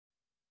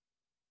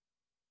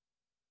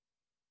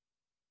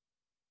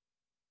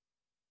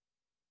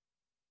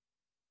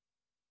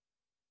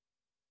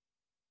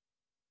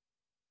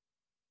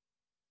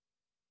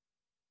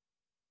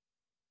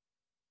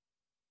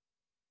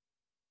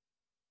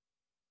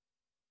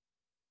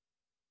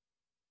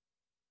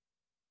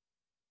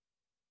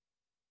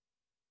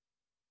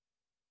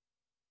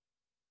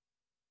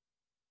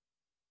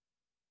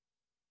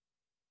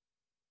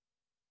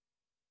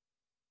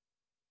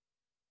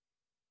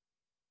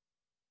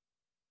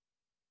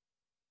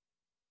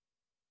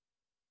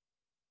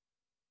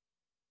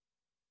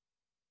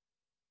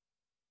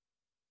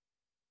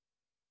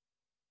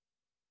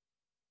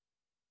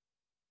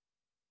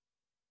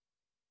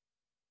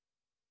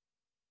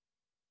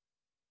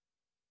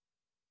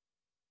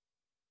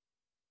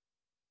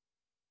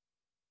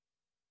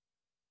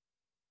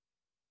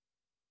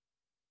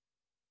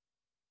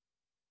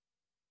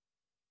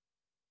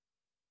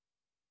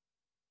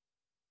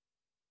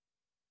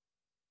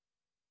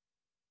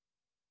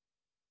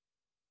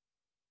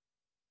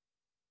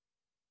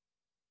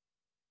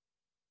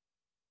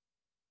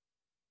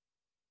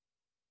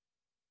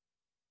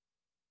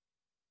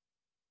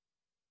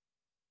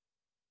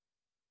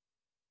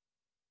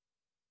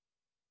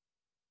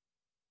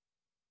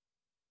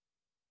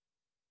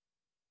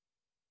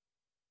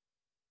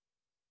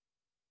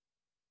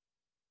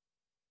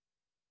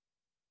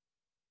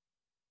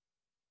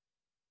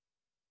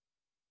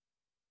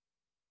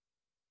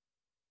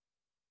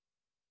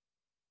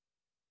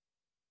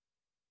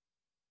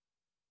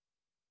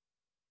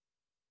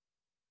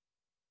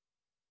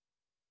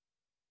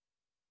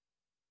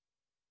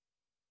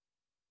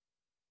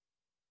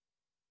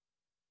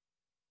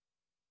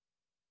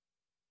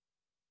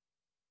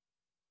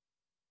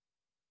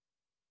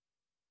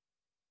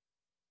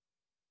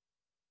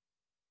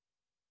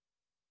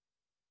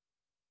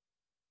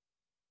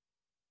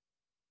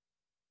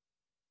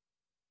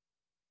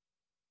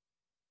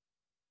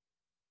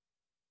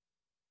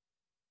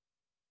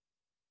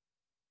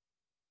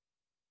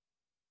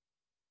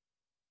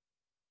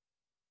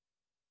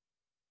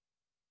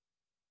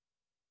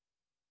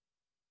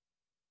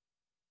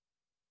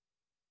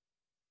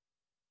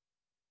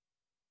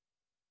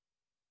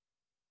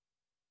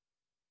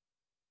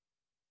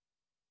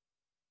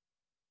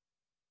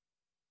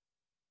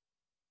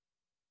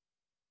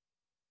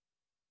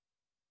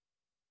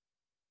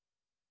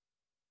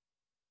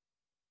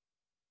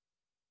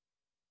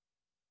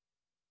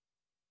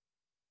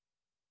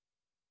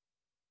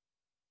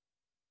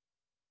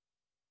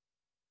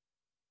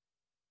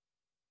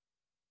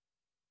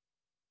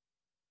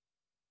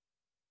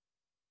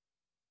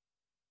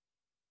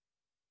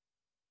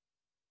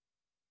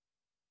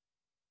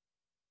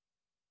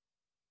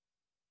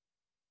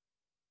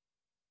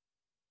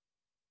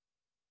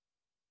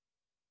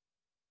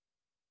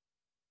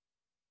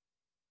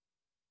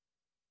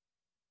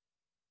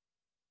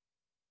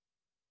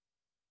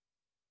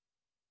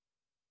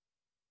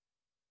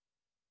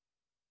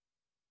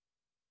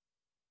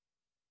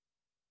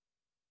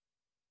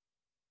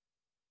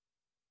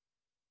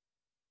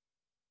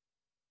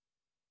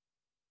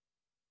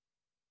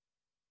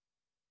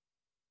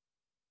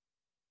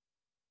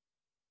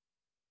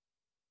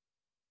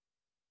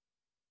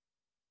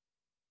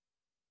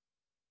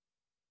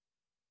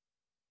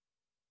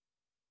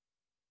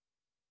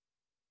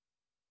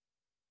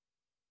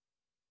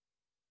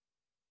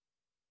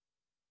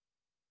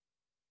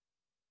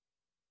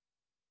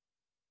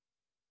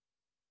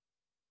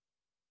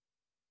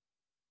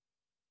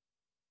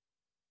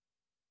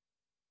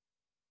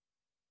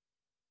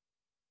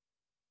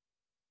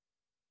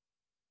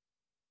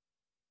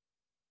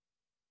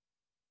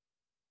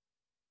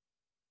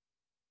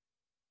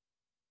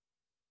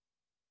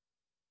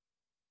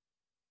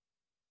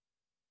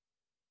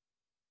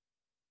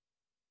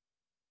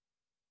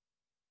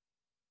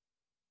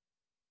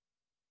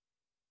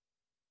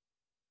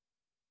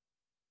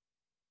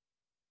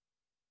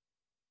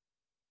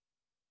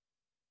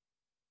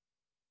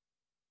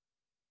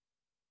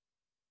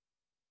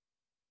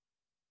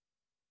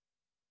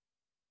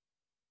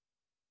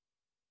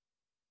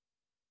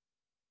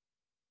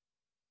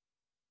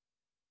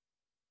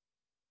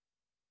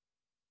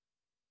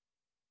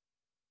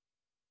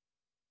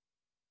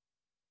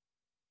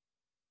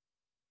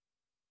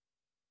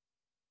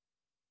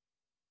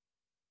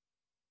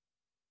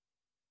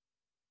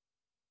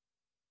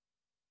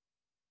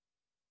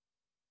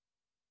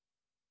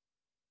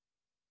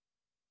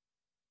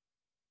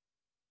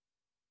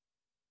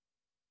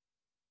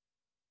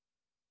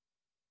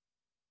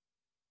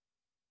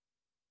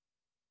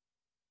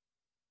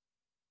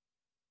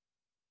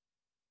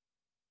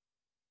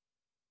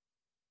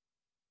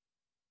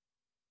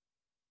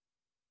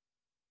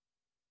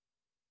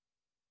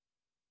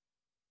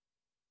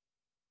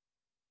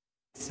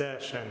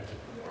Session.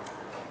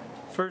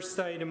 First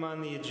item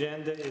on the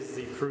agenda is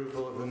the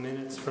approval of the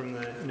minutes from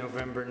the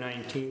November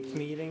 19th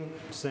meeting.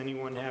 Does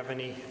anyone have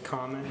any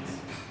comments,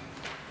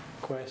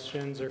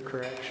 questions, or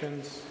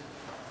corrections?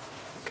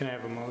 Can I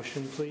have a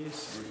motion,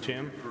 please?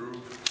 Jim?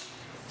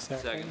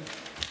 Second.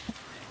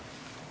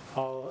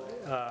 All,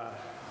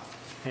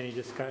 any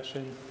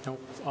discussion?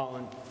 Nope. All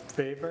in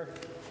favor?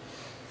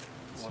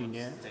 I wasn't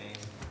here.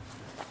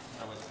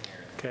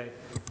 Okay.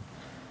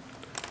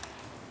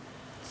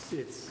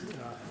 It's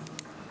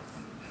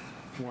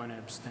one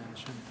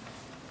abstention.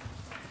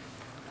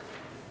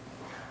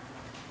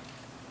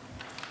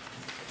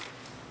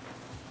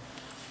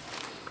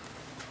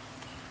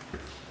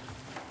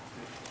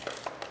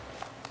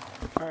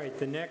 All right,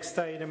 the next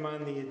item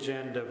on the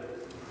agenda,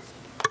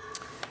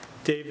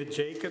 David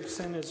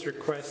Jacobson is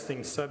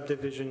requesting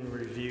subdivision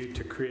review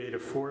to create a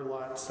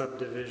 4-lot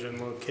subdivision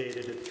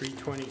located at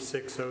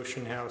 326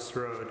 Ocean House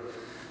Road,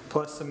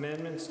 plus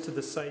amendments to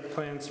the site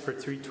plans for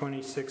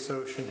 326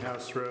 Ocean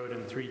House Road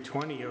and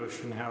 320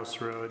 Ocean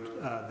House Road,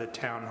 the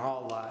Town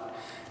Hall lot,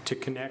 to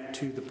connect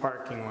to the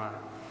parking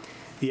lot.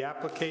 The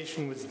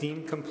application was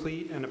deemed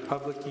complete and a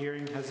public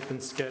hearing has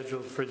been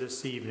scheduled for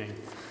this evening.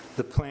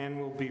 The plan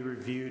will be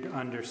reviewed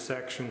under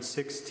section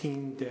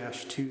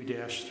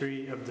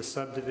 16-2-3 of the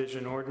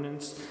subdivision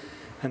ordinance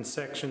and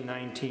section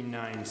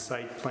 19.9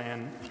 site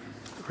plan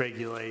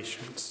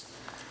regulations.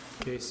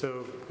 Okay,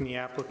 so can the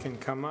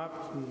applicant come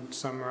up and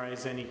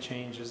summarize any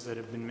changes that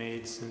have been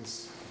made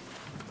since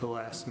the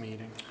last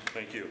meeting?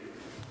 Thank you.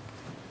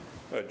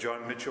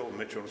 John Mitchell,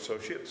 Mitchell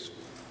Associates,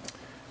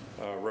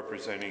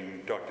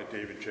 representing Dr.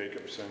 David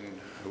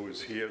Jacobson, who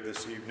is here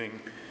this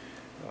evening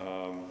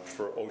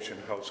for Ocean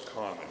House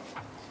Common.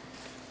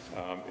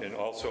 And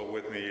also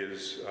with me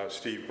is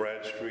Steve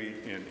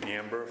Bradstreet and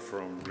Amber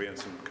from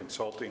Ransom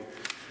Consulting,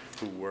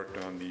 who worked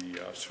on the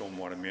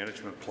stormwater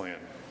management plan.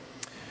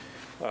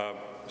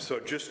 So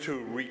just to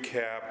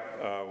recap,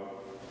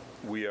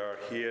 we are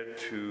here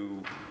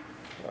to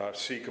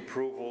seek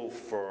approval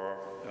for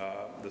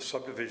the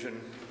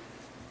subdivision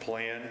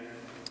plan,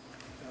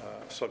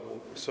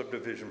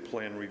 subdivision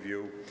plan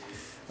review,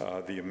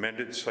 the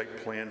amended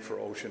site plan for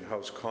Ocean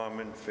House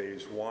Common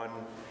Phase 1,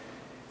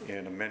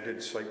 and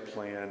amended site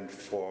plan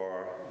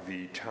for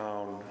the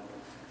town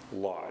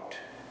lot,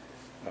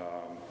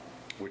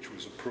 which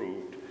was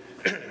approved.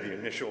 The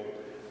initial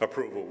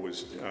approval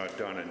was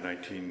done in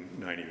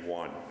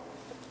 1991.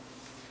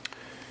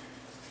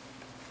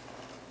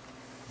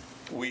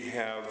 We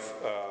have,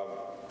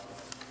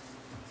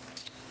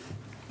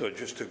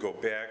 just to go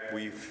back,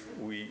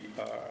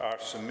 our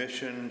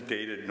submission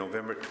dated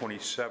November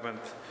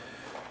 27th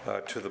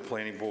to the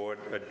Planning Board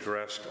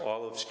addressed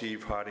all of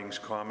Steve Harding's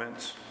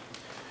comments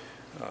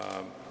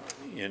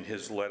in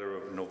his letter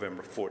of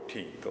November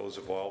 14th. Those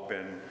have all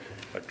been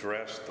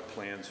addressed. The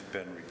plans have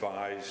been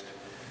revised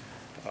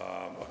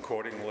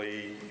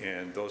accordingly,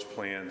 and those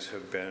plans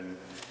have been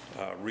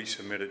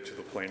resubmitted to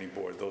the Planning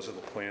Board. Those are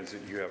the plans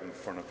that you have in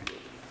front of you.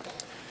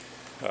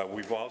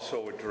 We've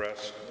also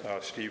addressed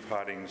Steve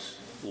Harding's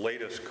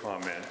latest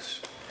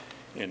comments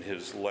in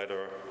his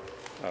letter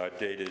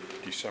dated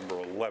December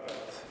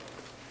 11th,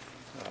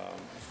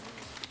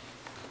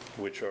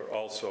 which are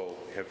also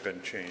have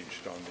been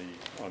changed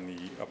on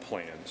the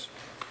plans.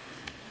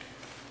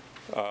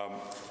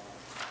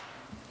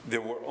 There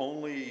were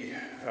only,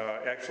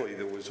 actually,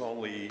 there was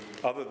only,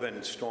 other than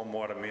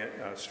stormwater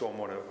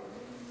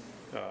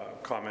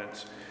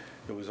comments,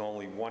 there was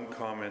only one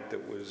comment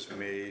that was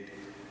made,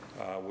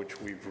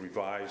 which we've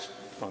revised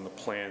on the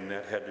plan,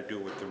 that had to do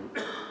with the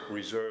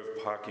reserve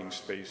parking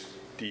space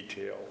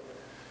detail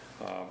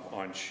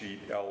on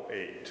sheet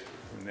L8,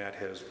 and that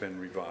has been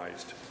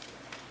revised.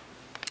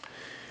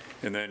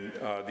 And then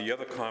the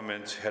other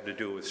comments had to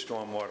do with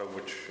stormwater,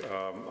 which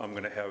I'm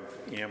going to have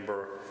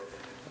Amber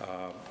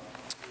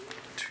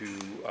to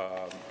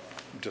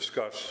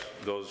discuss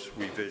those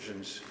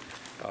revisions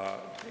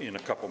in a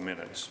couple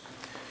minutes.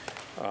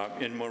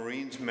 In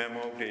Maureen's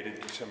memo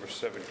dated December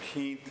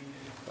 17th,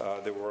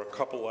 there were a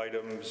couple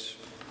items.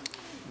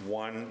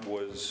 One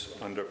was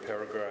under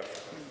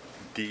paragraph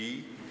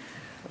D,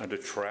 under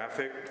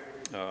traffic.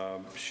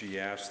 She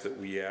asked that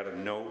we add a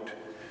note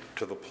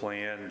to the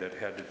plan that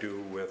had to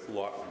do with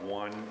Lot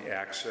 1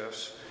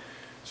 access.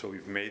 So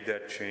we've made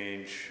that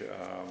change.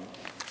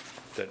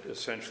 That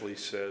essentially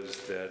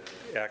says that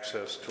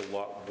access to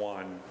Lot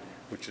 1,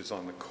 which is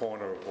on the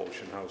corner of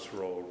Ocean House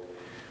Road,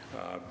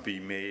 be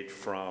made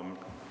from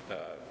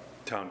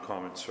Town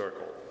Common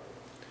Circle.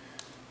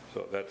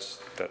 So that's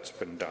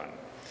been done.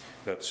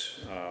 That's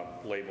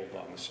labeled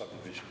on the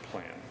subdivision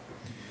plan.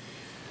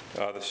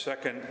 The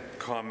second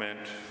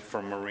comment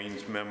from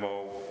Maureen's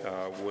memo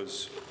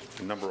was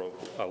number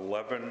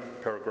 11,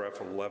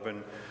 paragraph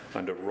 11,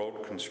 under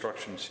road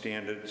construction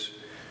standards.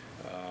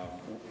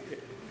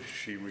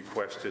 She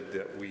requested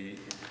that we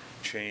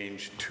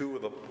change 2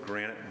 of the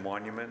granite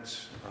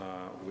monuments,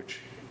 which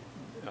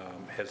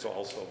has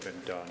also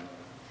been done.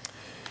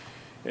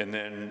 And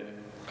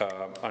then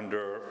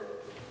under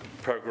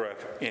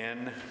paragraph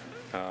N,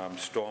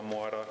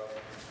 stormwater,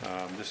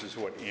 This is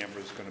what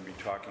Amber's going to be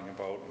talking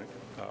about.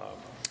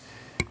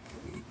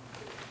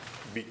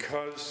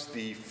 Because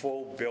the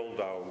full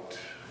build-out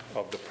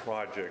of the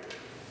project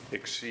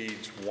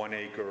exceeds 1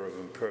 acre of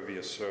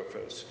impervious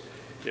surface,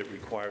 it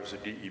requires a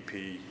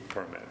DEP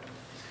permit.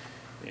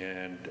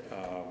 And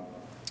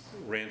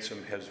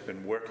Ransom has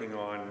been working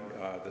on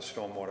the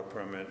stormwater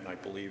permit, and I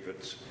believe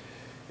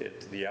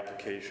the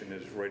application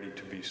is ready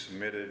to be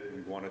submitted.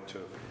 We wanted to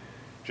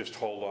just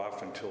hold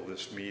off until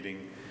this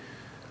meeting.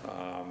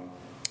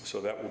 So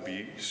that will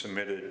be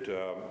submitted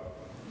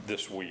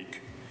this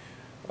week.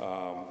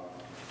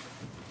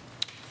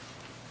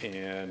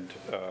 And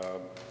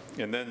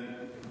then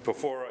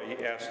before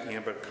I ask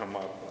Amber to come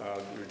up,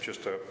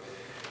 just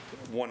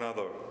one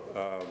other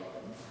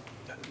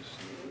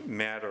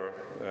matter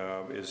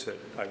is that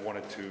I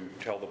wanted to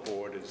tell the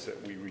board is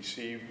that we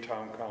received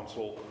town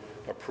council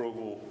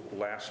approval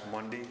last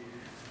Monday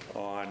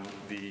on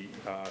the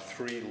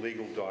 3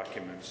 legal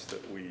documents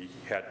that we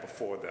had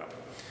before them.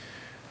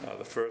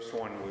 The first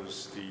one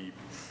was the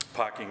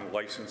parking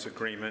license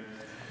agreement,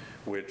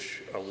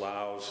 which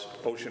allows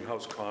Ocean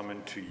House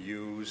Common to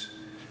use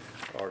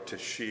or to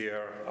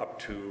share up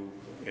to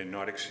and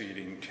not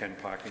exceeding 10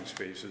 parking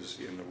spaces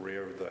in the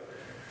rear of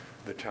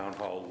the town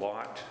hall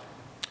lot.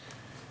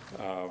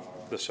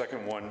 The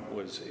second one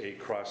was a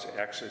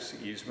cross-access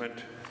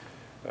easement,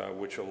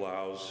 which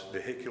allows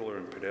vehicular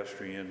and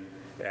pedestrian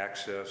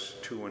access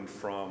to and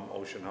from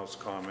Ocean House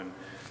Common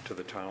to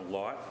the town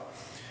lot.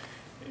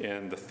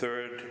 And the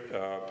third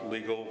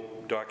legal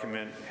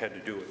document had to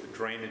do with the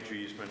drainage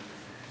easement,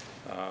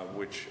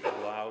 which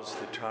allows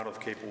the town of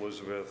Cape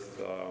Elizabeth,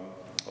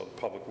 or the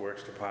Public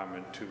Works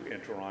Department, to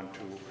enter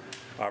onto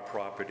our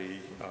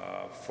property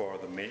for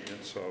the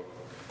maintenance of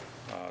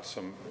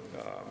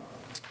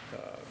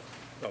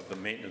the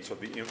maintenance of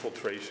the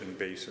infiltration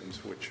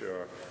basins, which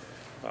are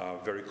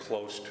very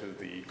close to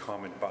the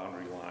common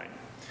boundary line.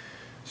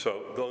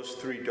 So those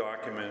 3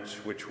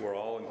 documents, which were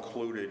all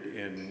included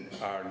in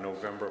our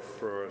November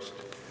 1st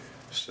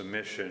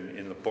submission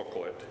in the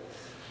booklet,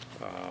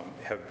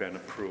 have been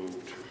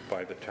approved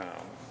by the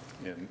town,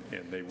 and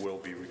they will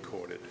be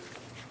recorded.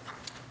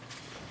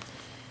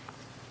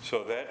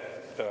 So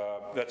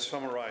that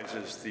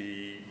summarizes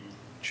the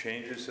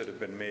changes that have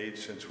been made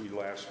since we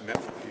last met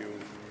with you.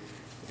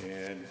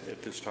 And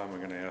at this time, I'm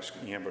going to ask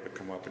Amber to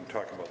come up and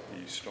talk about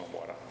the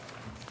stormwater.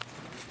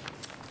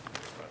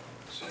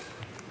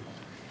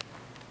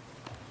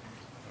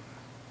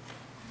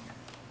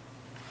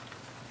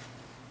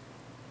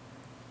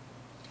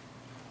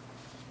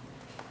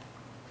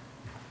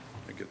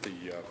 I get the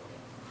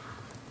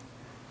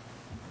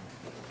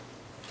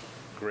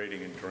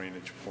grading and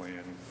drainage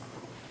plan.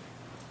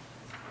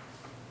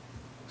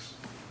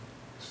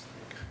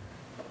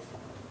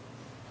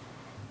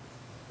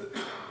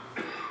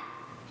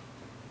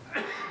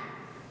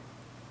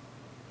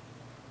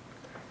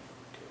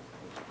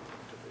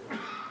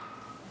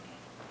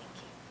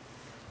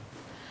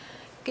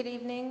 Good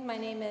evening. My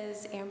name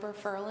is Amber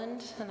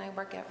Furland, and I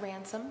work at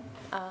Ransom.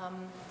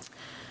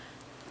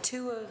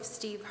 2 of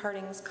Steve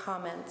Harding's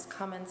comments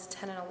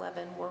 10 and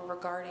 11, were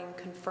regarding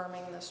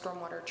confirming the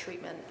stormwater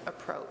treatment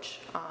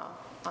approach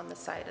on the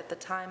site. At the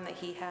time that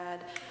he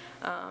had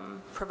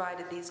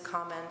provided these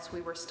comments,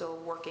 we were still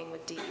working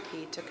with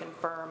DEP to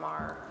confirm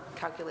our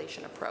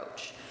calculation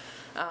approach.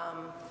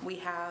 We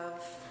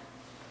have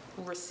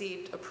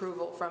received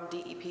approval from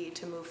DEP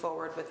to move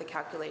forward with the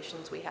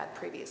calculations we had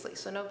previously.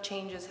 So no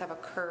changes have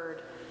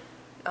occurred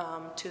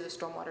to the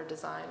stormwater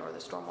design or the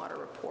stormwater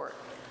report.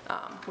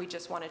 We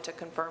just wanted to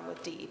confirm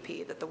with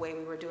DEP that the way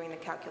we were doing the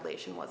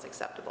calculation was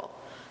acceptable.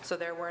 So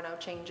there were no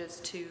changes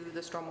to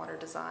the stormwater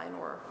design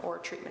or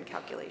treatment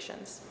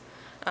calculations.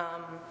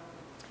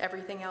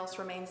 Everything else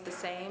remains the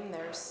same.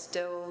 There's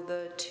still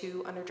the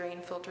 2 under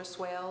drain filter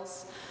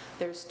swales.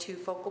 There's 2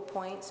 focal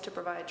points to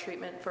provide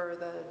treatment for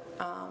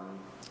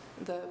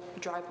the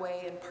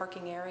driveway and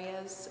parking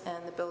areas,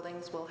 and the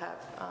buildings will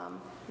have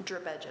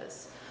drip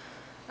edges.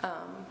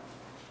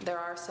 There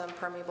are some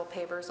permeable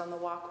pavers on the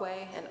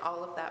walkway, and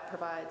all of that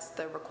provides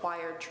the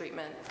required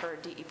treatment for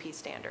DEP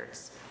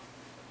standards.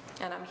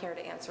 And I'm here to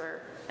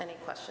answer any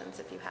questions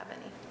if you have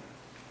any.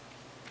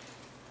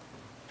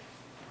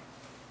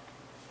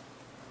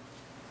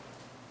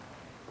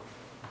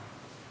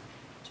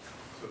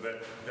 So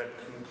that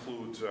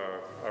concludes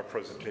our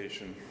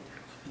presentation.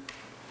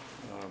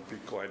 Be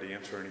glad to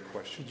answer any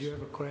questions. Did you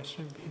have a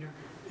question, Peter?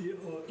 Yeah,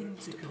 He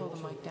needs to pull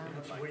the mic down.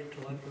 Wait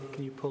till after the...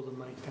 Can you pull the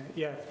mic down?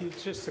 Yeah, if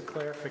it's just a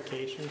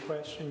clarification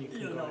question, you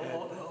can go ahead.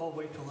 I'll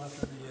wait till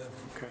after the...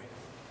 Okay.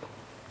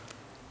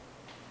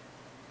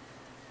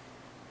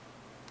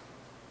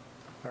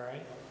 All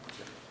right.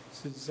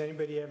 So does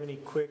anybody have any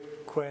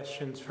quick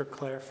questions for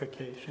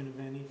clarification of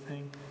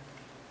anything?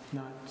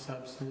 Not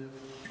substantive?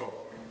 Oh.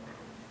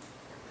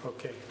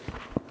 Okay,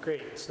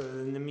 great. So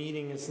then the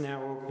meeting is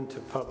now open to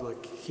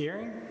public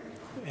hearing.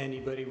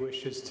 Anybody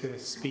wishes to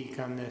speak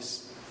on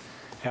this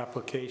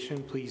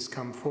application, please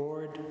come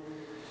forward,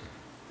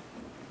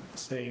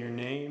 say your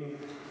name,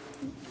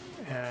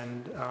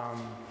 and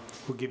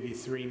we'll give you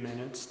 3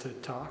 minutes to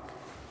talk.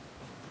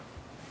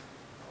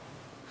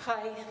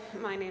 Hi,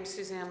 my name's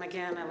Suzanne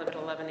McGinn. I live at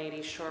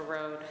 1180 Shore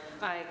Road.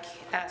 I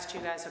asked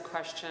you guys a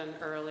question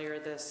earlier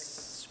this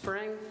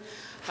spring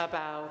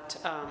about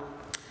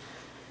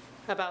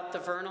the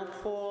vernal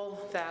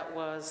pool that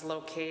was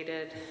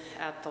located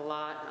at the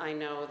lot. I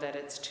know that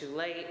it's too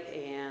late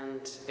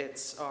and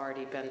it's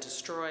already been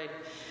destroyed,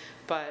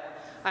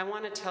 but I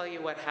want to tell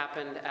you what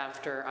happened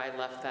after I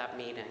left that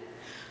meeting.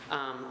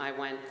 I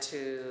went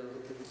to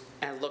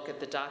look at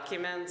the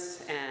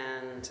documents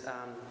and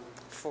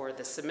for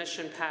the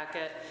submission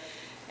packet,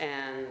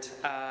 and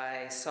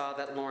I saw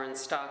that Lauren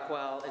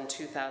Stockwell in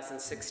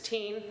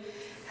 2016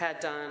 had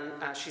done,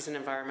 she's an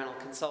environmental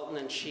consultant,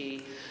 and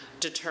she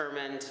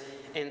determined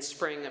in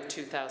spring of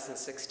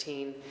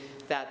 2016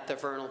 that the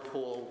vernal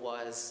pool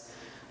was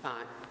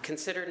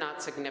considered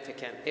not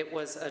significant. It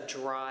was a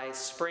dry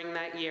spring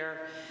that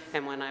year,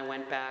 and when I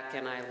went back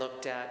and I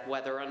looked at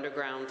weather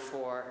underground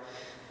for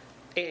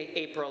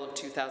April of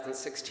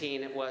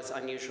 2016, it was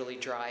unusually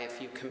dry if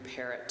you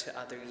compare it to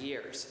other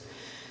years.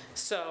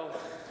 So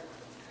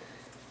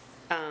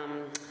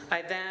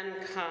I then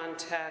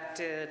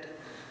contacted,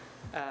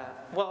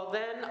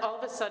 then all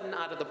of a sudden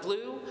out of the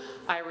blue,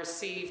 I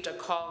received a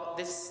call.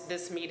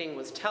 This meeting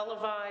was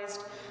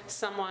televised.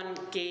 Someone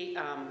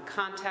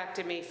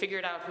contacted me,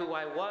 figured out who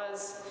I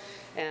was,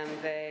 and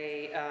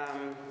they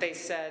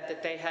said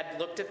that they had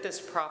looked at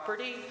this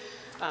property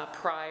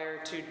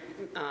prior to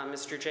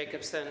Mr.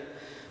 Jacobson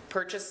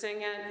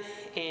purchasing it,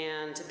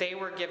 and they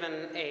were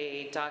given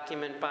a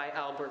document by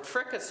Albert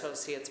Frick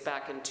Associates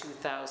back in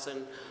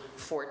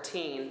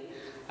 2014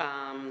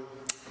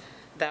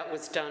 that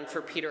was done for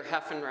Peter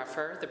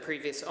Heffenreffer, the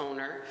previous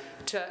owner,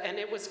 and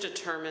it was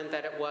determined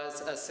that it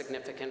was a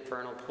significant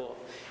vernal pool.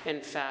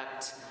 In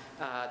fact,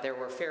 there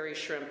were fairy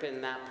shrimp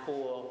in that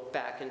pool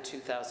back in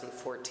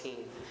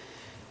 2014.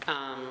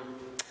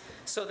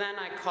 So then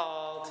I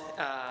called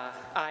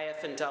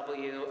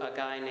IF&W, a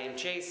guy named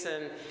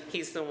Jason.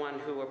 He's the one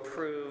who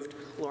approved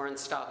Lauren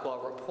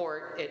Stockwell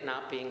report, it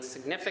not being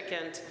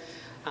significant.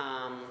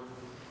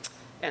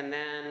 And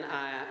then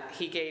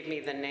he gave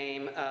me the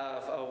name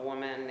of a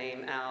woman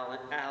named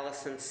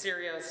Allison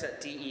Sirios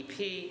at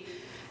DEP,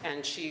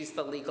 and she's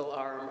the legal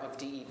arm of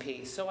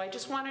DEP. So I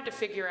just wanted to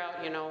figure out,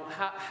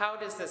 how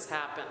does this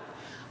happen?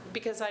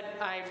 Because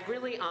I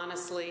really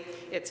honestly,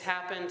 it's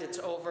happened, it's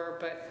over,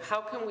 but how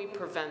can we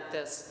prevent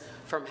this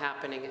from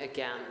happening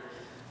again?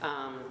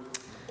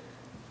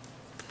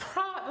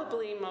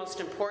 Probably most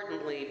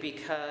importantly,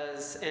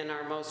 because in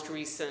our most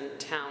recent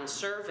town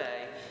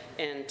survey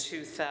in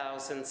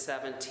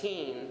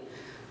 2017,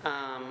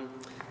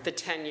 the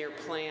 10-year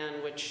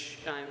plan, which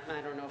I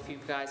don't know if you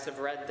guys have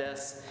read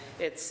this,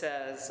 it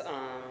says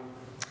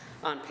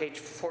on page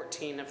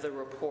 14 of the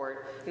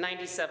report,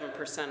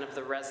 97% of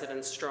the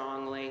residents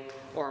strongly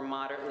or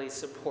moderately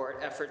support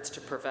efforts to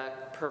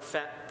protect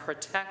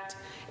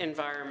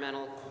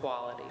environmental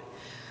quality.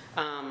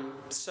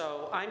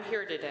 So I'm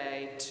here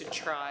today to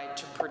try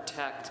to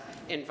protect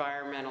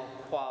environmental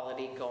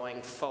quality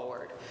going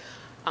forward.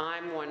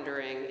 I'm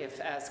wondering if,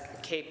 as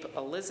Cape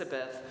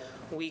Elizabeth,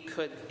 we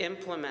could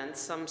implement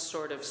some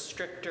sort of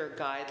stricter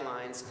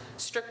guidelines,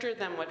 stricter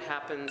than what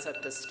happens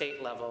at the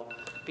state level,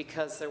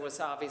 because there was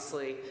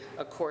obviously,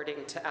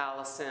 according to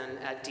Allison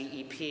at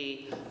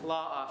DEP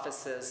law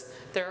offices,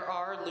 there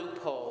are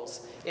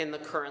loopholes in the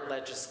current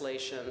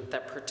legislation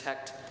that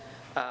protect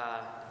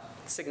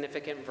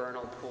significant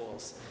vernal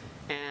pools.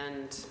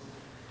 And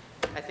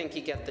I think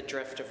you get the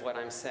drift of what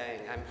I'm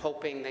saying. I'm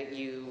hoping that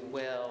you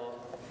will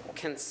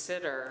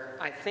consider,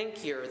 I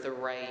think you're the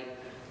right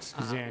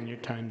Suzanne, your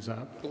time's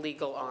up.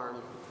 legal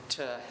arm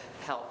to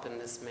help in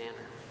this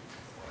manner.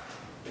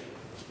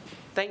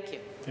 Thank you.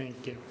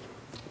 Thank you.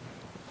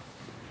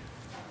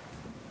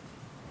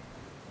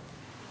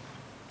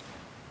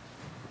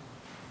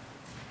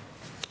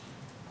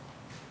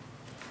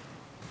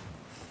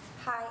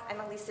 Hi, I'm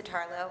Elisa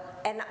Tarlow,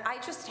 and I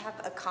just have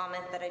a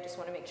comment that I just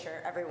want to make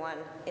sure everyone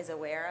is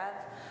aware of.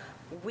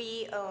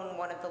 We own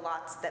one of the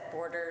lots that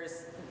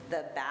borders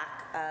the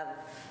back of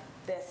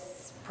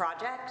this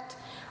project,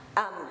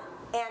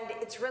 and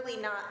it's really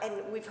not, and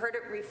we've heard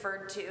it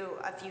referred to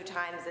a few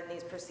times in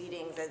these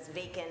proceedings as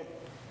vacant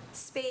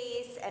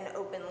space and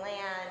open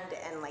land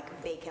and like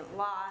vacant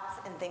lots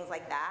and things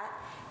like that.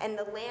 And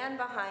the land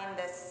behind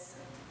this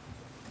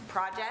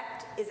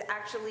project is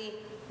actually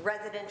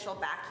residential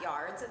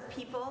backyards of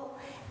people,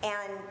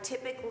 and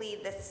typically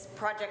this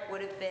project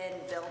would have been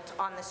built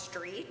on the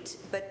street,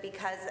 but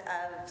because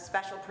of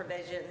special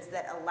provisions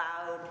that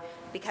allowed,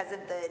 because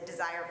of the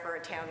desire for a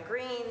town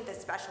green, the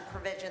special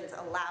provisions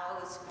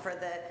allows for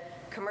the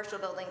commercial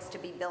buildings to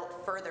be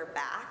built further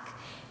back.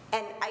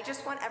 And I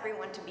just want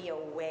everyone to be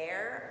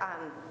aware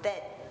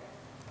that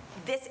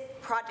this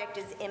project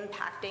is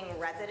impacting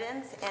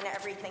residents, and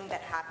everything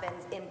that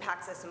happens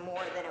impacts us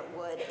more than it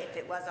would if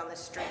it was on the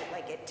street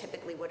like it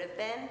typically would have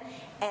been.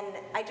 And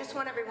I just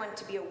want everyone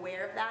to be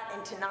aware of that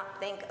and to not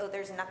think, oh,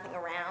 there's nothing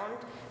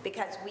around,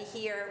 because we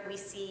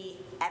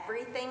see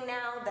everything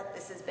now that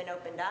this has been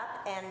opened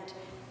up, and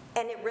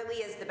And it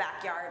really is the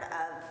backyard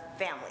of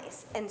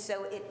families. And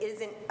so it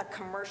isn't a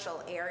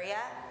commercial area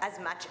as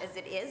much as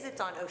it is. It's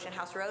on Ocean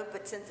House Road,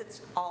 but since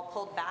it's all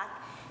pulled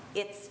back,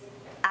 it's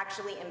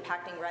actually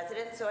impacting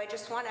residents. So I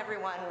just want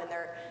everyone, when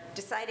they're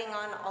deciding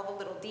on all the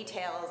little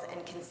details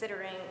and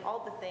considering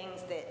all the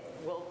things that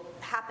will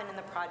happen in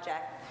the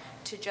project,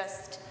 to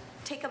just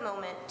take a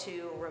moment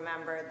to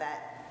remember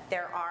that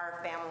there are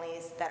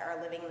families that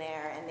are living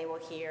there, and they will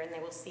hear and they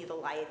will see the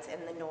lights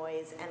and the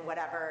noise and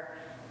whatever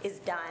is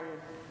done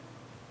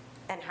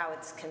and how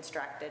it's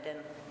constructed and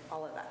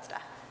all of that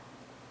stuff.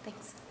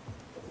 Thanks.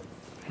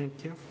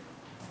 Thank you.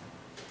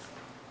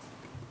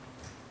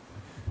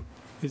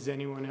 Is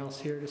anyone else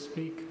here to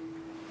speak?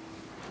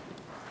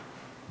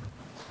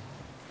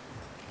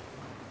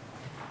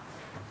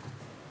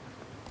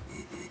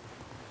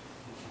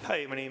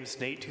 Hi, my name is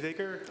Nate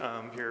Toothaker.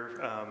 I'm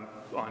here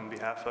on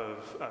behalf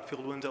of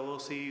Fieldwinds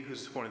LLC,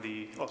 who's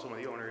also one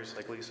of the owners,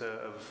 like Lisa,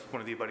 of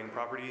one of the abutting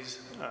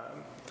properties. I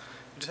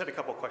just had a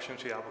couple of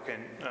questions for the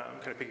applicant,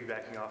 kind of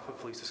piggybacking off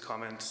of Lisa's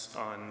comments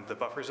on the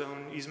buffer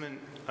zone easement.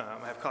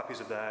 I have copies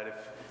of that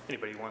if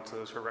anybody wants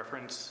those for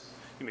reference.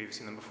 You may have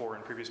seen them before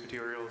in previous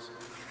materials.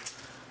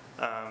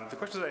 The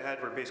questions I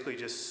had were basically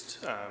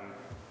just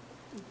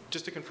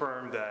to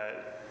confirm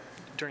that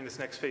during this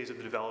next phase of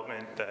the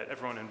development that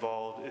everyone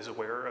involved is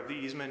aware of the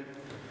easement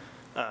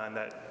and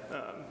that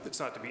it's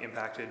not to be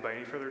impacted by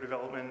any further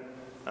development.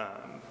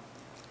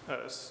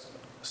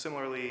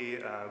 Similarly,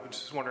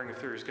 just wondering if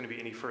there's going to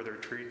be any further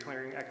tree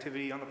clearing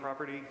activity on the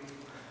property,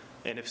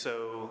 and if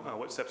so,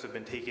 what steps have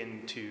been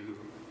taken to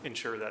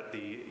ensure that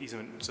the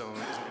easement zone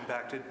isn't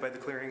impacted by the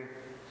clearing.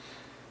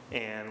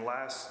 And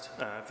last,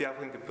 if the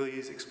applicant could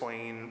please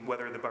explain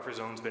whether the buffer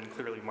zone's been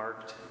clearly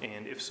marked,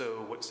 and if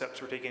so, what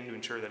steps were taken to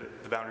ensure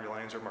that the boundary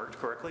lines are marked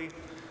correctly,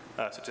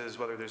 such as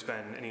whether there's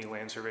been any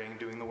land surveying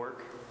doing the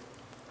work.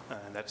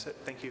 And that's it.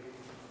 Thank you.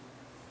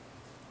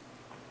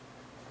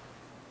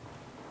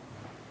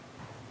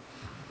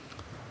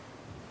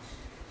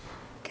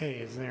 Okay,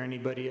 is there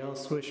anybody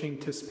else wishing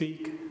to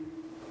speak?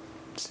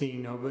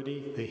 Seeing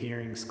nobody, the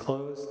hearing's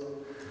closed.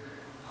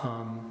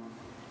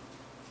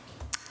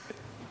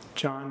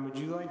 John, would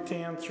you like to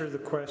answer the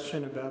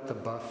question about the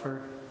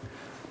buffer?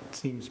 It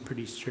seems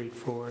pretty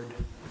straightforward.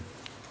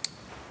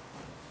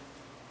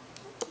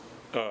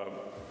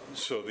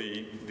 So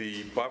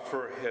the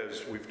buffer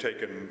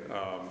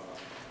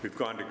we've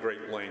gone to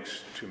great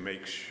lengths to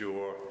make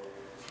sure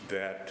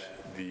that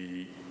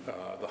the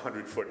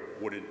 100-foot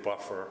wooded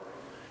buffer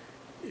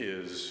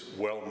is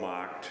well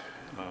marked.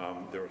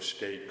 There are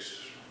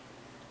stakes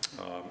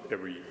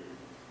every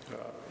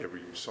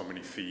so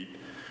many feet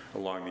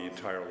along the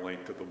entire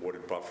length of the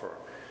wooded buffer.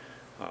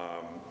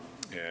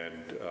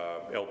 And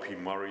LP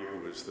Murray,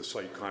 who is the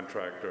site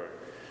contractor,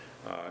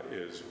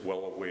 is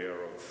well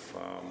aware of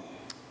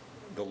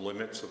the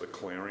limits of the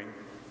clearing.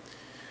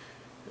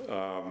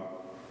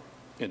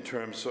 In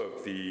terms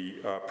of the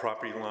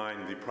property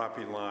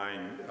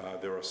line,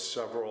 there are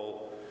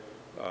several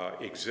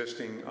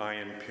existing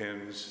iron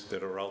pins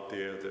that are out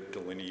there that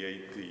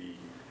delineate the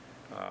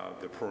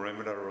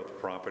perimeter of the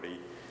property,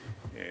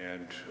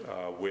 and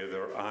where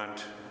there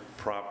aren't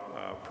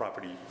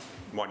property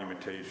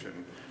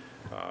monumentation,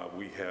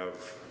 we have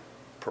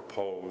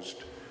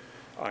proposed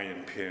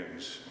iron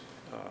pins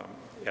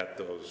at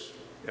those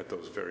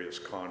various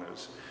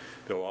corners.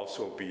 There'll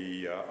also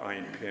be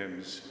iron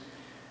pins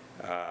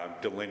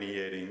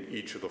delineating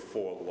each of the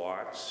 4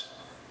 lots,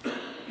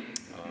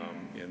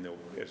 and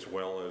as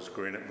well as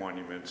granite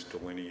monuments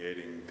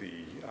delineating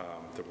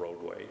the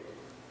roadway.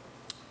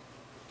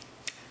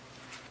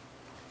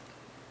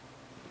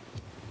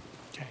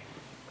 Okay.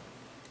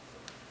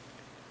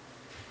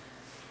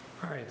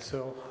 All right,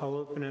 so I'll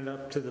open it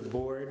up to the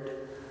board.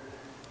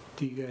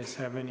 Do you guys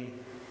have any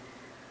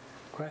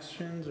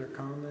questions or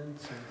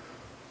comments?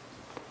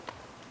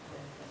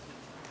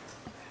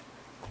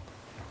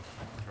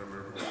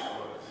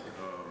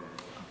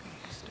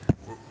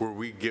 Were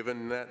we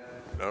given that?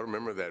 I don't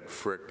remember that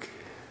Frick.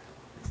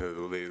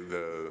 No,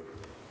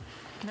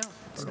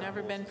 it's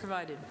never been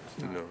provided.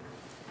 No.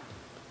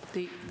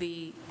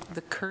 The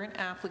current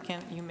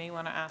applicant, you may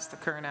want to ask the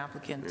current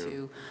applicant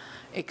to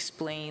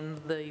explain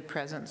the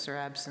presence or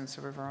absence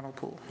of a vernal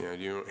pool. Yeah,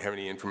 do you have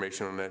any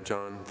information on that,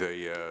 John?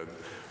 I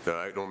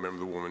don't remember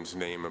the woman's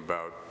name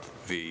about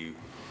the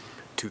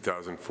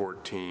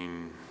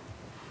 2014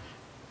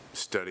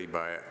 study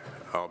by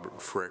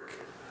Albert Frick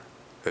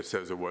that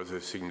says there was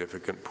a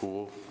significant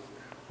pool.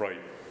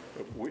 Right.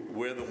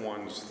 We're the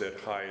ones that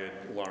hired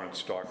Lawrence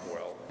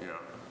Stockwell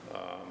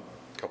a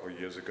couple of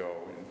years ago,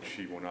 and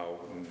she went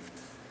out and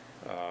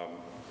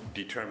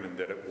determined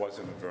that it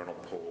wasn't a vernal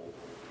pool.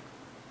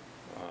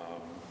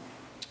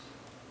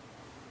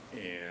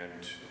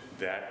 And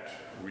that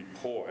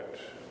report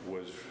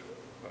was,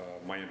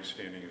 my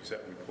understanding is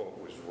that report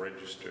was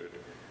registered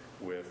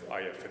with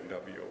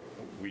IFNW.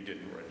 We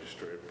didn't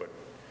register it, but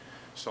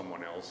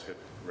someone else had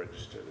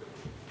registered it.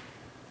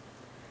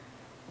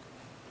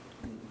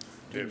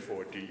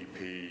 Therefore, DEP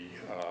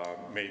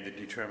made the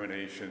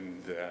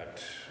determination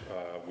that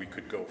we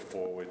could go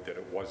forward, that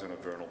it wasn't a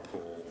vernal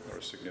pool or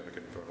a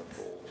significant vernal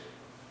pool,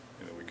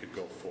 and that we could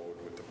go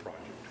forward with the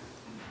project.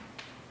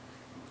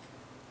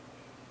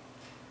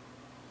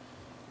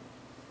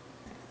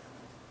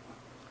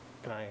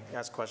 Can I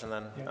ask a question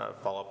then?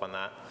 Follow up on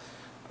that.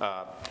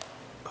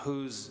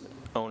 Whose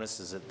onus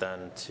is it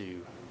then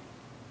to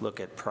look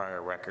at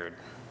prior record?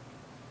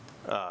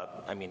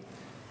 I mean,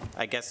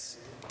 I guess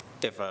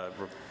if a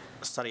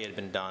study had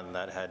been done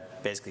that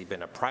had basically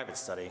been a private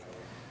study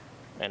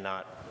and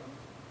not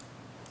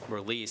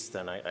released,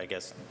 then I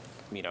guess,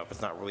 you know, if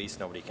it's not released,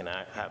 nobody can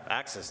have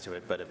access to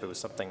it. But if it was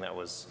something that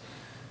was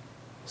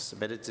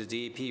submitted to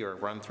DEP or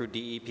run through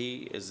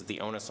DEP, is the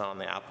onus on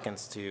the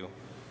applicants to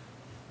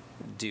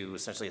do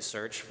essentially a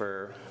search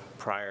for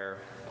prior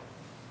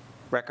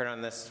record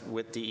on this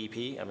with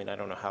DEP? I mean, I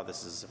don't know how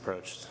this is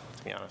approached,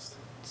 to be honest.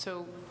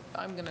 So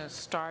I'm going to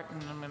start,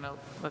 and I'm going to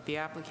let the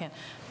applicant.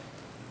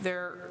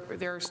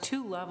 There's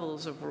two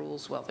levels of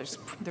rules. Well,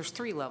 there's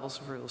three levels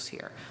of rules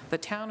here. The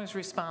town is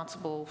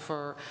responsible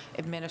for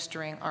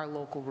administering our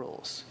local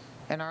rules.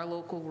 In our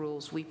local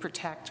rules, we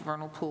protect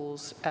vernal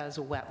pools as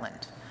a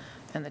wetland,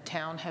 and the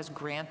town has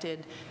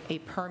granted a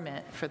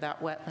permit for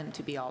that wetland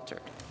to be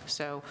altered.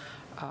 So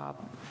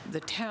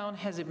the town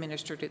has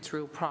administered its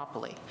rule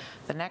properly.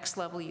 The next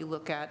level you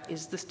look at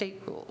is the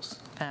state rules,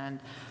 and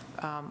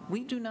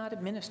we do not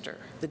administer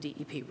the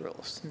DEP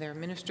rules. They're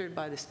administered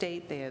by the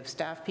state. They have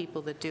staff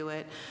people that do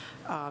it.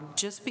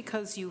 Just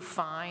because you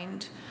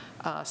find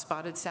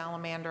spotted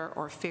salamander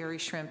or fairy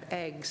shrimp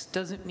eggs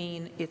doesn't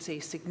mean it's a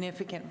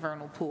significant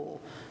vernal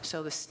pool.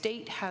 So the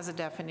state has a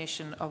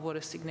definition of what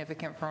a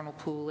significant vernal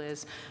pool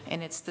is,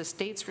 and it's the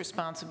state's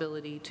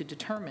responsibility to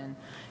determine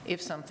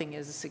if something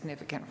is a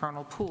significant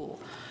vernal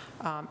pool.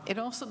 It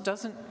also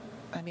doesn't,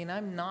 I mean,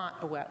 I'm not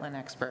a wetland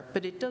expert,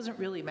 but it doesn't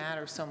really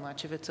matter so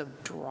much if it's a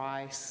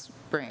dry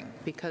spring,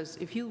 because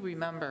if you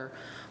remember,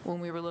 when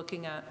we were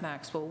looking at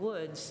Maxwell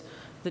Woods,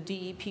 the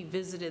DEP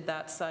visited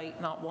that site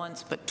not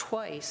once but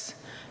twice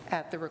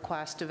at the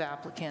request of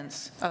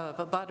applicants, of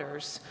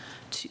abutters,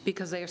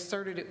 because they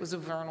asserted it was a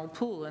vernal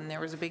pool, and there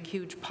was a big,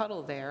 huge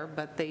puddle there,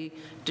 but they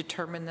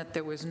determined that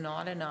there was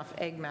not enough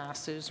egg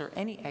masses or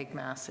any egg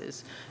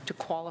masses to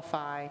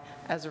qualify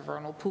as a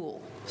vernal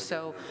pool.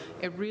 So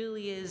it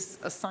really is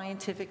a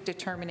scientific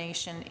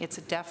determination. It's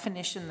a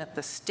definition that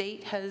the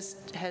state has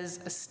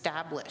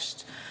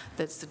established.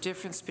 That's the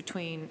difference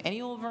between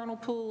any old vernal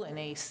pool and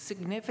a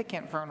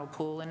significant vernal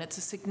pool, and it's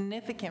a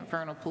significant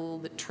vernal pool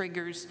that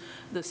triggers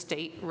the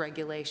state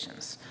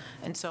regulations.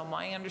 And so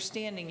my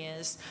understanding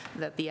is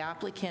that the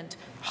applicant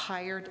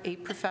hired a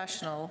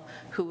professional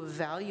who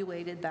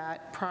evaluated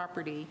that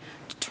property,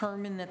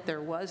 determined that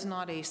there was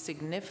not a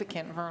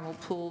significant vernal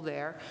pool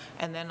there,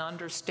 and then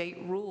under state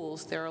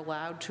rules, they're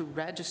allowed to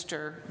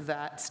register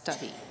that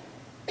study.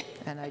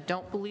 And I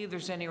don't believe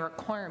there's any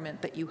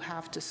requirement that you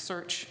have to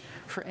search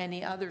for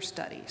any other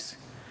studies.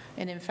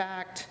 And in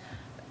fact,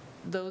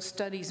 those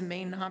studies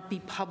may not be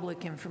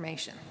public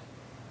information.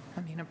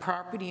 I mean, a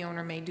property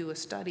owner may do a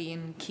study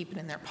and keep it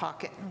in their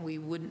pocket, and we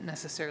wouldn't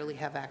necessarily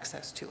have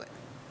access to it.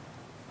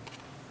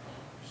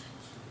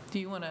 Do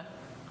you want to,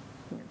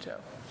 Joe?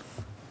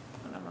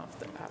 I don't know if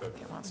the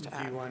applicant wants to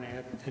add. Do you want to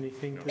add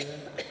anything to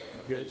that?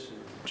 Good.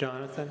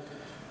 Jonathan?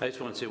 I just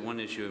want to say one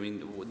issue. I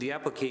mean, the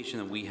application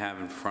that we have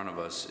in front of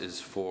us is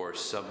for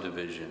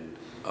subdivision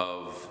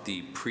of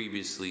the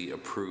previously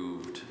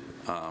approved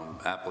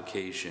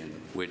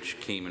application, which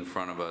came in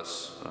front of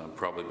us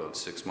probably about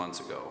 6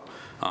 months ago.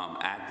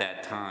 At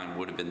that time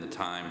would have been the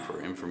time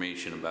for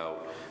information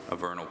about a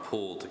vernal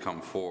pool to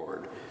come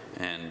forward.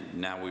 And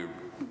now we're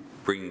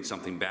bringing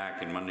something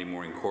back and Monday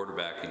morning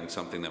quarterbacking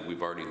something that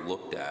we've already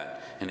looked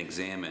at and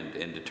examined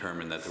and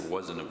determined that there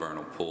wasn't a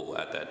vernal pool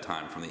at that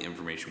time from the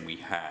information we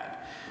had.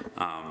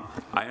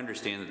 I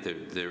understand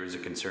that there is a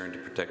concern to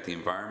protect the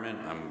environment.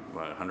 I'm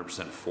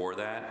 100% for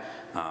that.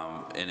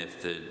 And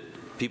if the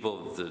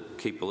people of the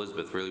Cape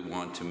Elizabeth really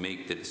want to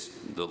make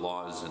the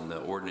laws and the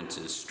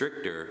ordinances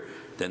stricter,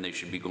 then they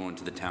should be going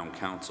to the town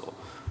council.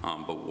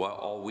 But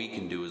all we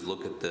can do is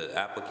look at the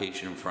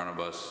application in front of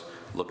us,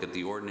 look at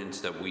the ordinance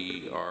that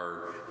we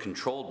are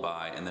controlled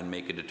by, and then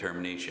make a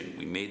determination.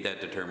 We made that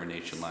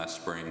determination last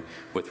spring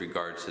with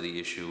regards to the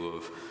issue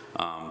of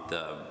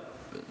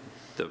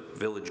the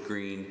village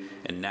green,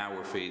 and now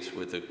we're faced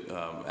with an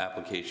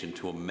application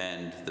to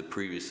amend the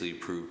previously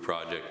approved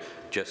project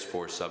just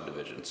for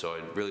subdivision. So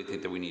I really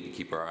think that we need to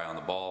keep our eye on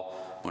the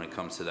ball when it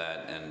comes to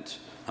that and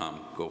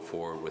go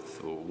forward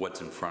with what's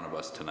in front of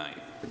us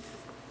tonight.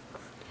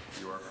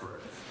 You are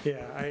correct.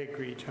 Yeah, I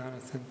agree,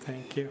 Jonathan.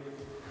 Thank you.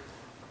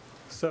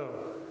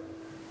 So,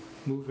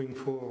 moving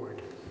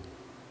forward.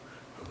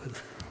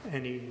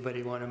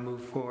 Anybody want to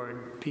move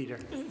forward? Peter?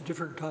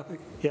 Different topic.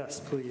 Yes,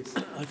 please.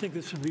 I think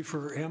this would be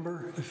for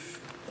Amber,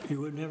 if you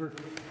would, Amber.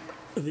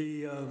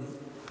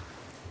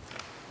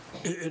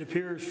 It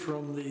appears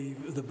from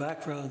the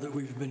background that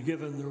we've been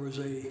given, there was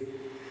a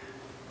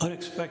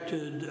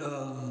unexpected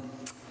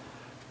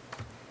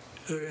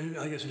and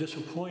I guess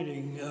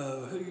disappointing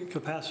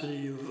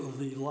capacity of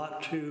the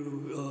Lot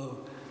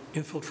 2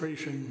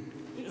 infiltration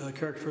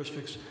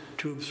characteristics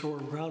to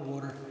absorb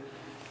groundwater.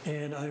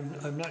 And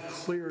I'm not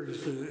clear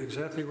as to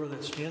exactly where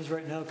that stands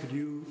right now. Could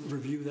you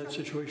review that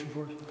situation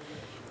for us?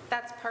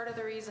 That's part of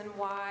the reason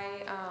why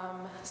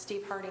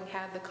Steve Harding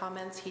had the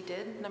comments he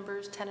did,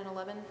 numbers 10 and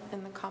 11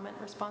 in the comment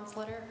response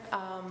letter.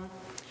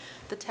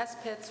 The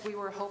test pits we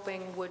were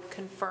hoping would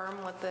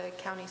confirm what the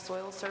county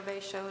soil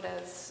survey showed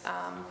as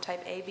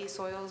type AB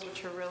soils,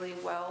 which are really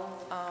well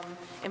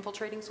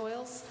infiltrating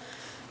soils.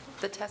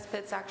 The test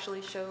pits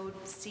actually showed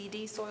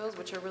CD soils,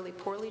 which are really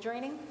poorly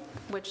draining,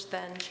 which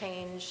then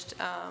changed,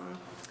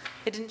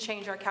 it didn't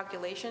change our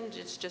calculation,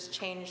 it's just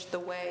changed the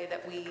way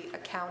that we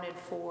accounted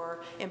for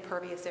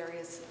impervious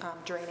areas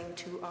draining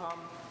to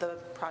the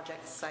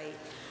project site.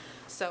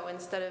 So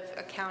instead of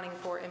accounting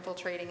for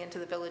infiltrating into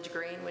the village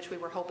green, which we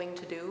were hoping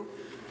to do,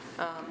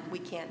 we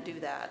can't do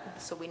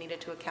that. So we needed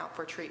to account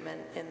for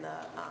treatment in the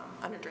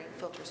underdrain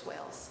filter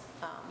swales.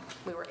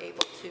 We were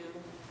able to,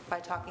 by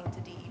talking to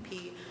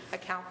DEP,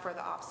 account for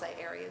the off-site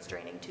areas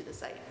draining to the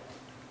site.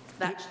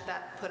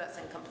 That put us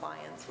in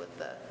compliance with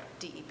the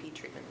DEP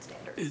treatment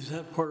standards. Is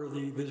that part of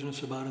the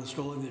business about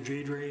installing the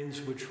J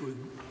drains, which would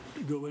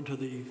go into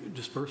the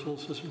dispersal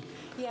system?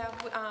 Yeah,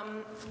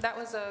 that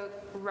was a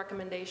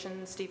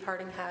recommendation Steve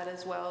Harding had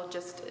as well,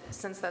 just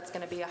since that's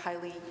going to be a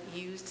highly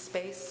used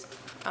space,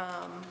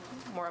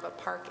 more of a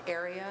park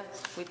area,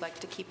 we'd like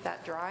to keep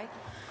that dry.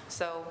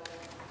 So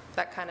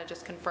that kind of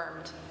just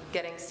confirmed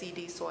getting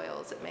CD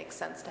soils, it makes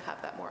sense to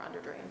have that more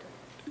underdrained.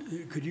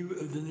 Could you,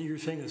 then you're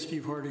saying that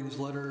Steve Harding's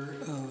letter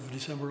of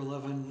December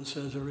 11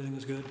 says everything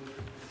is good?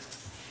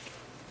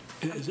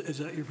 Is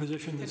that your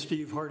position, that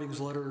Steve Harding's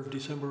letter of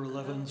December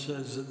 11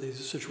 says that the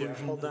situation?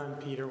 Yeah, hold on,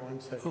 Peter,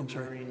 one second. Oh, I'm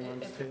sorry. Maureen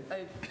wants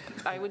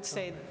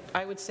to.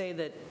 I would say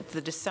that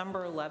the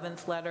December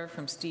 11th letter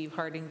from Steve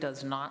Harding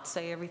does not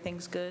say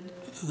everything's good.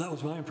 That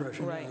was my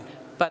impression. Right, Yeah.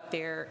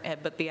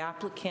 but the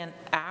applicant,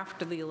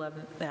 after the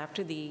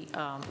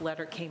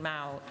letter came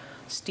out,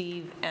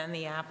 Steve and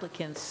the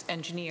applicant's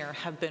engineer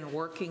have been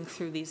working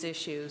through these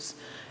issues,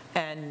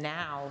 and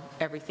now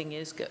everything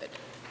is good,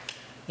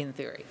 in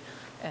theory.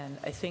 And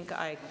I think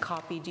I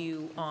copied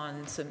you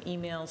on some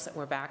emails that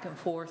were back and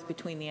forth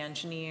between the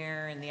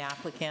engineer and the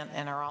applicant,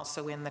 and are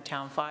also in the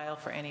town file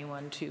for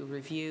anyone to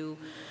review.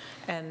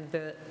 And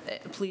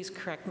please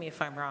correct me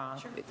if I'm wrong,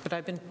 sure, but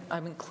I've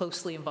been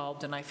closely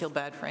involved, and I feel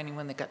bad for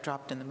anyone that got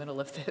dropped in the middle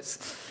of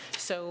this.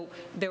 So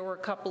there were a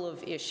couple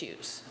of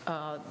issues.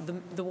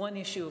 The one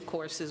issue, of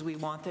course, is we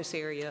want this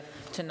area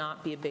to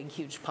not be a big,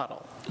 huge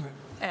puddle. Right.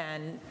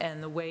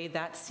 And the way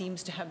that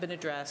seems to have been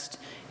addressed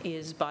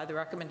is by the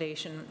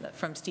recommendation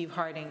from Steve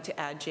Harding to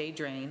add J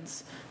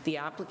drains. The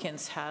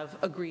applicants have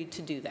agreed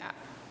to do that.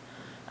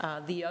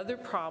 The other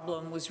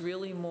problem was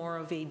really more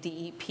of a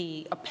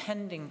DEP, a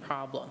pending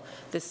problem.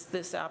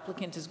 This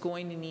applicant is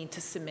going to need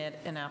to submit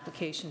an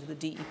application to the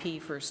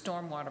DEP for a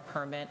stormwater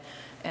permit,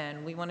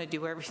 and we want to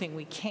do everything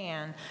we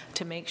can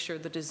to make sure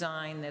the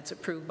design that's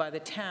approved by the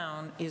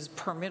town is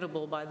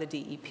permittable by the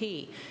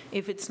DEP.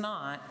 If it's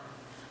not,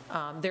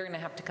 they're going to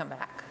have to come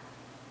back.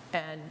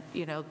 And,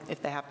 you know,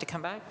 if they have to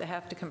come back, they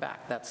have to come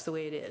back. That's the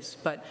way it is.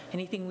 But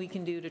anything we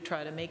can do to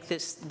try to make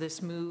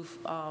this move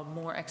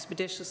more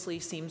expeditiously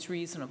seems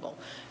reasonable.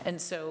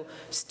 And so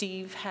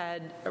Steve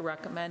had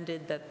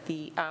recommended that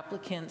the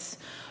applicants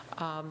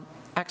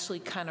actually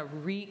kind of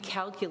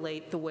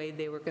recalculate the way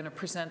they were going to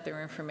present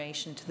their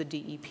information to the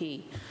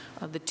DEP.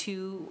 The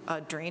two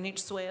drainage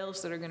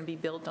swales that are going to be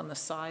built on the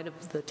side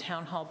of the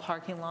town hall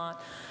parking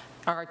lot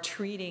are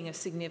treating a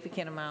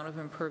significant amount of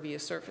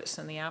impervious surface,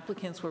 and the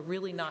applicants were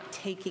really not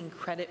taking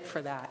credit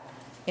for that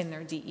in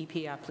their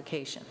DEP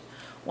application.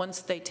 Once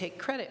they take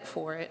credit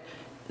for it,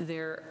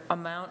 their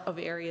amount of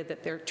area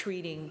that they're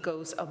treating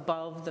goes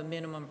above the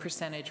minimum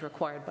percentage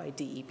required by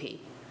DEP.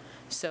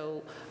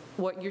 So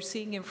what you're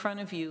seeing in front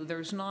of you,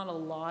 there's not a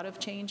lot of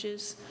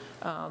changes.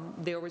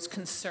 There was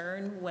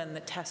concern when the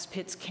test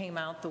pits came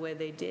out the way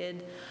they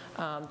did.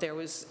 There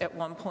was, at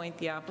one point,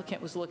 the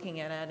applicant was looking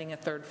at adding a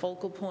third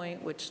focal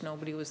point, which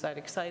nobody was that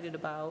excited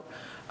about.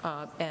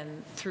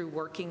 And through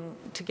working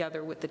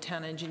together with the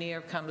town engineer,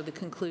 I've come to the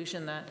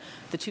conclusion that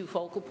the two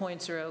focal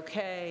points are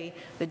okay,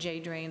 the J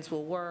drains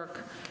will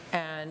work,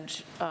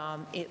 and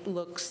it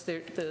looks,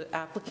 the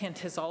applicant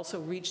has also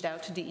reached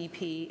out to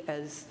DEP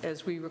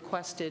as we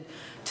requested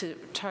to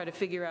try to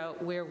figure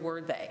out where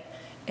were they.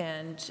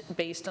 And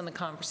based on the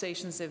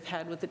conversations they've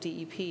had with the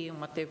DEP and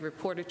what they've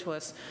reported to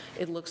us,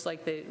 it looks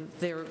like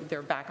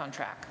they're back on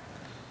track.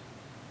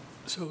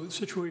 So the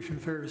situation,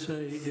 fair to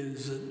say,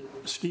 is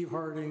that Steve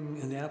Harding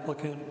and the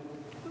applicant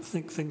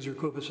think things are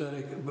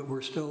copacetic, but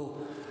we're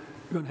still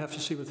going to have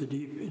to see what the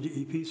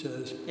DEP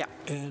says. Yeah.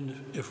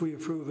 And if we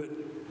approve it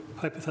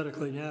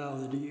hypothetically now,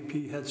 the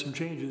DEP had some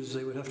changes,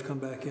 they would have to come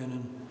back in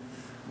and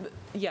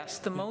Yes,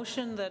 the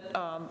motion that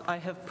I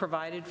have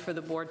provided for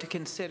the board to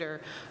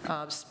consider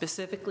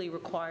specifically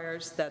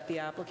requires that the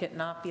applicant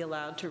not be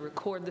allowed to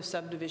record the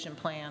subdivision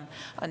plan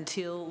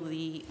until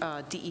the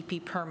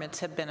DEP permits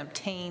have been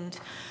obtained.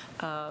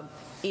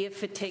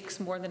 If it takes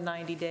more than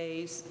 90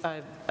 days,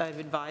 I've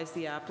advised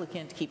the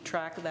applicant to keep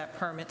track of that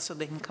permit so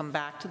they can come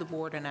back to the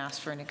board and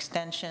ask for an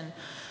extension.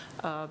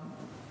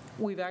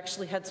 We've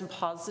actually had some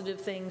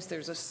positive things.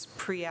 There's a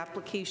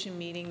pre-application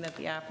meeting that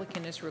the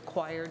applicant is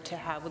required to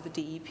have with the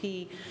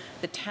DEP.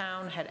 The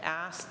town had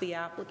asked the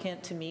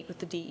applicant to meet with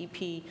the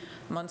DEP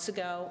months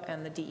ago,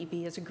 and the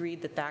DEP has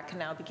agreed that that can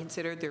now be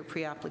considered their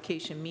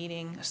pre-application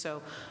meeting.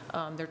 So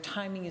their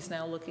timing is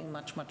now looking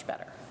much, much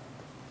better.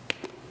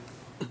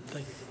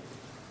 Thank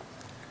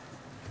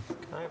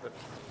you.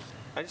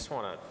 I just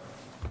want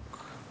to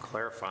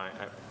clarify.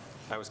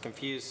 I was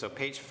confused. So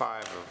page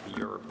 5 of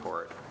your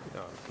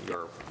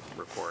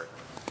report,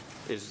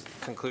 is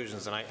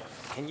conclusions, and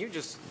can you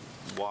just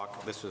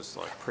walk? This was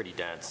like pretty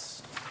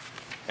dense,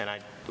 and I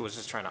was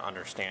just trying to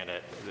understand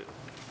it.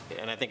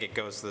 And I think it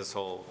goes to this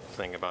whole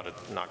thing about it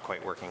not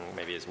quite working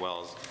maybe as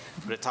well as,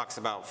 but it talks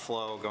about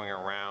flow going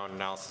around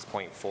analysis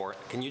point 4.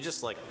 Can you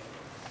just like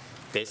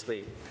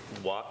basically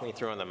walk me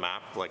through on the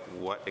map like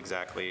what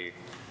exactly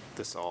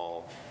this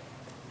all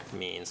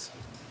means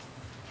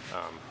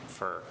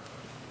for?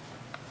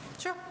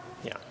 Sure.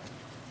 Yeah.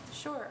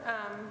 Sure.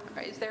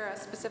 Is there a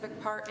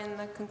specific part in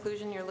the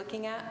conclusion you're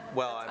looking at?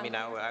 Well, I mean,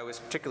 I was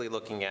particularly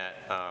looking at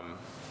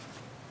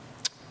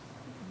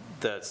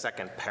the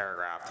second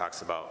paragraph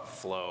talks about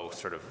flow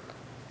sort of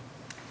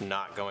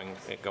not going,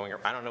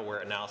 I don't know where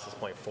analysis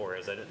point 4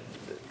 is.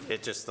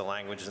 It just, the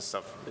language and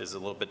stuff is a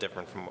little bit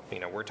different from,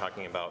 we're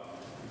talking about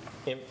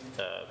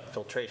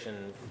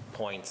filtration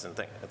points and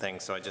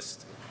things. So I'm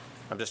just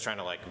trying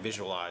to like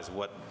visualize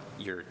what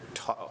you're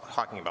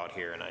talking about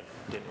here, and I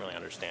didn't really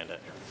understand it.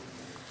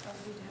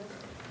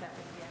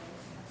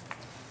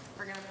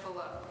 We're going to pull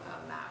up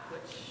a map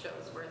which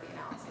shows where the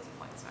analysis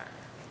points are.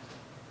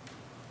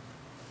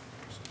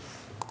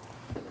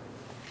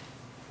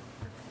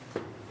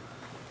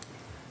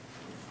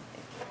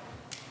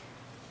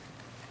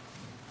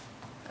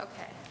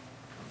 Okay.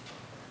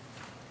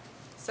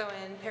 So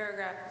in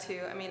paragraph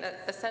 2, I mean,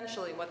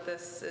 essentially what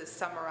this is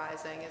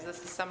summarizing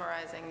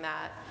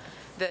that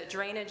the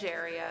drainage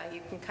area,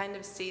 you can kind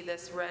of see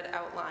this red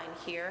outline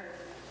here.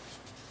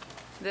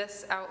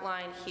 This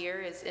outline here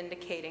is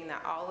indicating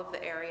that all of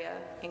the area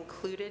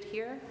included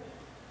here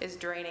is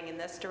draining in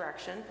this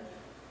direction.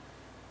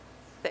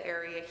 The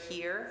area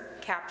here,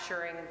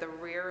 capturing the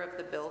rear of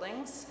the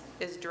buildings,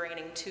 is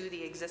draining to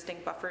the existing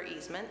buffer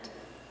easement.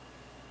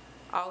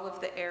 All of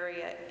the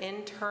area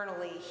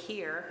internally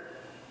here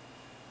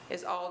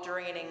is all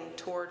draining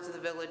towards the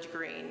village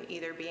green,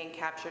 either being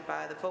captured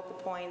by the focal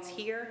points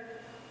here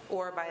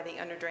or by the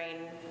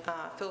underdrain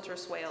filter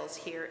swales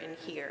here and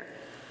here.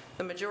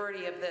 The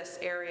majority of this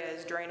area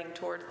is draining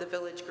towards the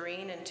village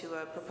green into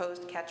a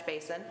proposed catch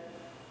basin,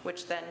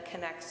 which then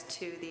connects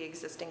to the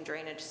existing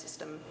drainage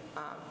system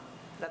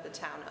that the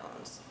town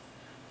owns.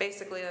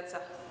 Basically, that's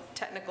a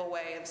technical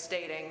way of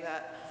stating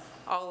that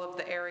all of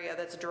the area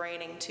that's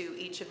draining to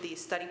each of these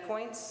study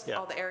points,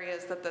 all the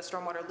areas that the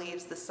stormwater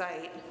leaves the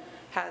site,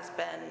 has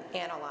been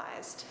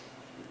analyzed.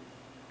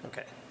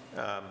 Okay.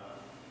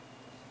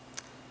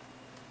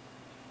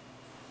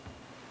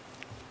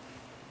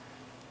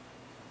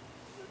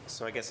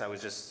 So I guess I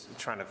was just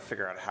trying to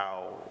figure out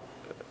how,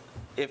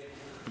 if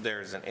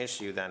there's an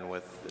issue then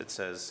with, it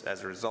says,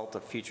 as a result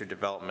of future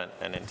development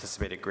and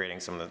anticipated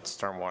grading, some of the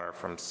stormwater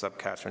from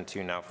subcatchment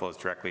 2 now flows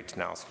directly to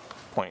now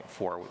point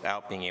 4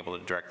 without being able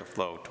to direct the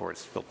flow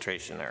towards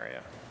filtration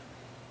area.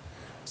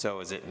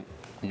 So is it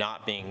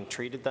not being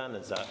treated then?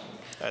 Is that,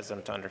 as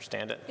I'm to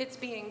understand it? It's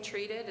being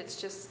treated. It's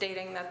just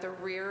stating that the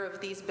rear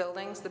of these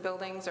buildings, the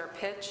buildings are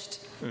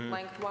pitched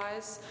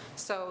lengthwise,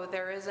 so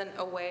there isn't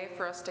a way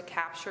for us to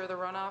capture the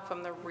runoff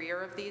from the rear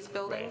of these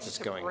buildings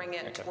to bring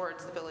it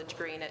towards the village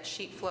green. It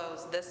sheet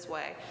flows this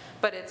way,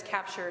 but it's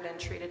captured and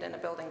treated in a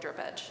building drip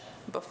edge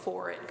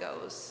before it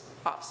goes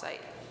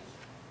off-site.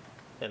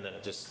 And then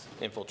it just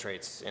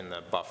infiltrates in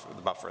the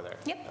buffer there?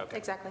 Yep, okay.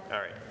 Exactly. All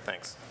right,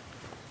 thanks.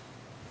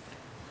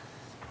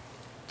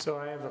 So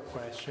I have a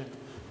question.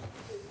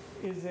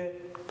 Is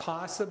it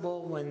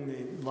possible when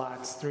the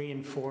lots 3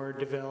 and 4 are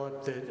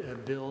developed that a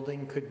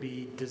building could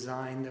be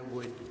designed that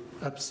would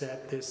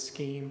upset this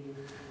scheme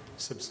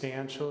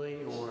substantially,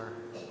 or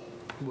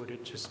would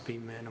it just be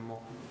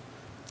minimal?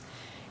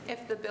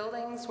 If the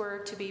buildings were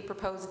to be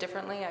proposed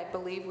differently, I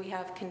believe we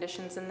have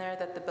conditions in there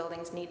that the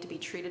buildings need to be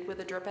treated with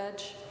a drip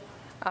edge.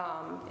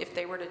 If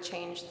they were to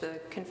change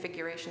the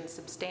configuration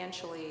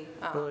substantially.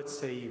 Well, let's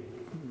say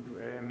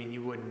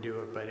you wouldn't do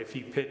it, but if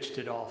you pitched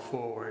it all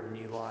forward and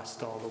you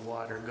lost all the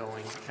water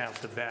going out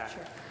the back,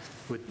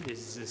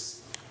 is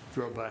this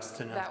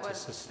robust enough to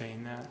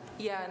sustain that?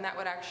 Yeah, and that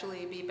would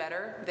actually be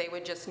better. They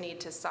would just need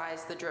to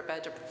size the drip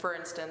edge. For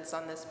instance,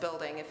 on this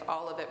building, if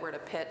all of it were to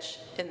pitch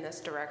in this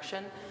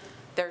direction,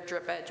 their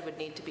drip edge would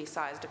need to be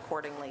sized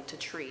accordingly to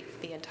treat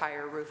the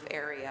entire roof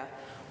area.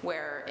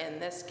 where in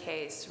this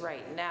case,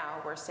 right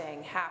now, we're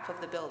saying half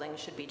of the building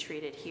should be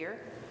treated here,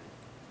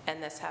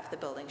 and this half the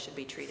building should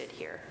be treated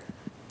here.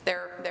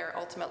 They're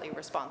ultimately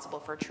responsible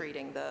for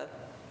treating the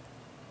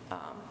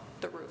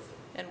roof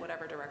in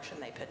whatever direction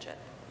they pitch it.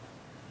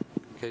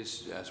 Can I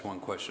just ask one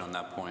question on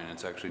that point?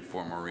 It's actually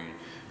for Maureen.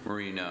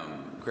 Maureen,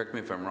 correct me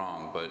if I'm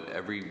wrong, but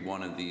every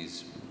one of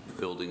these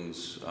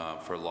buildings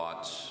for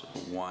lots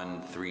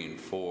 1, 3, and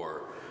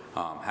 4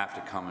 have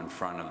to come in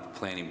front of the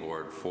planning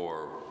board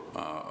for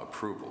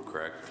approval,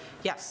 correct?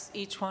 Yes,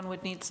 each one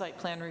would need site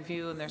plan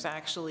review, and there's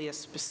actually a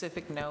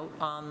specific note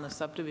on the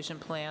subdivision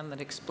plan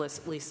that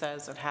explicitly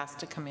says it has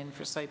to come in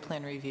for site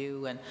plan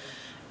review. And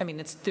I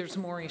mean, there's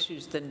more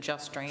issues than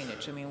just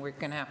drainage. I mean, we're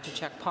going to have to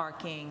check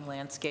parking,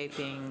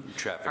 landscaping,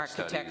 Traffic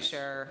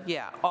architecture,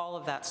 yeah, all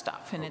of that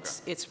stuff. And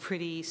it's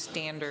pretty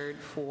standard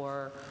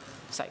for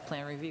site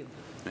plan review.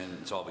 And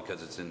it's all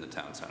because it's in the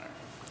town center?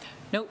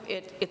 No,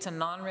 it's a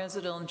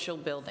non-residential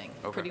building.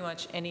 Okay. Pretty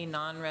much any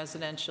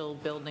non-residential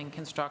building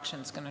construction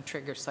is going to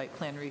trigger site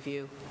plan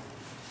review.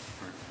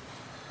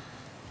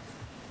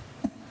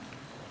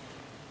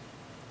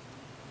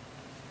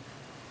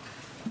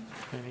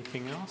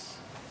 Anything else?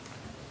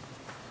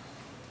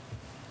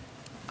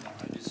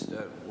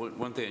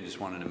 One thing I just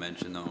wanted to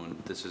mention, though,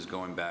 and this is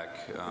going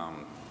back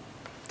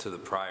to the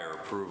prior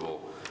approval.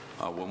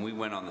 When we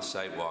went on the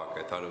sidewalk,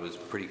 I thought it was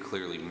pretty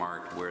clearly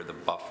marked where the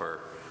buffer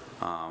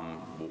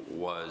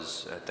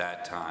was at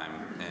that time,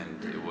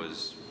 and it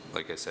was,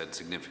 like I said,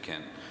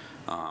 significant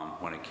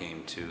when it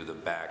came to the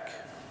back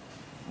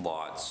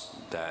lots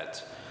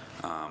that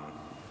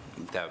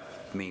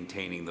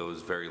maintaining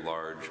those very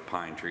large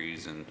pine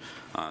trees and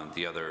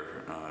the other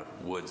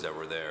woods that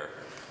were there,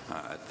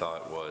 I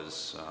thought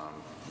was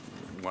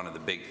one of the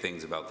big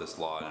things about this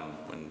lot, and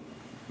when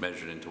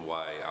measured into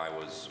why I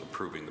was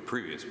approving the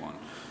previous one.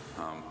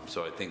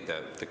 So I think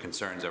that the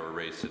concerns that were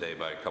raised today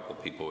by a couple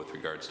people with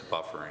regards to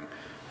buffering,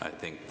 I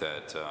think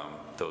that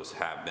those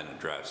have been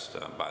addressed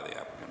by the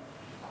applicant.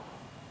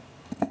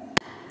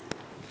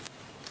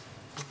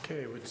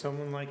 Okay, would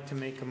someone like to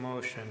make a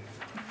motion?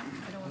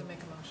 I don't want to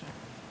make a motion.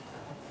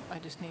 I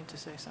just need to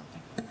say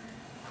something.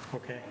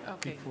 Okay.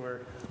 Okay.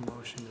 Before a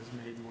motion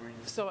is made, Maureen.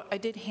 So I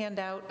did hand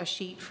out a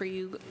sheet for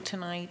you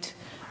tonight,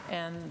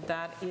 and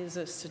that is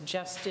a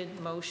suggested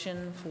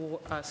motion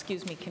for,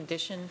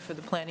 condition for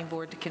the planning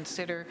board to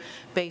consider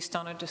based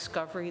on a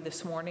discovery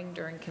this morning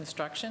during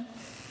construction.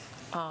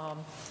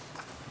 I'll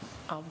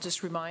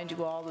just remind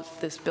you all that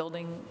this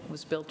building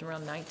was built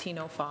around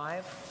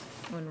 1905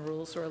 when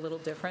rules were a little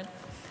different.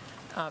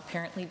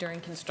 Apparently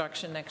during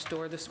construction next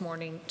door this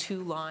morning,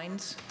 2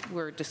 lines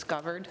were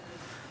discovered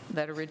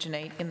that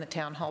originate in the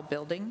town hall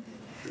building.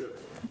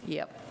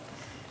 Yep.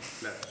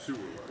 That's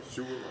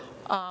sewer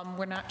line.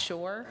 We're not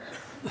sure.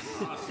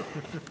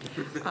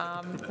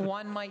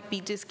 One might be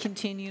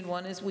discontinued.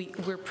 One is,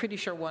 we're pretty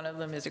sure one of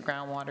them is a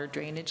groundwater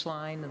drainage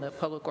line, and the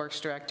public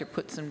works director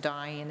put some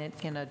dye in it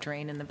in a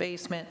drain in the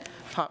basement,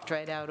 popped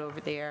right out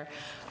over there.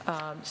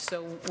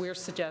 So we're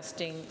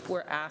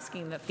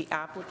asking that the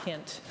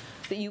applicant,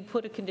 that you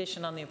put a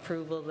condition on the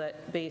approval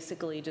that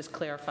basically just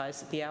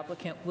clarifies that the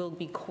applicant will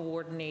be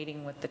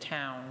coordinating with the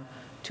town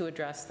to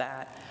address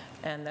that,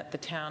 and that the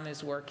town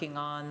is working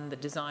on the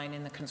design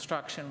and the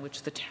construction,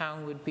 which the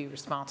town would be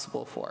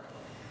responsible for.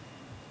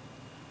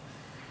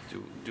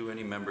 Do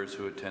any members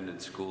who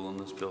attended school in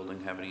this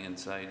building have any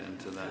insight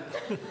into that?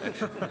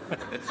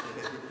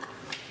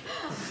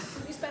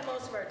 We spend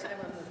most of our time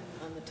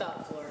on the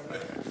top floor.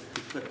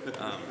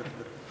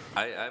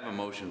 I have a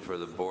motion for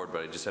the board,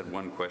 but I just had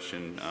one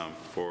question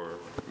for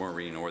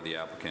Maureen or the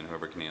applicant,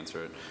 whoever can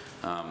answer it.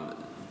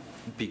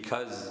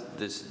 Because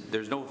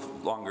there's no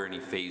longer any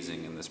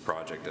phasing in this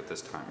project at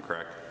this time,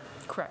 correct?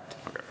 Correct.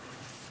 Okay.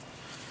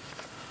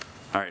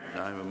 All right,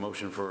 I have a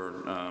motion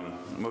for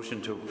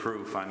motion to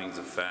approve findings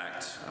of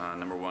fact.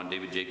 Number 1,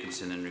 David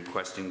Jacobson in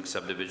requesting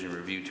subdivision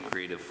review to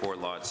create a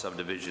 4-lot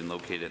subdivision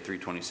located at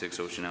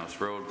 326 Ocean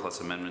House Road, plus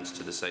amendments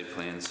to the site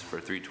plans for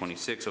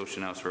 326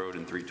 Ocean House Road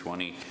and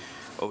 320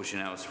 Ocean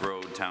House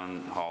Road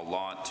Town Hall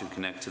lot to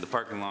connect to the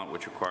parking lot,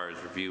 which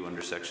requires review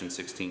under section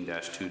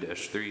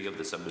 16-2-3 of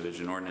the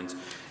subdivision ordinance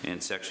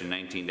and section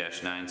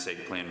 19-9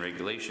 site plan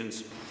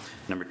regulations.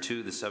 Number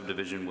 2, the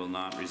subdivision will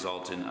not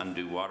result in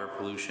undue water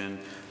pollution.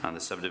 The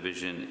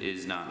subdivision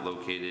is not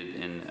located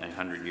in a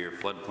 100-year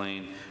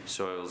floodplain.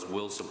 Soils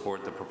will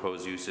support the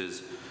proposed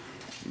uses.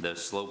 The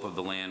slope of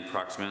the land,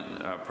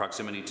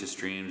 proximity to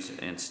streams,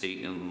 and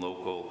state and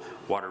local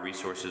water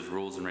resources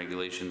rules and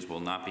regulations will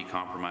not be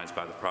compromised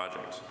by the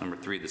project. Number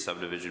 3, the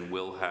subdivision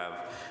will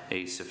have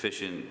a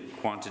sufficient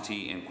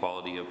quantity and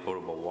quality of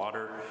potable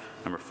water.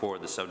 Number 4,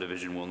 the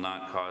subdivision will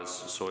not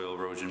cause soil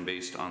erosion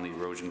based on the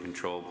erosion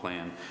control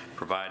plan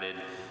provided.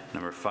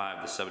 Number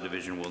 5, the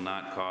subdivision will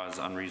not cause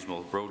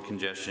unreasonable road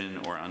congestion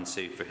or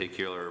unsafe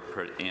vehicular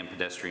and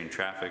pedestrian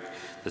traffic.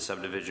 The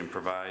subdivision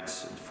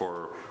provides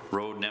for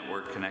road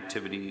network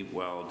connectivity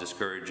while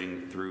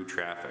discouraging through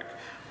traffic.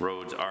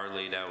 Roads are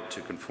laid out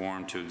to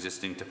conform to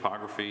existing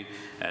topography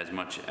as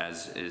much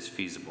as is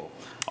feasible.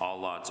 All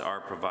lots are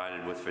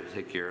provided with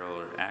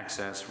vehicular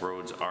access.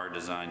 Roads are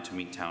designed to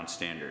meet town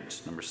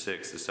standards. Number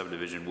 6, the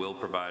subdivision will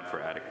provide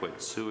for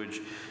adequate sewage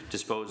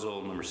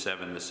disposal. Number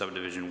 7, the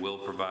subdivision will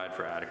provide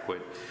for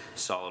adequate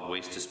solid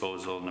waste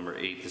disposal. Number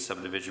 8, the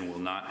subdivision will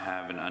not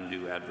have an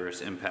undue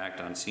adverse impact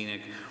on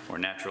scenic or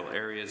natural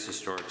areas,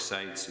 historic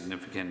sites,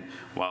 significant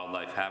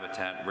wildlife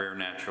habitat, rare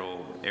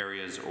natural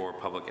areas, or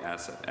public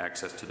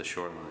access to the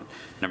shoreline.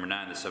 Number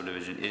 9, the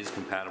subdivision is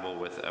compatible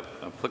with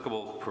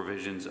applicable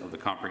provisions of the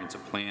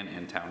comprehensive plan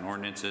and town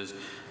ordinances.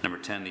 Number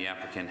 10, the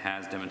applicant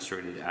has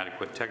demonstrated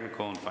adequate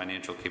technical and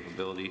financial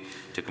capability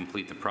to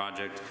complete the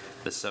project.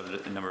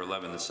 Number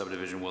 11, the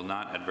subdivision will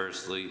not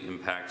adversely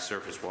impact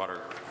surface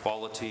water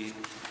quality.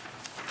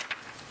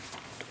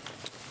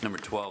 Number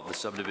 12, the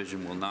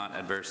subdivision will not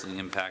adversely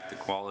impact the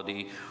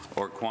quality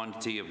or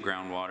quantity of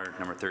groundwater.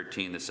 Number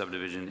 13, the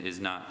subdivision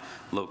is not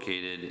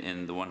located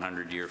in the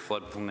 100-year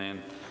floodplain.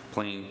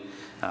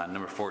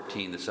 Number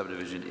 14, the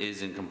subdivision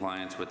is in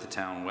compliance with the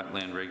town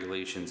wetland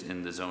regulations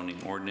in the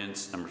zoning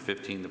ordinance. Number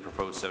 15, the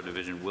proposed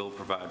subdivision will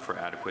provide for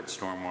adequate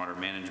stormwater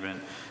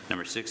management.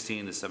 Number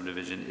 16, the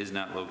subdivision is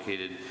not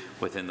located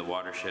within the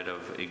watershed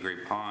of a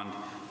great pond.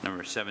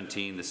 Number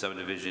 17, the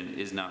subdivision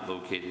is not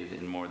located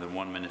in more than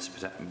one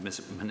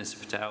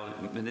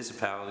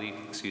municipality.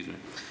 Excuse me.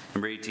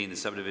 Number 18, the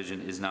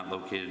subdivision is not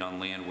located on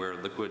land where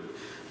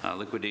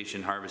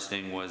liquidation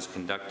harvesting was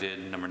conducted.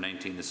 Number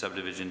 19, the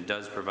subdivision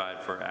does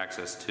provide for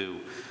access to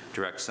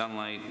direct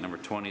sunlight. Number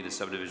 20, the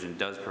subdivision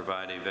does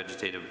provide a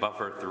vegetative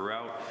buffer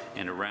throughout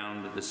and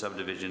around the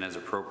subdivision as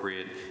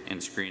appropriate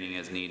and screening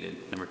as needed.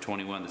 Number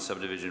 21, the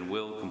subdivision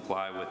will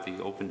comply with the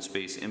open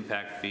space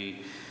impact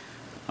fee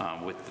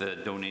with the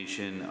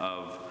donation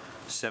of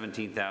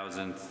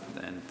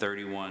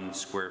 17,031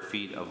 square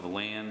feet of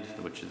land,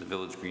 which is the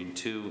Village Green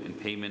 2, and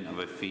payment of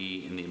a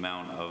fee in the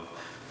amount of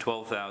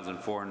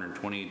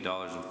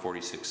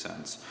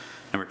 $12,428.46.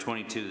 Number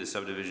 22, the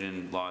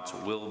subdivision lots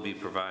will be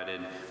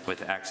provided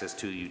with access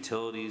to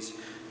utilities.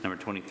 Number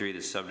 23,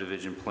 the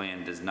subdivision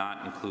plan does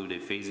not include a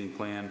phasing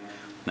plan.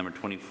 Number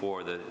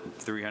 24, the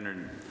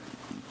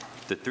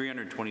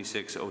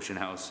 326 Ocean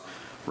House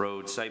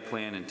Road site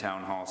plan and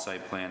Town Hall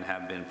site plan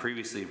have been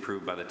previously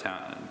approved by the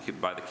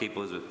Cape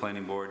Elizabeth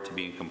Planning Board to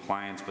be in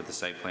compliance with the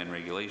site plan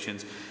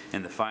regulations,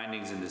 and the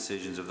findings and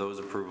decisions of those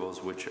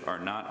approvals which are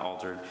not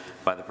altered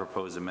by the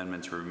proposed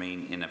amendments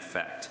remain in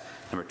effect.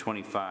 Number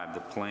 25, the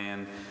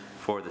plan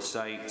for the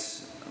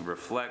sites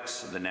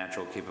reflects the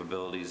natural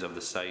capabilities of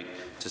the site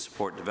to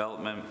support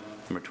development.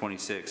 Number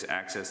 26,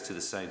 access to the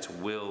sites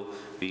will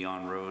be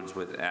on roads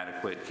with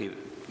adequate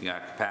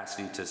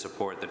capacity to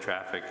support the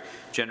traffic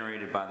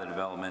generated by the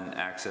development.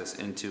 Access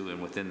into and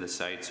within the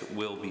sites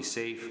will be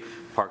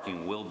safe.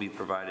 Parking will be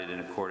provided in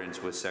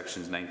accordance with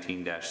sections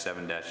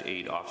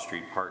 19-7-8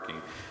 off-street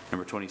parking.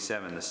 Number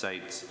 27, the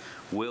sites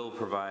will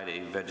provide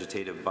a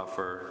vegetative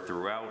buffer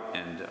throughout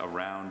and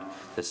around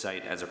the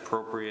site as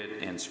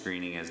appropriate and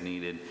screening as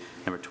needed.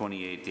 Number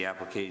 28, the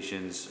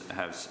applications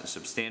have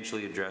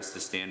substantially addressed the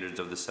standards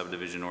of the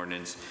subdivision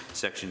ordinance,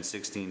 section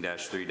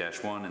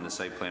 16-3-1, and the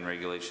site plan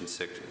regulations,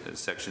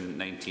 section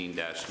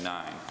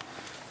 19-9.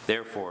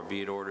 Therefore,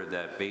 be it ordered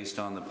that based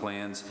on the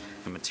plans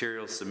and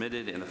materials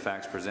submitted and the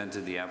facts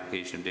presented, the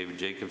application of David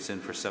Jacobson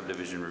for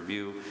subdivision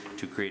review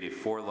to create a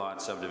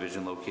 4-lot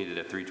subdivision located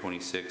at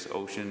 326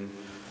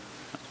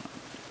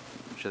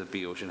 should it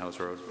be Ocean House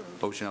Road?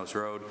 Ocean House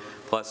Road,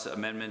 plus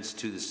amendments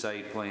to the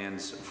site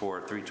plans for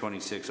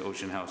 326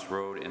 Ocean House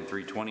Road and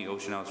 320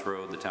 Ocean House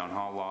Road, the Town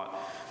Hall lot,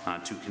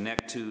 to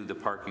connect to the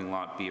parking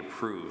lot be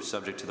approved,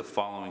 subject to the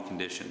following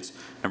conditions.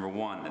 Number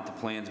 1, that the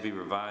plans be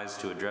revised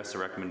to address the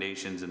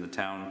recommendations in the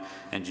town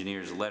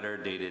engineer's letter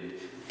dated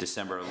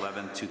December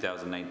 11,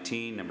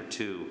 2019. Number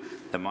 2,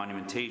 the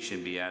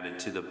monumentation be added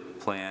to the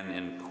plan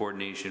in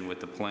coordination with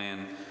the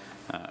plan,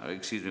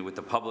 with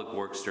the Public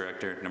Works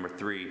Director. Number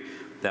 3,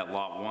 that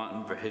Lot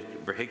 1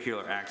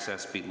 vehicular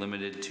access be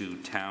limited to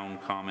Town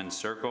Common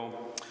Circle.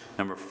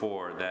 Number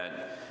 4,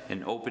 that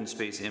an open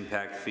space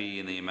impact fee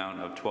in the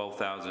amount of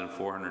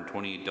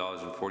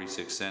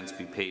 $12,428.46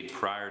 be paid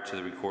prior to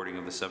the recording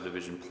of the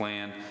subdivision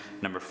plan.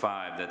 Number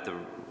 5, that the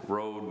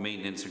road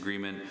maintenance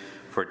agreement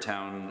for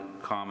Town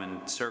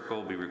Common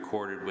Circle be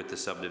recorded with the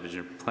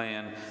subdivision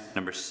plan.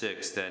 Number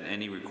 6, that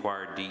any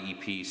required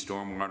DEP,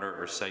 stormwater,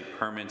 or site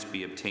permits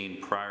be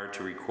obtained prior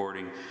to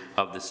recording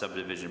of the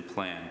subdivision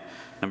plan.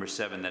 Number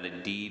 7, that a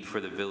deed for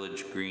the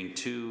Village Green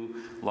 2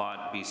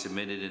 lot be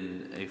submitted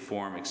in a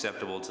form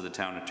acceptable to the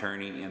town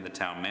attorney and the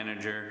town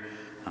manager.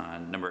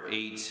 Number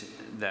 8,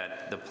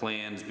 that the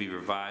plans be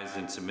revised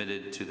and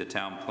submitted to the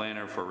town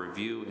planner for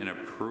review and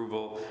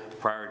approval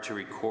prior to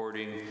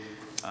recording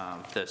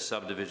the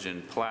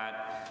subdivision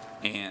plat.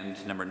 And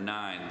number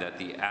 9, that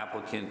the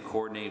applicant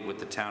coordinate with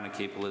the town of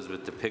Cape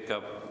Elizabeth to pick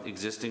up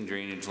existing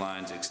drainage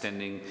lines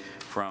extending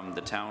from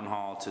the town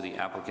hall to the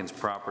applicant's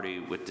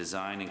property with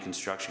design and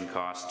construction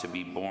costs to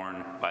be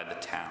borne by the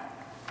town.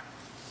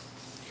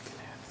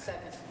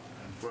 Second.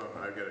 Well,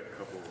 I got a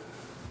couple,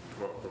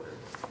 well, go ahead.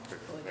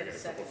 Well, I got a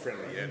couple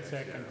friendly edits.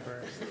 Second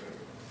first.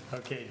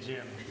 Okay,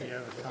 Jim, you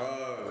have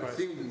a It question?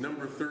 seems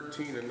number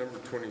 13 and number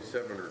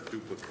 27 are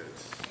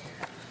duplicates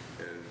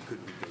and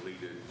could be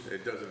deleted.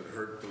 It doesn't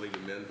hurt to leave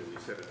them in, but we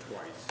said it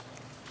twice.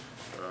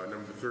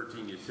 Number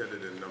 13, you said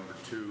it in number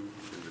 2,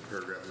 in the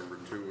paragraph number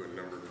 2, and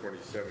number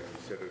 27, you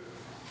said it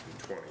in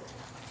 20,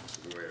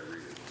 the way I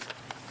read it.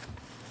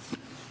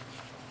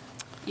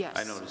 Yes.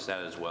 I noticed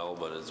that as well,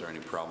 but is there any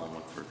problem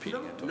with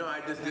repeating it? No, I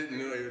just didn't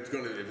know if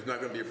it's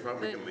not going to be a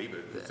problem, we can leave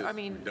it. It's just I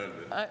mean,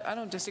 redundant. I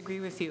don't disagree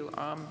with you.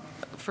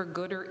 For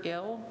good or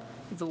ill,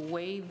 the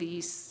way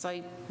these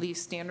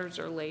standards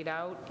are laid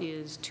out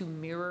is to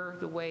mirror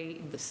the way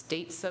the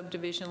state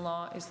subdivision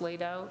law is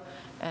laid out.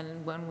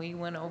 And when we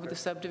went over the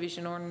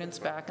subdivision ordinance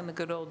back in the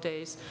good old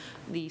days,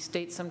 the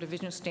state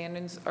subdivision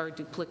standards are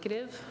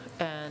duplicative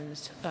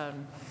and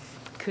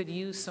could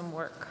use some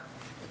work.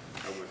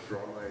 I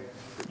withdraw my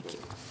proposal.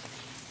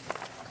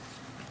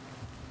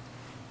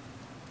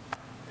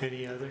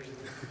 Any others?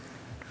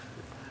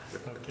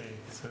 Okay,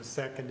 so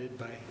seconded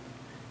by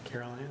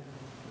Carol Ann.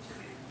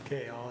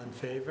 Okay, all in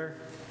favor?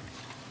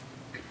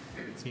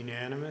 It's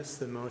unanimous,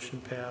 the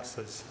motion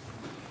passes.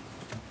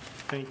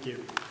 Thank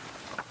you.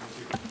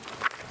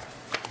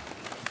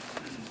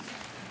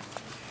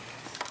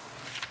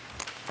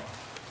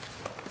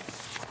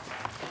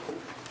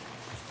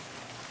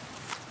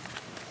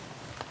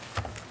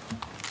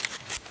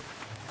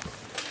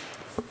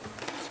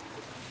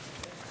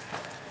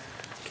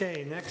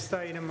 Okay, next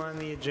item on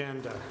the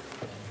agenda.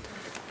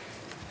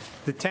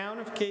 The town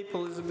of Cape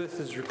Elizabeth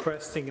is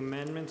requesting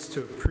amendments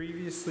to a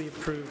previously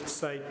approved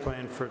site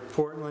plan for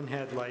Portland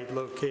Headlight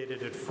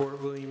located at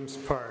Fort Williams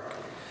Park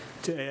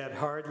to add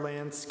hard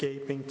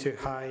landscaping to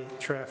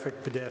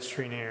high-traffic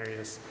pedestrian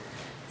areas.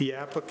 The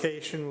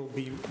application will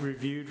be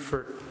reviewed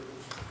for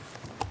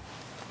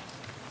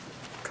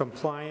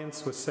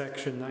compliance with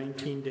Section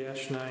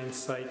 19-9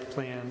 site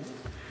plan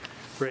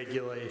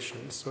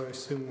regulations. So I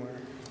assume we're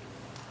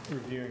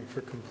reviewing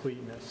for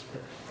completeness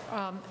first.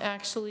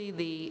 Actually,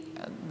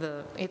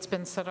 it's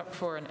been set up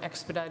for an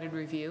expedited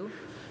review,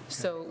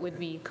 so it would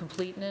be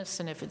completeness,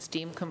 and if it's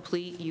deemed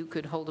complete, you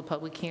could hold a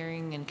public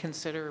hearing and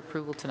consider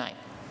approval tonight.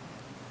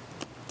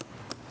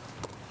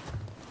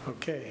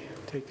 Okay,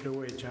 take it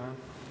away, John.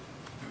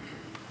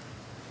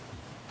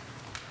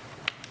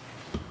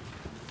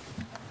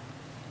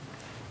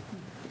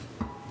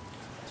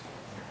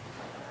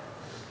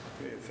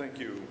 Okay, thank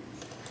you.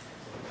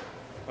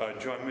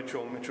 John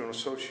Mitchell, Mitchell &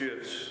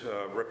 Associates,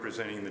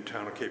 representing the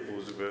town of Cape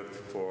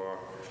Elizabeth for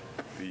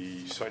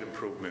the site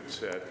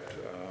improvements at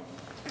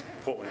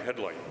Portland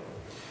Headlight.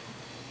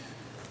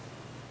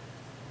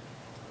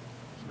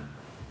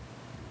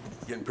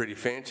 Getting pretty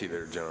fancy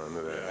there, John.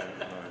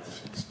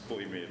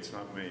 Believe me, it's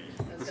not me.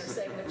 I was going to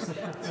say, which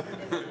step?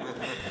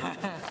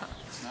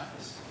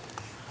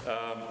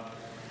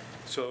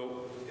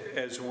 So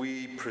as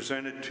we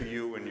presented to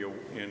you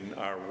in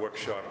our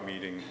workshop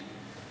meeting,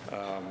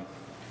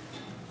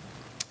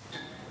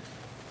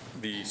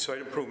 the site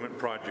improvement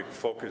project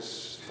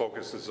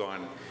focuses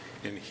on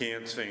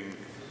enhancing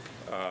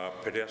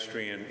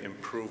pedestrian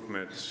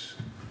improvements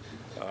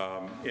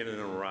in and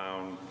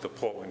around the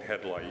Portland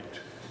Headlight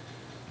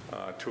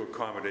to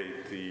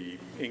accommodate the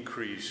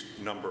increased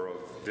number of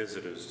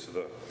visitors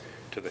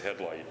to the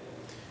headlight.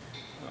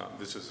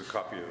 This is a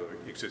copy of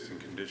the existing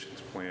conditions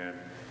plan,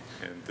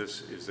 and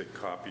this is a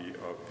copy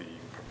of the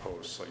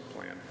proposed site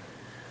plan.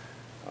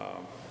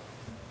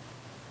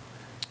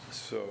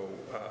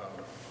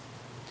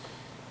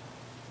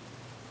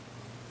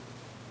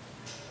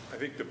 I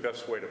think the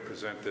best way to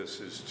present this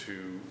is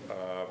to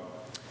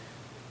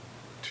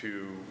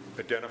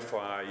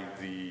identify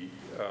the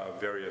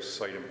various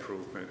site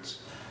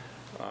improvements.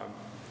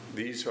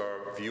 These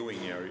are viewing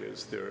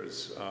areas.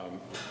 There's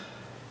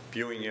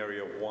viewing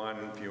area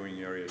 1,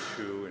 viewing area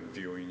 2, and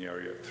viewing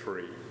area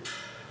 3.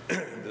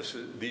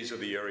 These are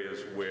the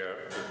areas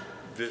where the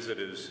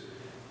visitors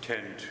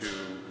tend to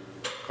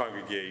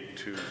congregate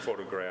to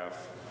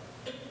photograph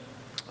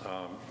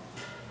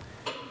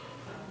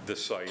the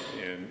site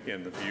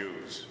in the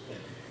views.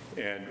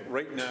 And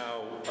right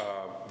now,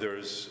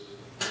 there's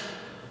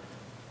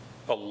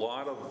a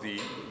lot of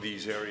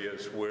these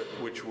areas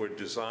which were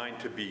designed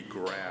to be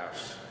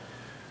grass.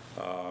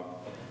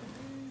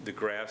 The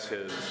grass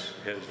has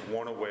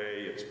worn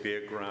away, it's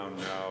bare ground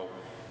now,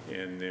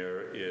 and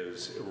there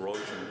is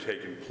erosion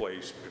taking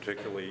place,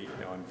 particularly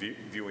on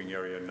viewing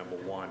area number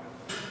 1.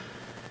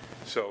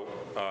 So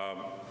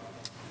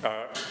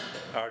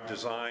our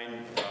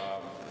design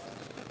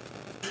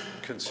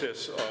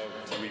consists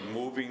of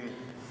removing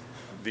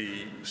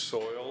the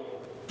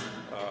soil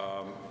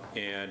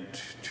and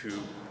to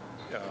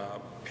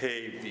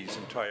pave these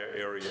entire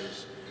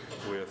areas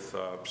with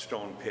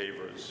stone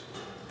pavers.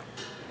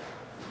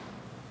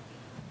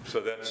 So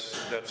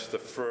that's the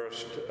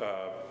first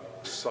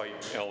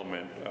site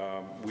element.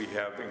 We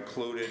have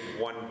included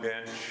one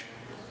bench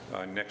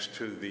next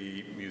to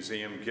the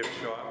museum gift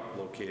shop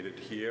located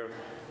here.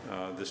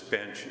 This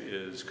bench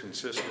is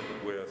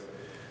consistent with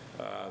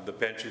the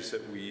benches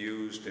that we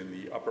used in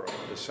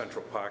the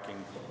central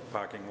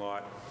parking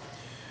lot.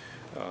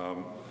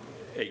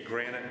 A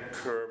granite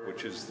curb,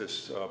 which is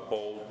this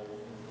bold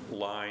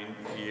line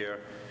here,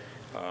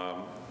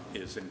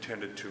 is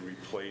intended to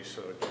replace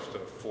just a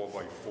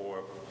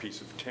 4x4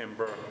 piece of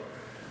timber,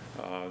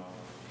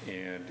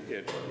 and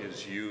it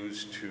is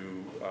used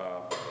to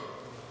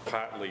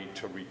partly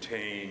to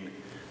retain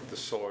the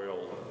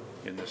soil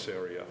in this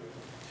area.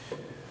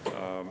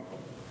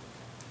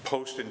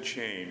 Post and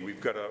chain,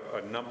 we've got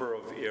a number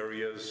of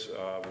areas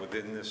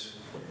within this,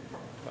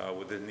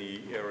 within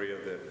the area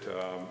that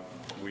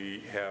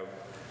we have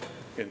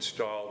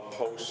installed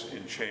posts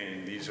and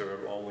chain. These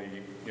are only,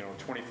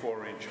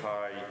 24-inch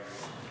high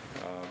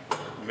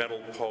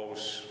metal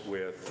posts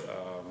with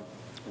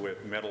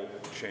metal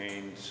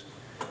chains.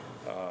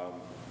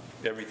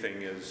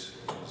 Everything is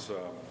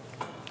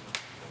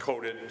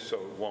coated so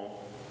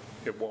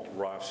it won't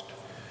rust.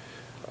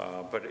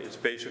 But it's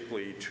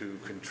basically to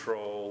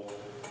control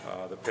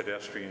the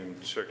pedestrian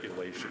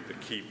circulation, to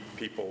keep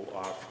people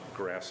off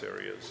grass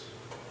areas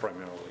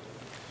primarily.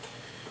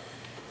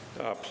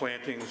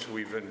 Plantings,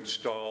 we've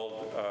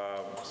installed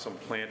some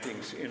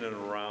plantings in and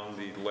around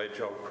the ledge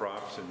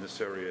outcrops in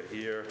this area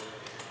here.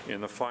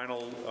 And the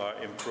final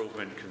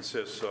improvement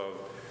consists of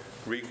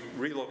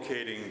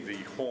relocating the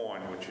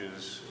horn, which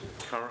is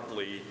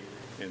currently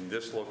in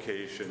this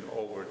location,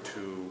 over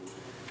to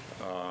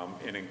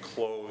an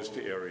enclosed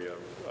area.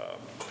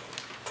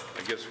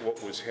 I guess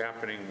what was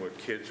happening where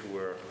kids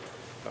were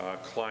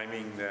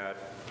climbing that,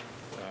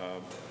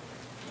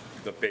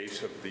 the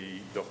base of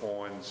the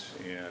horns,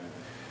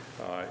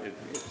 and it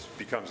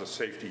becomes a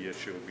safety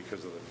issue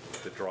because of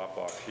the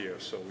drop-off here.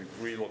 So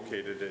we've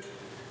relocated it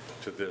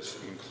to this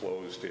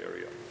enclosed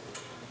area.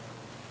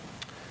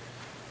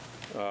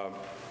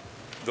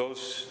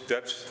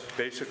 That's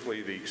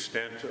basically the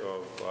extent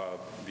of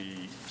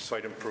the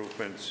site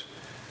improvements.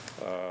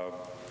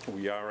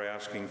 We are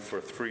asking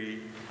for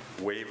 3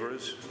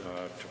 waivers.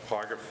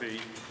 Topography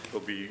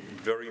will be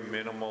very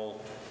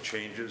minimal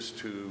changes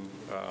to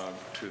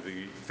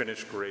the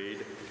finished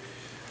grade,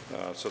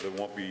 so there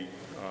won't be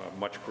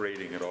much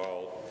grading at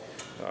all.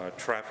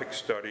 Traffic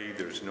study,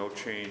 there's no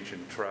change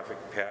in traffic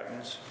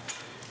patterns.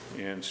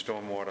 And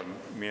stormwater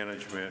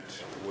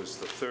management was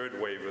the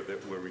 3rd waiver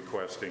that we're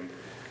requesting,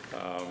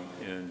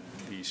 and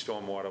the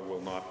stormwater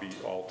will not be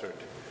altered.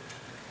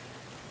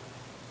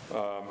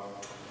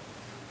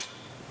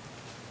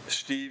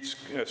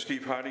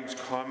 Steve Harding's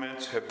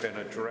comments have been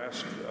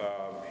addressed.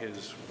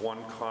 His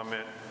one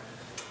comment,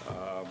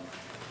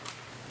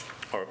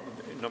 or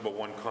number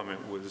 1 comment,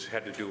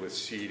 had to do with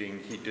seating.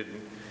 He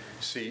didn't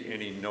see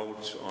any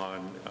notes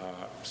on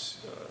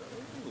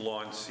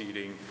lawn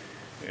seating,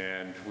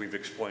 and we've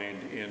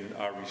explained in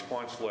our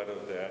response letter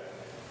that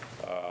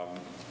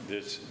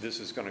this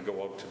is going to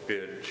go out to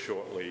bid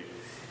shortly,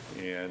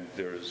 and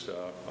there's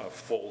a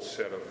full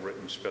set of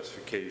written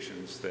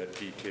specifications that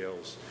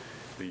details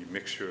the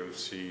mixture of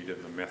seed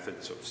and the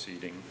methods of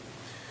seeding.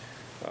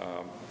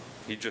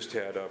 He just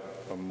had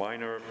a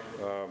minor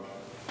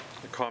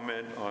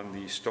comment on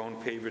the stone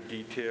paver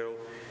detail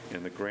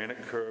and the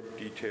granite curb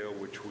detail,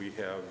 which we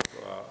have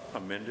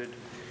amended.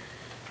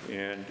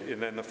 And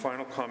then the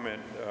final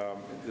comment,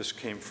 this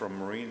came from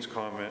Marine's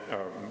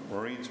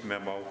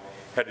memo,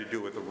 had to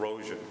do with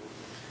erosion.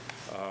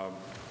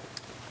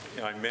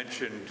 I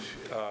mentioned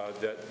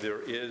that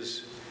there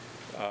is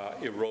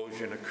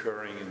erosion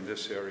occurring in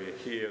this area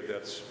here.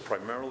 That's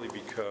primarily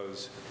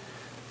because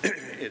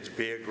it's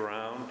bare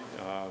ground.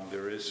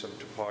 There is some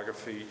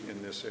topography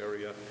in this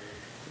area,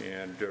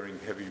 and during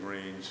heavy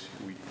rains,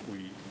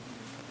 we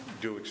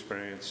do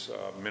experience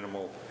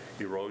minimal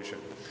erosion.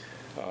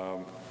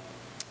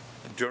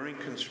 During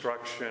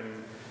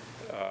construction,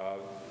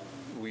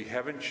 we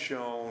haven't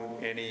shown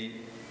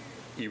any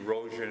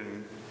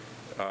erosion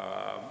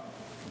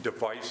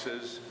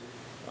devices,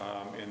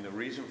 and the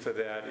reason for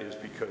that is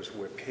because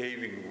we're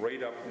paving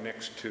right up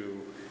next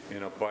to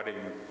and abutting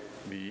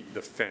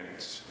the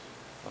fence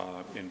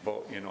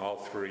in all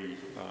 3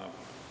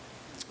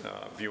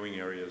 viewing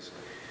areas.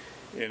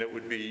 And it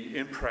would be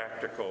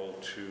impractical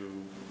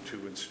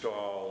to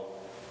install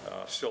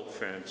silt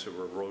fence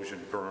or erosion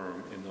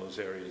berm in those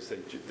areas.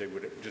 They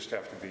would just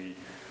have to be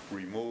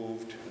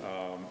removed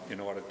in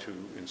order to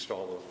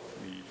install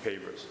the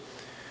pavers.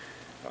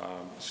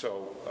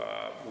 So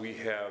we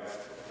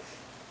have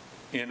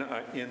in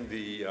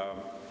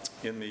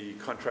the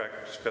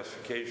contract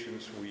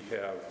specifications, we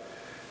have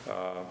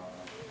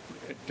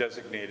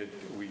designated.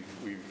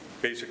 We've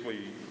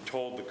basically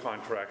told the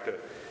contractor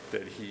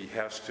that he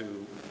has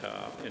to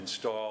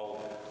install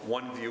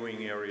 1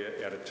 viewing area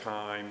at a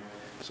time.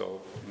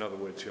 So in other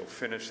words, he'll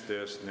finish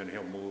this, and then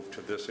he'll move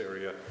to this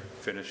area,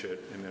 finish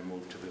it, and then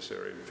move to this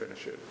area and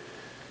finish it.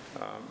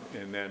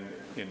 And then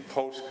in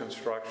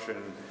post-construction,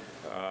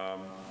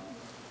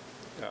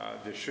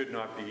 there should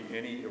not be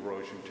any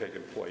erosion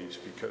taking place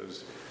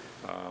because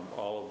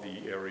all of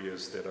the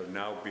areas that are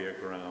now bare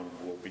ground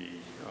will be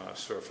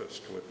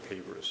surfaced with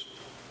pavers.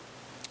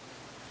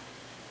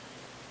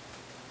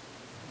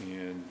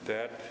 And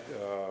that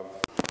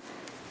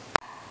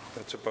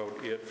That's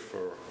about it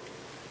for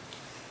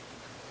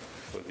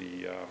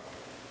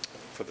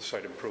the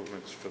site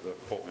improvements for the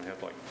Portland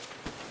headlight.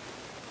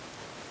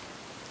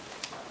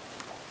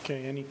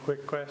 Okay, any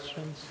quick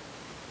questions?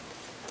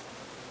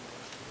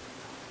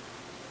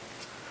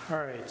 All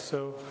right,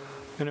 so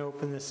I'm going to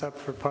open this up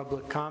for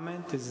public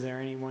comment. Is there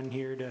anyone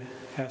here to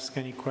ask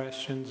any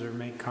questions or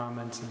make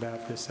comments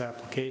about this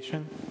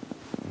application?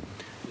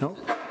 Nope.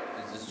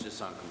 Is this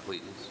just on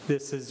completeness?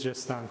 This is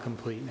just on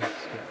completeness,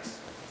 yes.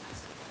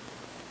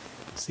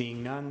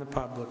 Seeing none, the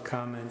public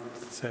comment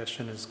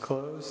session is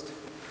closed.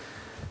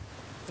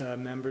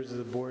 Members of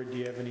the board, do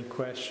you have any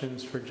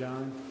questions for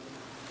John?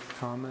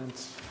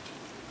 Comments?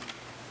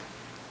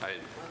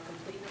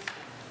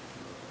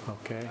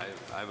 Okay,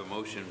 I have a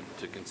motion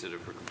to consider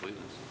for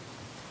completeness.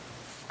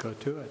 go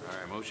to it. All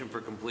right, motion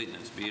for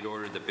completeness. Be it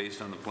ordered that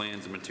based on the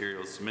plans and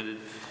materials submitted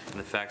and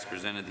the facts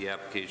presented, the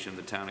application of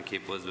the town of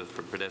Cape Elizabeth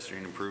for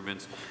pedestrian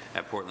improvements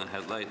at Portland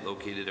Headlight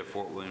located at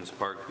Fort Williams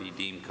Park be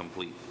deemed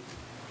complete.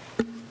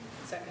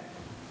 Second.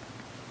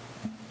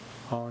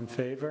 All in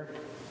favor?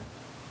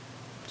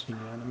 It's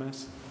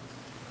unanimous.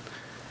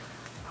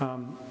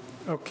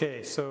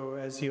 Okay, so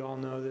as you all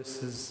know,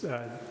 this is,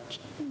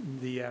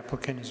 the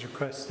applicant has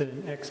requested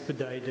an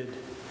expedited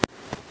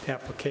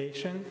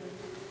application.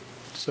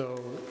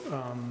 So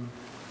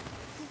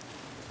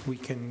we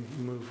can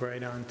move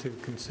right on to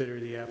consider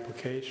the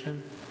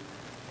application.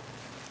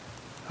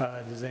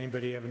 Does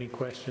anybody have any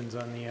questions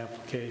on the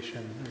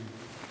application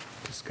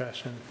or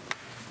discussion?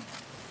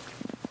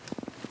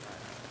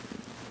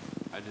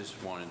 I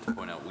just wanted to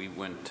point out, we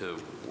went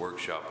to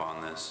workshop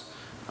on this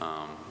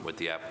with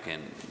the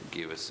applicant,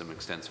 gave us some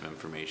extensive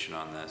information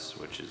on this,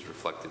 which is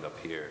reflected up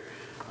here.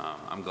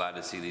 I'm glad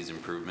to see these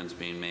improvements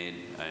being made.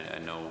 I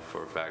know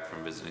for a fact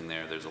from visiting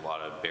there, there's a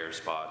lot of bare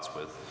spots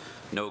with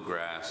no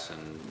grass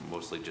and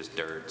mostly just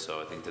dirt,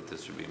 so I think that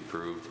this would be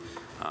improved.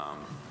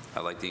 I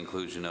like the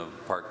inclusion of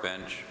park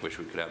bench. Wish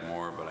we could have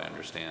more, but I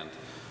understand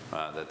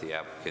that the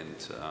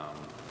applicant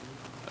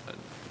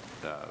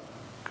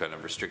kind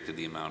of restricted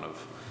the amount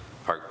of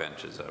park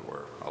benches that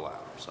were allowed,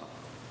 so.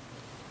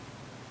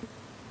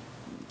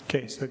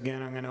 Okay, so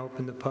again, I'm going to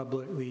open the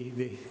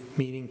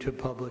meeting to a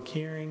public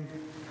hearing.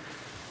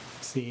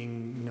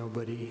 Seeing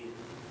nobody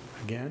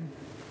again,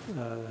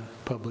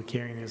 public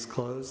hearing is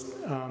closed.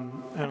 I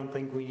don't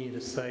think we need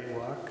a site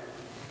walk.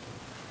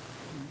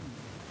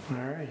 All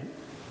right.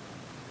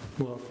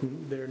 Well, if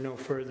there are no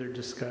further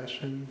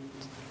discussion,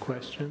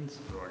 questions?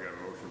 So I got a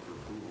motion for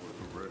approval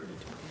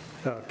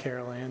if we're ready.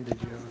 Carol Ann,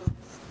 did you?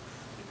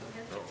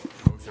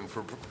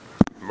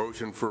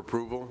 Motion for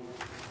approval.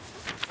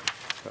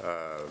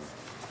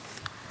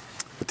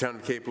 The Town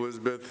of Cape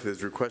Elizabeth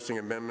is requesting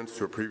amendments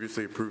to a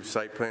previously approved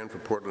site plan for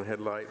Portland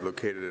Headlight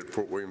located at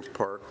Fort Williams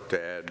Park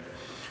to add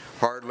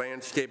hard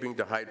landscaping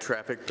to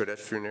high-traffic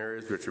pedestrian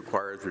areas, which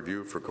requires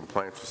review for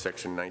compliance with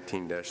Section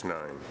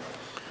 19-9.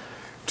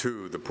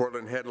 2, the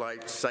Portland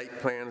Headlight site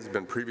plan has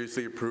been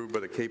previously approved by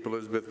the Cape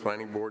Elizabeth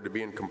Planning Board to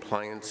be in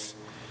compliance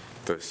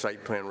with the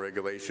site plan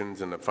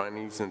regulations, and the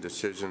findings and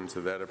decisions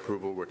of that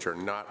approval, which are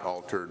not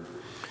altered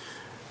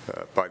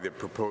by the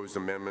proposed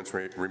amendments,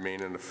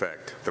 remain in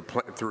effect.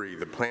 3,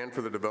 the plan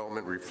for the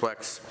development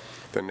reflects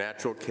the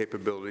natural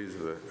capabilities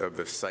of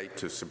the site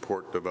to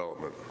support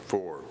development.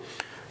 4,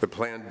 the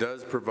plan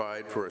does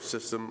provide for a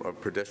system of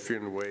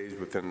pedestrian ways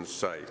within the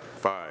site.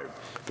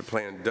 5, the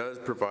plan does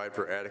provide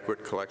for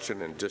adequate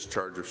collection and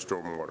discharge of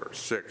stormwater.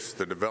 6,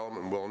 the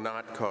development will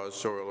not cause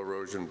soil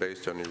erosion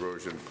based on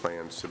erosion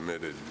plans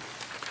submitted.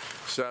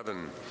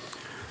 7,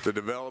 the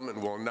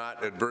development will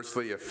not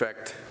adversely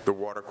affect the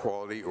water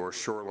quality or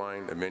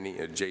shoreline of any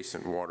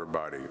adjacent water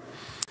body.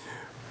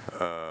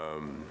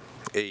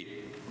 8,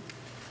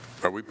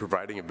 are we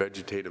providing a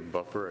vegetative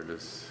buffer?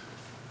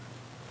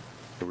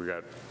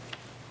 We're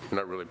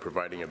not really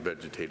providing a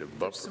vegetative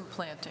buffer. There's some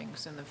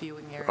plantings in the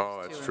viewing areas.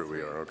 Oh, that's true,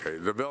 we are, okay.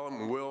 The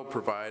development will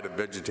provide a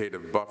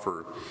vegetative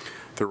buffer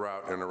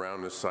throughout and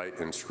around the site,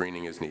 and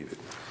screening is needed.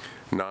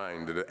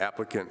 9, the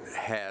applicant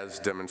has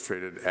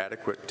demonstrated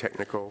adequate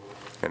technical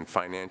and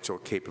financial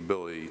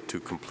capability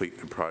to complete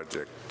the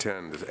project.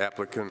 10,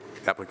 the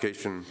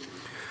application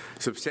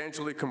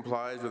substantially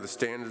complies with the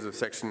standards of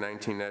Section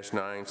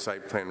 19-9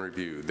 site plan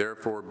review.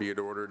 Therefore, be it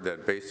ordered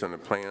that based on the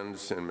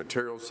plans and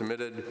materials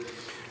submitted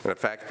and the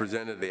facts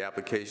presented, the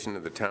application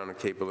of the Town of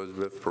Cape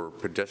Elizabeth for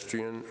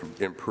pedestrian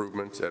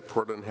improvements at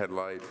Portland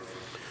Headlight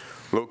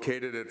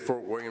located at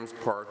Fort Williams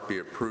Park be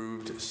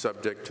approved,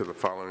 subject to the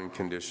following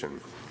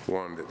condition.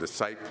 1, that the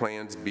site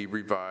plans be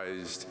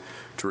revised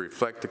to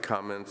reflect the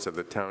comments of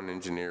the town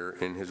engineer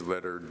in his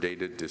letter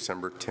dated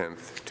December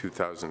 10th,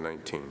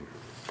 2019. Do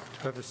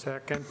I have a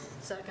second?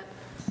 Second.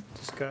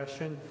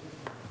 Discussion?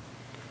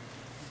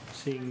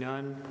 Seeing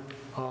none,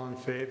 all in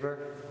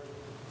favor?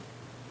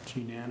 It's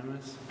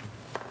unanimous.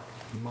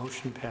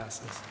 Motion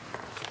passes.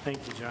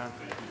 Thank you, John.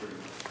 Thank you very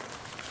much.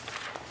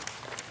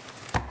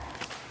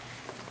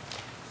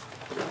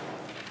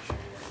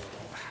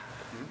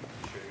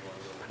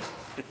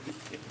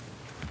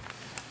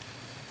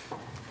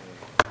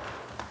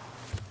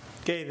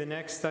 Okay, the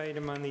next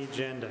item on the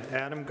agenda.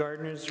 Adam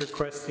Gardner is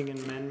requesting an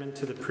amendment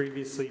to the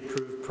previously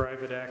approved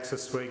private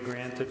access way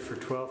granted for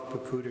 12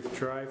 Papudic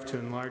Drive to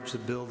enlarge the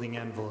building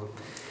envelope.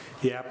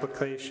 The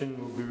application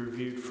will be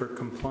reviewed for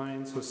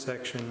compliance with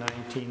Section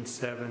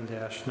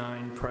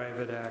 19.7-9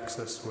 private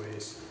access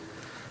ways.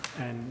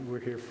 And we're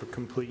here for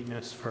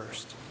completeness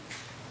first.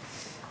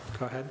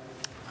 Go ahead.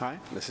 Hi,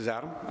 this is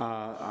Adam.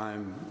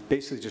 I'm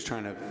basically just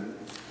trying to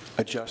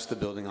adjust the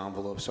building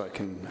envelope so I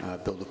can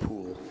build a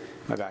pool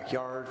in my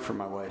backyard for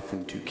my wife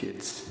and 2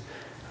 kids.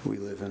 We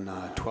live in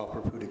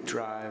 12 Papudic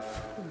Drive,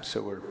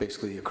 so we're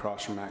basically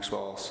across from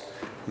Maxwell's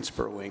on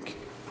Spurwink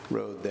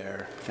Road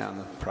there, down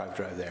the private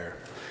drive there,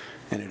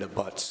 and it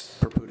abuts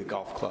Papudic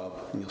Golf Club,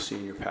 and you'll see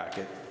in your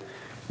packet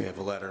we have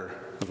a letter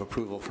of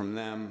approval from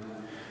them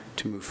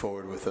to move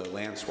forward with a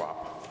land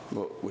swap,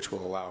 which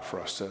will allow for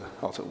us to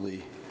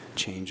ultimately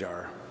change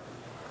our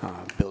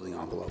building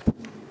envelope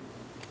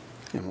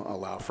and will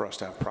allow for us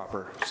to have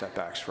proper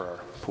setbacks for our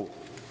pool.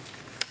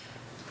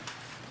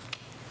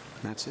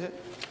 And that's it.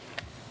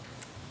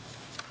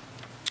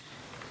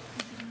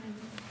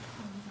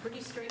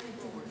 Pretty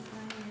straightforward.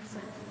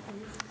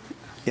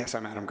 Yes,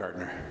 I'm Adam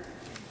Gardner.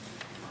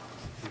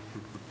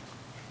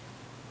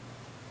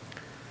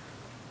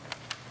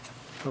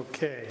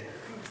 Okay.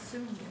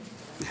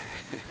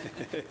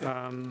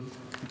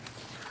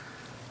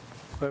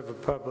 We have a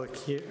public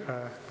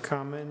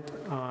comment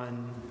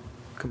on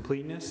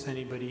completeness.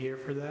 Anybody here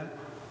for that?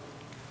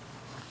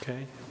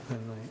 Okay, then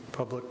the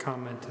public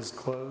comment is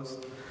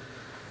closed.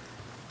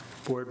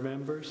 Board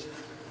members?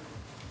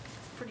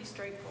 Pretty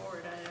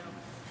straightforward, I know.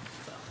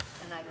 So,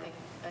 and I think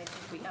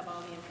we have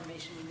all the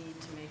information we need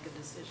to make a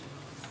decision.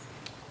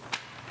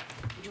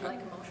 Would you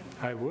like a motion?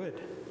 I would.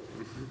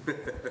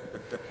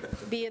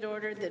 Be it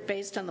ordered that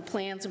based on the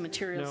plans and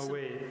materials... No,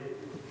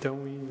 wait.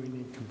 Don't we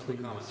need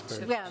completeness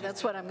first? Yeah,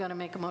 that's what I'm going to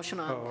make a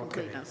motion on, Oh, okay.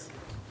 completeness.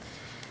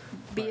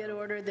 Be it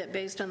ordered that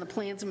based on the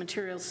plans and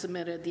materials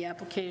submitted, the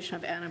application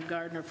of Adam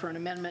Gardner for an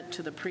amendment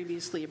to the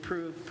previously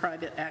approved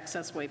private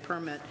accessway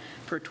permit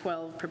for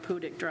 12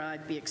 Papudic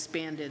Drive be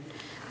expanded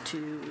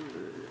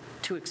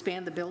to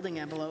expand the building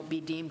envelope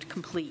be deemed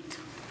complete.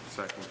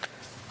 Second.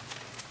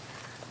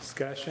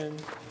 Discussion?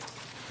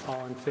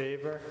 All in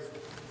favor?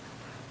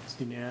 It's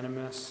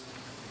unanimous.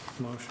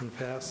 Motion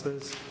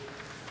passes.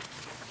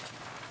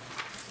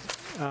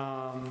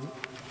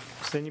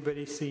 Does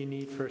anybody see a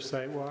need for a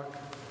site walk?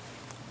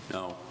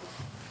 No.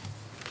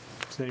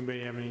 Does anybody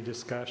have any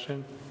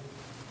discussion?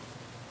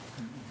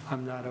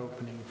 I'm not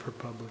opening for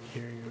public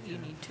hearing You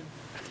again. need to.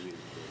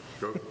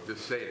 Go,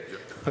 just say it,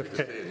 Joe. Just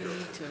say it, You Joe.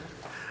 need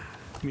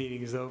to.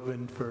 Meeting is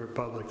open for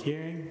public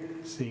hearing.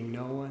 Seeing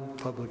no one,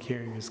 public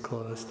hearing is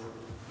closed.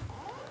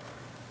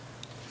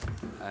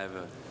 I have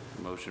a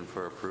motion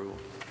for approval.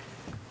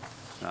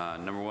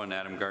 Number 1,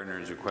 Adam Gardner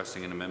is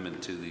requesting an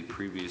amendment to the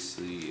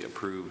previously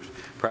approved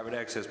private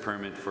access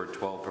permit for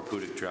 12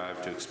 Papudic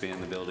Drive to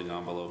expand the building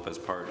envelope as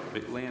part of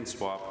a land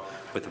swap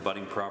with the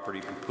budding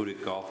property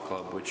Papudic Golf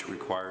Club, which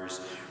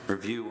requires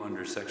review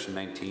under Section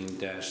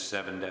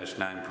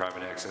 19-7-9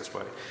 private access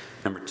way.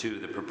 Number 2,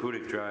 the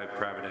Papudic Drive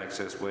private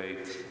access way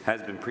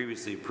has been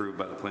previously approved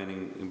by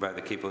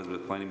the Cape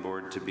Elizabeth Planning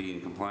Board to be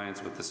in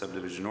compliance with the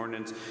subdivision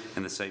ordinance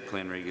and the site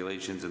plan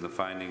regulations, and the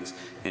findings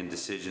and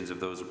decisions of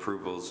those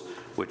approvals,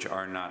 which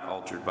are not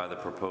altered by the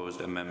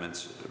proposed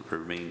amendments,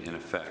 remain in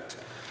effect.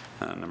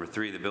 Number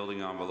 3, the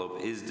building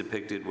envelope is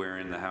depicted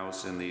wherein the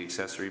house and the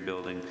accessory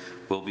building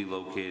will be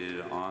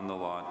located on the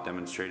lot,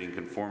 demonstrating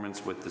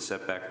conformance with the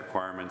setback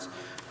requirements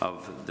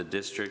of the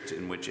district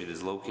in which it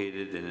is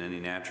located and any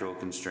natural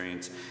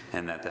constraints,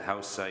 and that the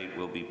house site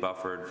will be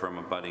buffered from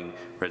abutting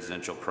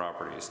residential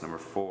properties. Number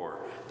 4,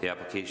 the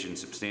application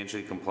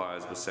substantially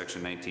complies with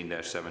Section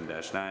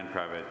 19-7-9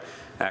 private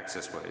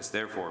access ways.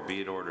 Therefore,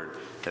 be it ordered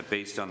that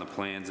based on the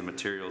plans and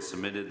materials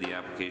submitted, the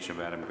application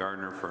of Adam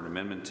Gardner for an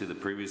amendment to the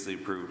previously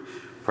approved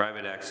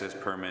private access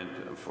permit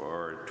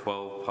for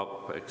 12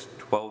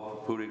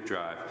 Papudic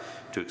Drive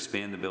to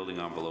expand the building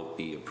envelope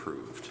be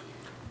approved.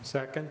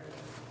 Second?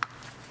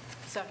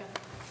 Second.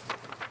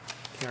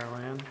 Carol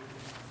Ann?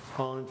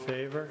 All in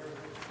favor?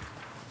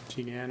 It's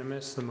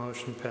unanimous. The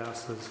motion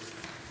passes.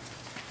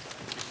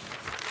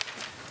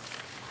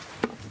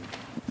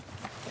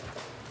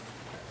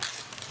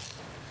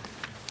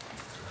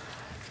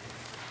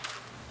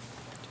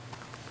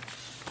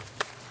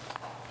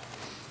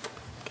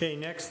 Okay,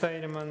 next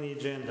item on the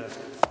agenda.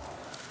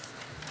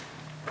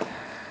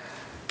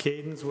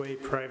 Cadence Way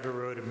Private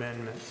Road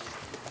Amendment.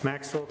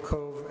 Maxwell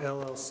Cove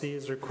LLC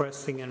is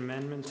requesting an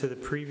amendment to the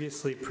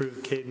previously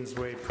approved Cadence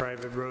Way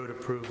Private Road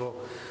approval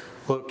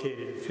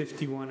located at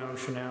 51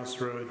 Ocean House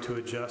Road to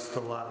adjust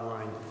the lot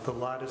line. The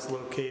lot is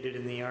located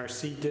in the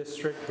RC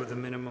district with a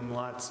minimum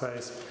lot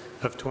size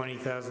of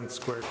 20,000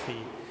 square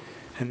feet,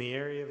 and the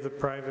area of the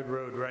private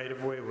road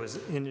right-of-way was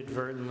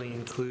inadvertently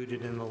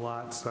included in the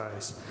lot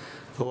size.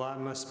 The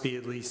lot must be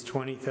at least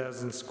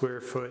 20,000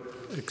 square foot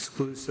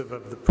exclusive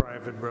of the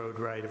private road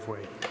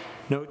right-of-way.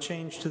 No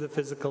change to the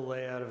physical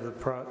layout of the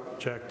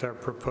project are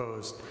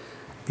proposed.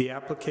 The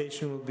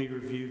application will be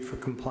reviewed for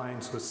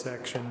compliance with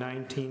Section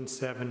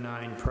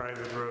 1979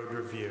 Private Road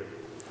Review.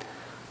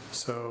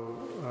 So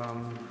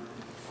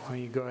why don't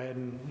you go ahead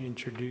and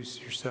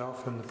introduce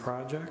yourself and the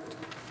project?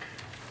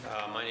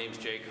 My name's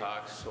Jay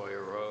Cox,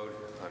 Sawyer Road.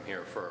 I'm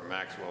here for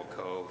Maxwell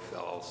Cove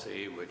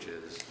LLC, which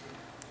is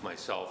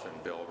myself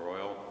and Bill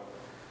Royal.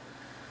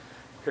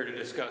 Here to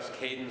discuss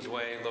Cadence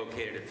Way,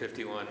 located at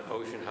 51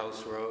 Ocean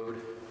House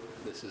Road.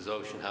 This is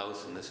Ocean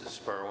House and this is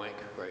Spurwink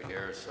right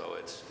here, so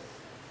it's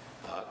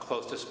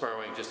close to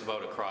Spurwink, just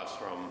about across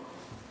from,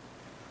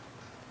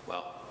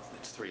 well,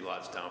 it's 3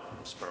 lots down from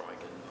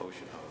Spurwink and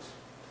Ocean House.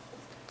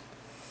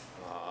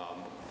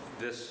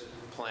 This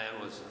plan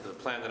the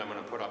plan that I'm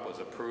going to put up was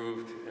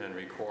approved and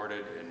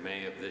recorded in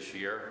May of this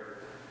year.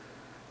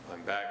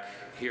 I'm back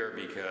here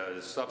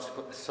because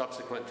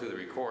subsequent to the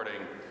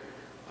recording,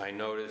 I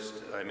noticed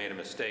I made a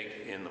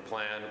mistake in the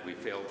plan. We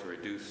failed to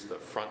reduce the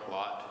front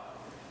lot.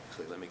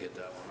 Actually, let me get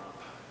that one up.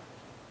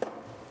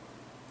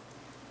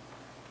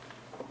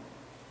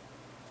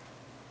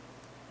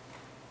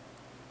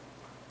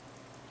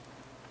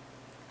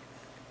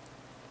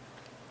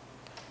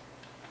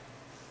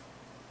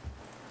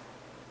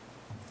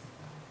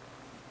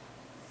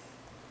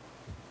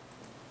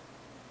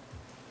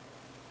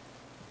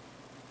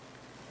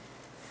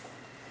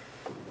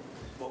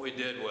 What we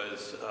did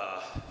was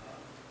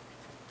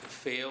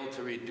fail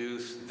to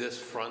reduce this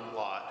front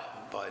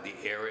lot by the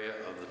area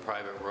of the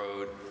private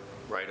road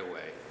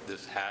right-of-way,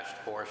 this hashed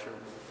portion.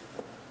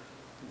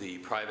 The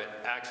private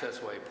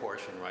access-way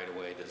portion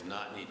right-of-way does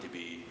not need to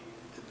be,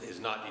 is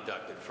not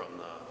deducted from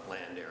the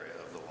land area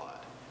of the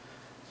lot.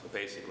 So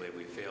basically,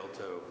 we failed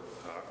to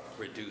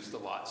reduce the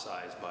lot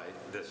size by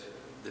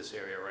this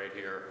area right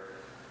here,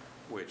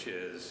 which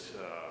is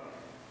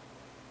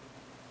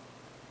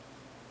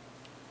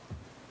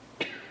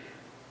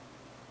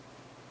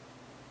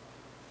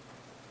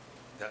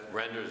that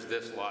renders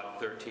this lot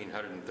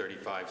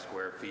 1,335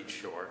 square feet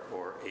short,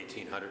 or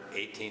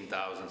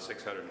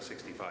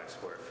 18,665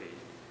 square feet.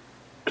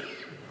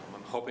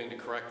 I'm hoping to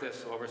correct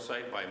this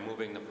oversight by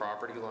moving the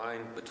property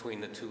line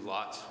between the 2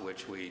 lots,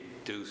 which we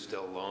do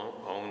still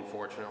own,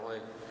 fortunately.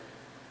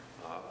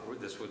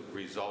 This would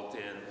result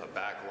in a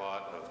back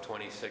lot of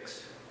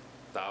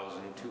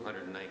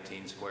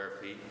 26,219 square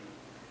feet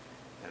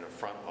and a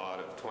front lot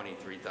of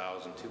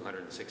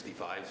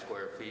 23,265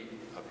 square feet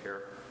up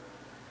here.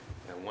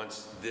 And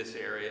once this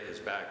area is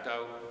backed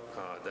out,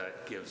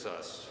 that gives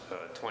us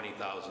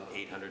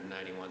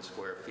 20,891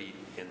 square feet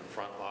in the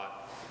front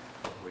lot,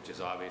 which is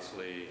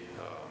obviously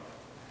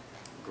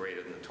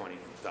greater than the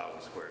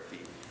 20,000 square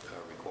feet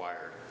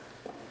required.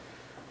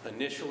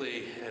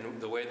 Initially,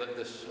 and the way that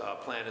this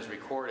plan is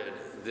recorded,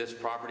 this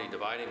property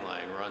dividing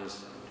line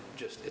runs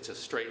it's a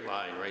straight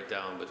line right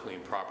down between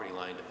property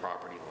line to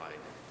property line.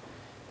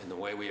 And the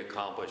way we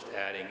accomplished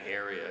adding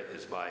area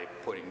is by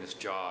putting this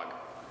jog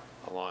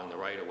along the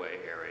right-of-way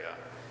area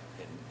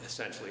and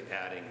essentially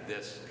adding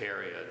this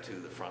area to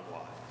the front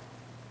lot.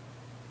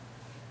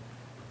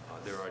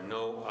 There are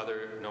no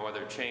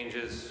other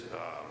changes.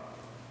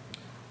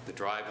 The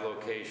drive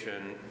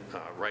location,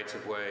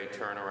 rights-of-way,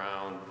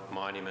 turnaround,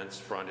 monuments,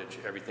 frontage,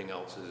 everything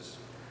else is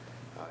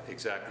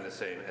exactly the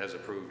same as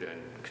approved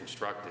and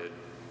constructed.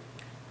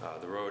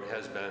 The road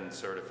has been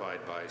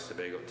certified by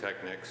Sebago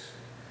Technics.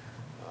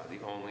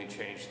 The only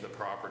change is the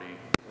property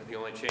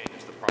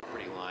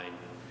line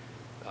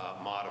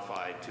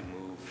modified to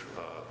move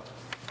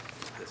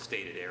the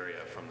stated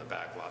area from the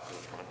back lot to the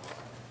front lot.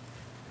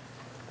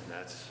 And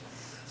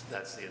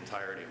that's the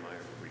entirety of my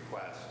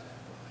request.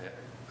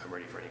 I'm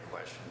ready for any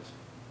questions.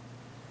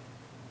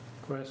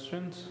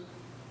 Questions?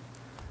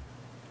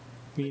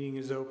 Meeting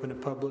is open to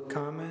public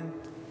comment.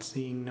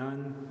 Seeing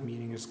none,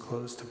 meeting is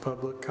closed to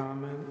public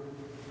comment.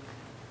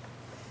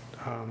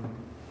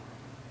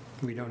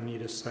 We don't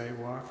need a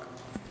sidewalk.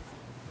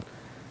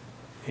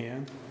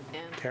 Ann?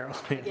 And Carol?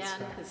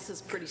 again, this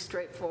is pretty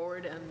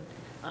straightforward, and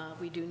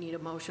we do need a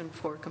motion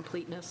for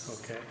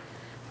completeness. Okay.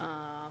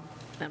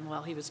 And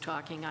while he was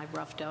talking, I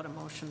roughed out a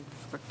motion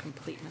for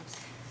completeness.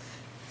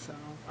 So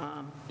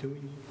Do we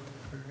need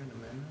for an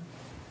amendment?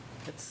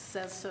 it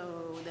says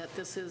so that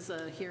this is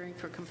a hearing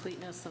for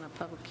completeness and a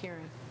public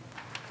hearing.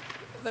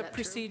 Is The that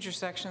true? procedure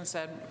section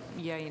said,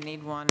 yeah, you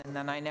need one, and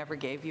then I never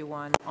gave you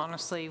one.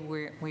 Honestly,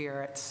 we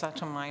are at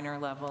such a minor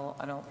level,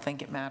 I don't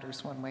think it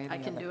matters one way or the I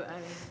other. can do it, I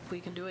mean, we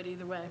can do it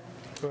either way.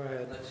 Go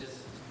ahead. Let's just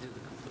do the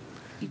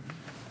complete.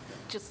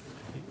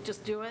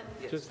 Just do it?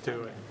 Just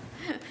do it.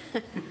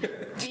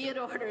 Be it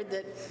ordered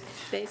that,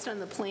 based on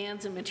the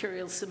plans and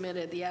materials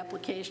submitted, the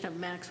application of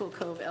Maxwell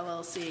Cove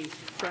LLC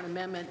for an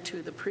amendment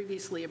to the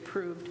previously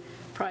approved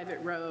private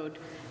road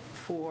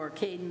for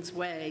Cadence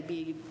Way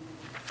be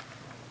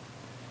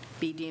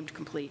deemed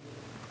complete.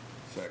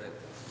 Second.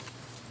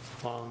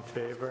 All in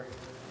favor?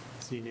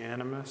 It's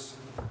unanimous.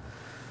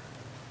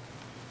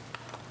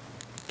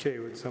 Okay,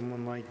 would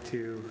someone like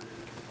to?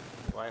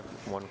 Well, I have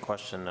one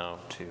question now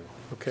to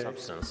Okay.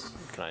 substance.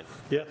 Can I?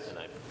 Yes. And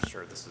I'm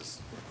sure this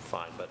is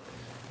fine, but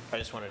I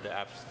just wanted to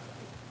ask,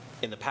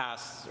 in the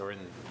past, or in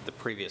the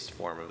previous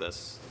form of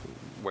this,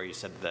 where you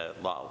said the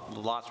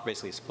lots were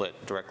basically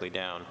split directly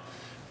down.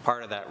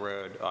 Part of that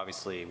road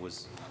obviously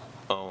was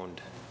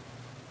owned,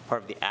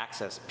 part of the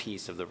access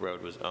piece of the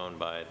road was owned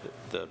by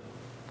the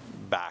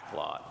back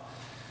lot.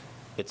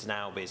 It's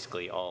now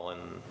basically all in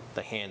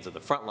the hands of the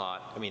front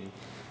lot. I mean,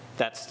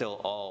 that's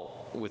still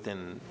all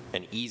within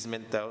an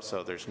easement though,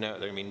 so there's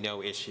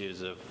no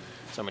issues of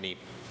somebody,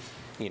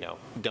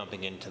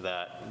 dumping into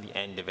the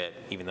end of it,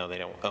 even though they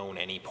don't own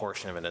any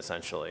portion of it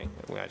essentially.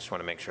 I just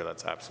want to make sure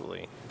that's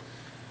absolutely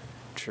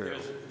true.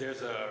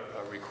 There's a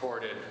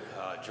recorded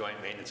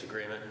joint maintenance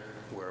agreement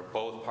where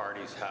both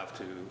parties have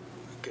to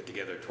get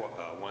together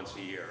once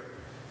a year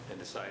and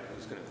decide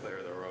who's going to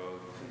clear the road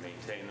and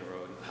maintain the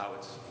road, and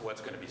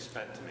what's going to be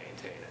spent to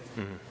maintain it.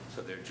 Mm-hmm.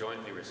 So they're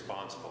jointly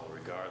responsible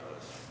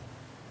regardless.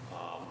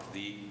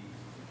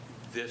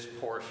 This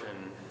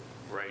portion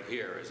right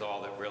here is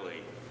all that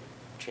really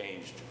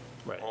changed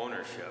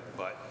ownership,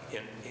 but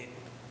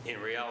in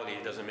reality,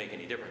 it doesn't make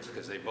any difference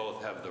because they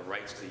both have the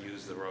rights to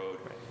use the road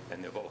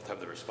and they both have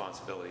the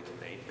responsibility to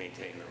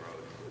maintain the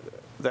road.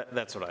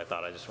 That's what I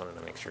thought. I just wanted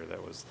to make sure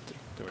there was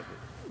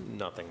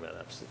nothing that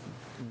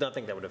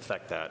would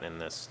affect that in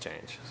this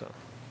change. So.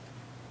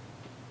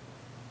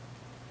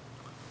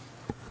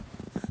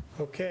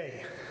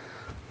 Okay.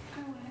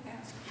 I want to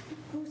ask,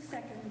 who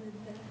seconded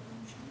that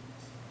motion?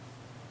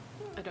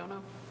 I don't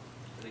know.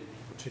 I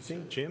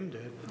think Jim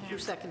did. Who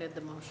seconded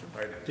the motion?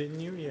 Didn't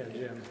you? Yeah,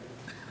 Jim.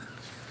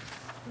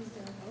 Was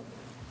there a vote?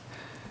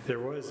 There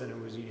was, and it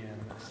was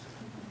unanimous.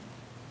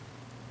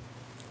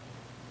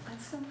 I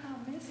somehow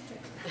missed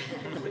it.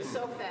 It was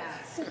so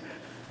fast.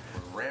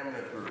 We're ramming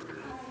it through.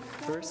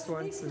 First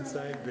one since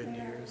I've been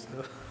here,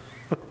 so.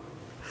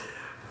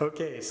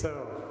 Okay,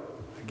 so,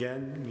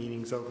 again,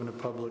 meeting's open to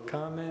public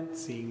comment.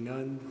 Seeing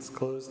none, it's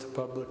closed to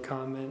public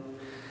comment.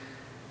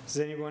 Does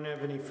anyone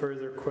have any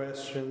further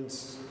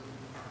questions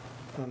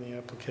on the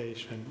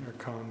application or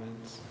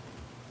comments?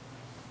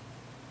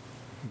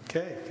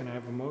 Okay, can I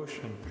have a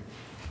motion?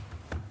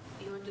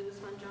 You want to do this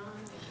one, John? I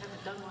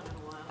haven't done one in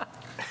a while.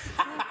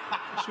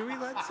 Should we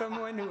let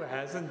someone who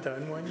hasn't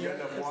done one yet?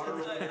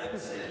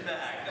 Sit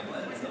back and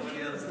let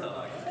somebody else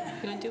talk.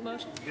 You want to do a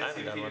motion? I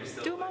haven't done one.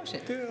 Do a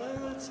motion.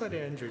 Let's let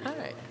Andrew do it. All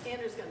right.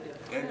 Andrew's going to do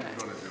it.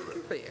 Andrew's going to do it.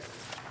 Good for you.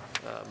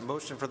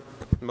 Motion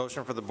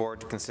for the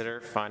board to consider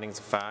findings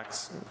of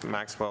facts.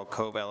 Maxwell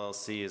Cove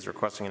LLC is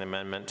requesting an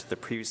amendment to the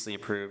previously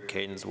approved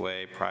Cadence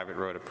Way private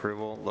road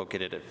approval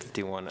located at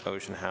 51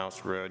 Ocean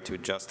House Road to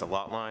adjust a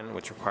lot line,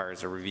 which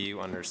requires a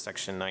review under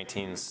section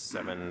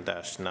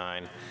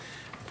 19-7-9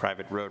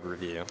 private road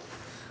review.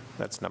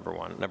 That's number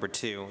one. Number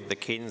two, the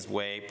Cadence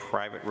Way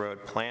private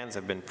road plans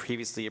have been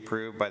previously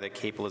approved by the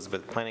Cape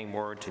Elizabeth Planning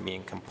Board to be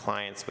in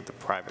compliance with the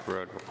private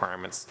road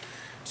requirements,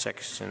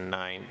 section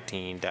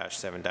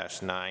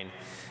 19-7-9,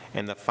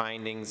 and the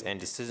findings and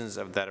decisions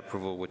of that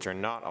approval, which are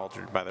not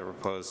altered by the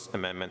proposed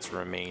amendments,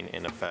 remain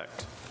in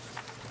effect.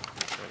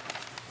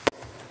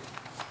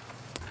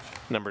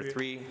 Number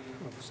three.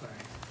 Oh, sorry.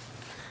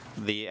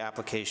 The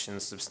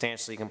application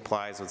substantially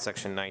complies with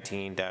section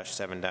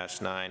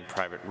 19-7-9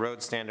 private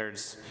road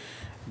standards.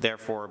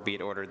 Therefore, be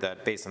it ordered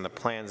that based on the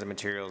plans and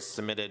materials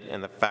submitted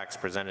and the facts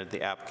presented,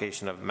 the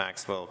application of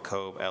Maxwell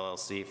Cove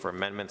LLC for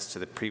amendments to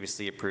the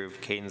previously approved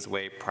Cadence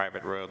Way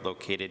private road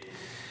located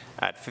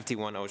at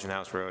 51 Ocean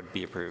House Road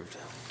be approved.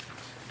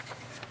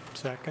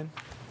 Second?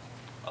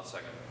 I'll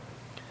second.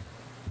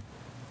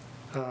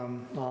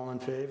 All in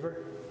favor?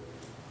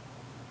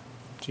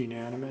 It's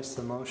unanimous.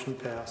 The motion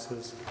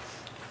passes.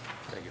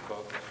 Thank you,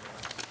 folks.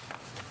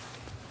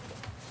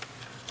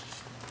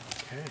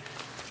 Okay.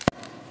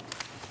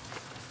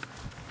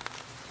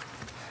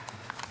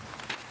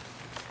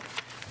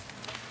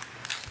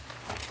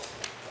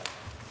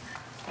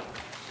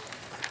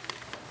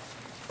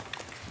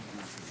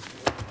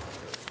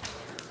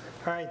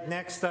 All right,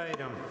 next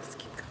item.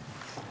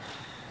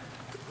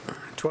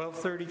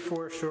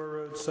 1234 Shore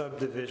Road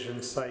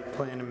Subdivision Site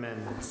Plan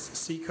Amendments.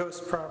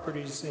 Seacoast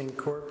Properties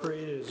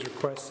Incorporated is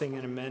requesting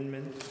an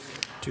amendment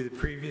to the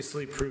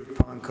previously approved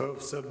Pond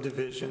Cove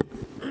subdivision,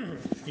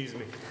 excuse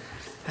me,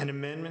 and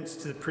amendments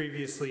to the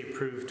previously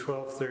approved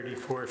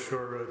 1234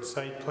 Shore Road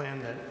Site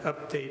Plan that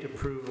update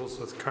approvals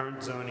with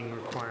current zoning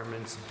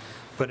requirements,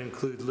 but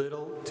include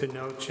little to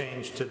no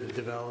change to the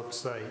developed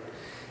site.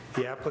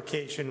 The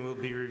application will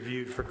be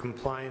reviewed for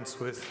compliance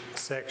with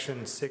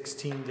Section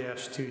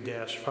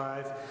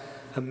 16-2-5,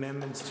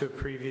 amendments to a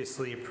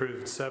previously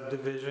approved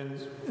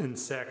subdivision, and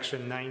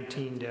Section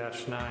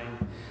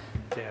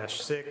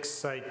 19-9-6,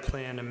 site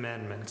plan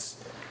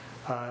amendments.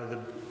 The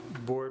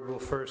board will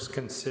first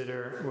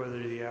consider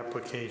whether the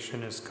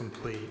application is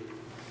complete.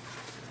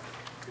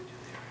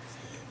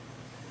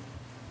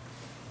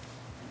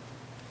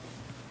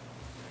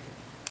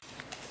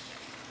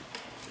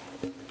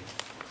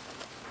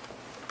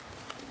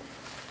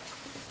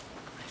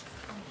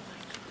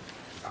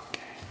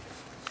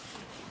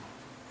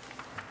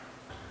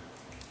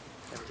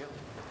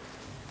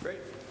 Great.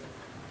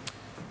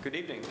 Good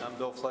evening. I'm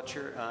Bill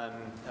Fletcher. I'm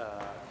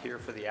here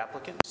for the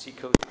applicant,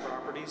 Seacoast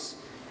Properties.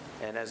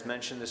 And as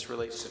mentioned, this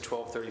relates to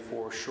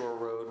 1234 Shore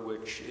Road,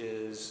 which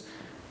is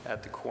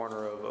at the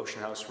corner of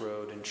Ocean House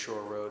Road and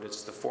Shore Road.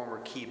 It's the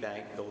former Key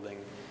Bank building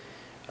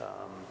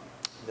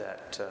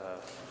that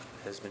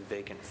has been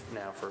vacant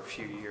now for a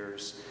few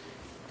years.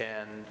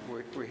 And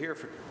we're here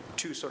for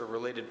two sort of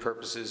related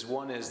purposes.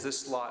 One is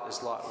this lot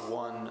is Lot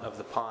 1 of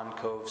the Pond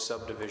Cove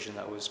subdivision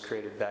that was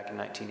created back in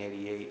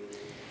 1988.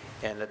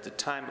 And at the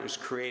time it was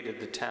created,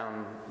 the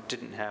town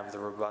didn't have the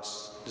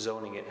robust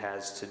zoning it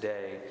has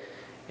today.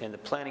 And the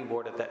planning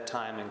board at that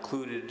time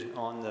included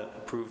on the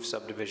approved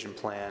subdivision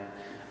plan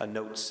a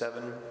Note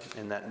 7,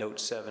 and that Note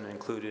 7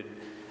 included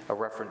a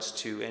reference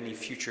to any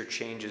future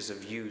changes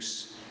of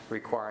use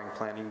requiring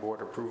planning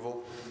board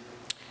approval.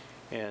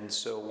 And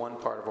so one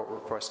part of what we're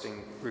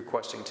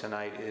requesting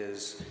tonight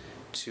is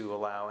to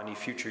allow any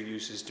future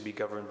uses to be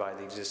governed by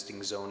the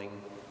existing zoning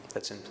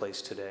that's in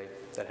place today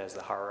that has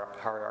the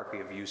hierarchy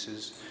of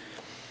uses.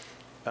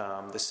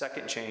 The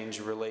second change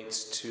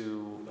relates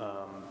to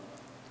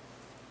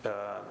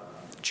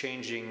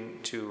changing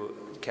to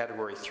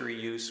Category 3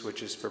 use,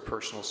 which is for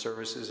personal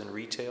services and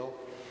retail.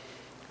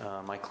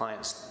 My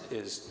client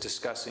is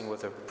discussing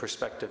with a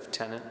prospective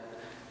tenant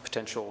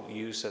potential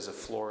use as a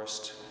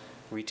florist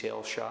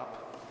retail shop.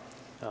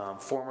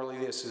 Formerly,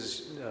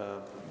 this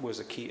was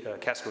a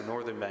Casco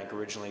Northern Bank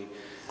originally,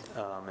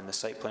 and the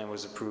site plan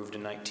was approved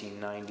in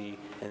 1990,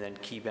 and then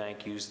Key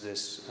Bank used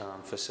this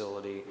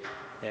facility.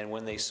 And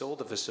when they sold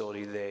the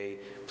facility, they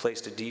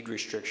placed a deed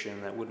restriction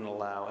that wouldn't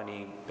allow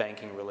any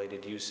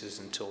banking-related uses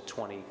until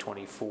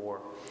 2024.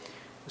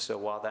 So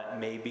while that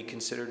may be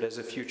considered as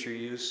a future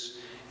use,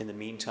 in the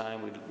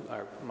meantime,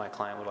 my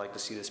client would like to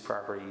see this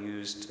property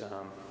used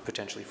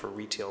potentially for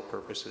retail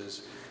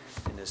purposes,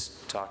 and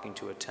is talking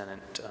to a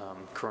tenant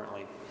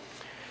currently.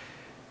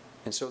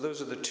 And so those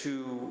are the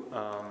two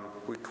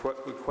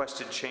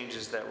requested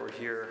changes that we're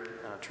here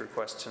to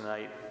request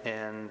tonight.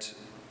 And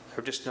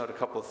I'll just note a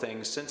couple of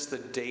things. Since the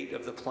date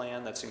of the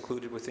plan that's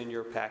included within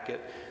your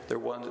packet,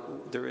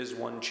 there is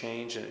one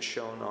change, and it's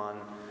shown on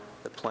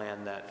the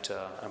plan that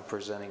I'm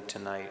presenting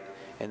tonight,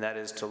 and that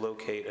is to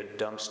locate a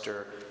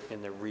dumpster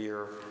in the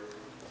rear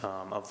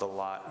of the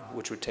lot,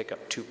 which would take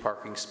up 2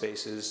 parking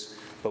spaces,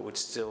 but would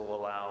still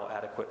allow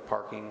adequate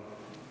parking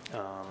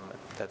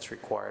that's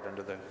required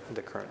under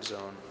the current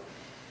zone.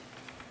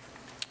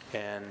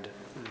 And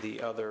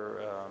the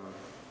other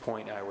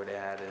point I would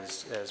add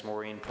is, as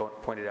Maureen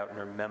pointed out in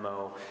her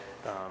memo,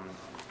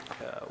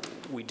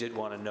 we did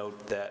want to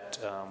note that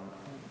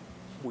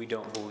we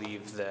don't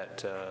believe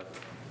that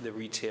the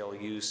retail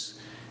use,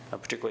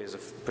 particularly as a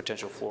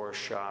potential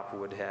florist shop,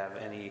 would have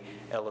any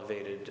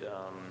elevated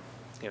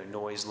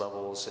noise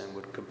levels and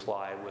would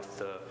comply with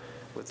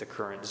the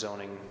current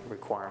zoning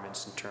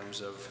requirements in terms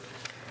of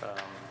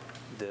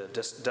the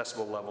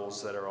decibel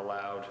levels that are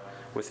allowed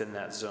within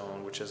that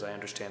zone, which, as I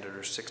understand it,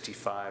 are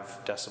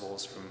 65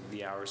 decibels from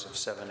the hours of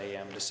 7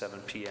 a.m. to 7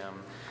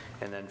 p.m.,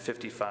 and then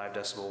 55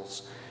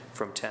 decibels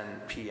from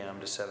 10 p.m.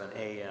 to 7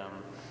 a.m.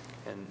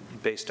 And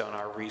based on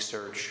our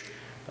research,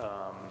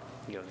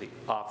 the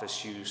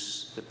office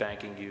use, the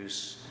banking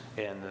use,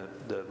 and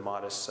the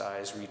modest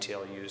size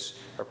retail use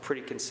are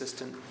pretty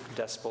consistent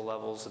decibel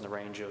levels in the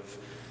range of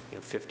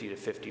 50 to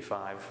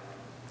 55.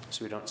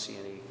 So we don't see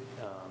any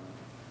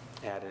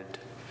added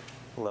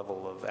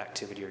level of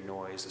activity or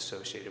noise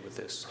associated with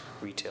this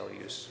retail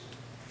use.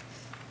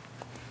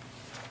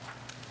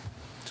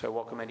 So I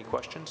welcome any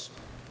questions.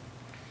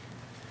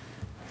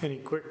 Any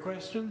quick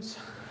questions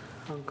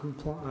on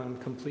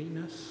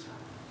completeness?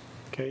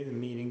 Okay, the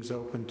meeting's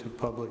open to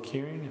public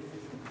hearing.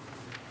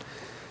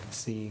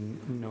 Seeing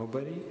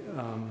nobody,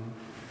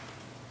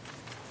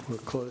 we'll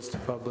close the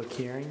public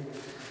hearing.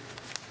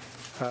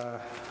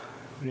 Would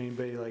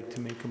anybody like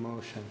to make a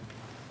motion?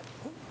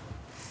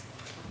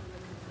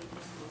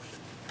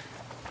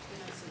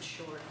 Nice and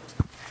short.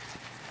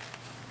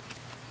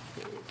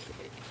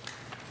 Okay.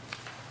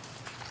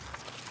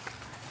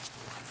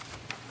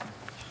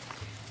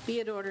 Be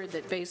it ordered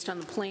that based on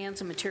the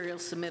plans and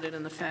materials submitted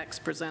and the facts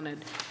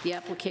presented, the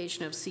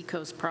application of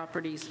Seacoast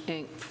Properties,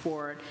 Inc.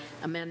 for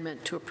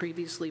amendment to a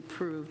previously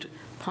approved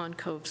Pond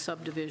Cove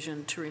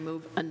subdivision to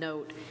remove a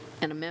note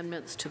and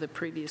amendments to the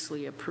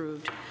previously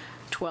approved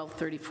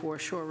 1234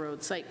 Shore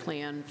Road site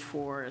plan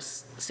for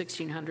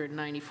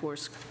 1,694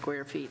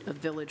 square feet of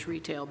village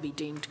retail be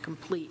deemed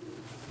complete.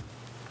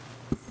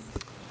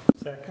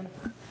 Second?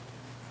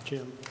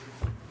 Jim?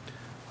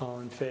 All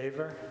in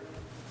favor?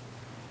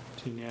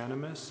 It's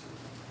unanimous.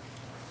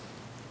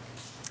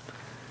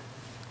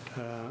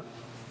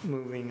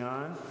 Moving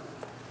on.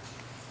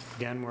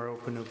 Again, we're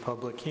open to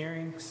public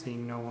hearing.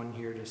 Seeing no one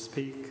here to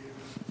speak,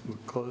 we'll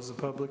close the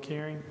public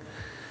hearing.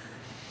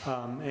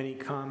 Any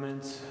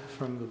comments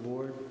from the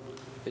board?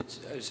 I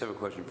just have a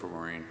question for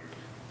Maureen.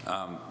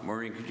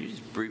 Maureen, could you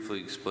just briefly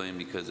explain,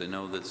 because I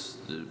know this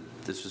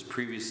was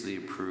previously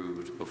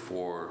approved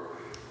before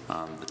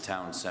the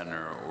town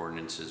center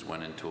ordinances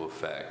went into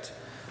effect.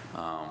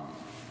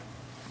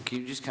 Can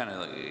you just kind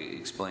of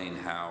explain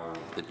how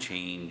the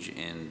change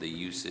in the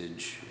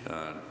usage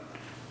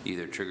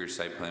either triggers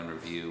site plan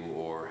review,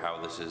 or how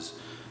this is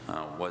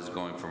was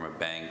going from a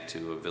bank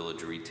to a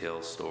village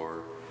retail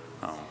store,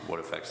 what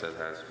effects that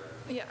has.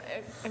 Yeah,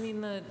 I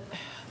mean,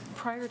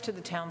 prior to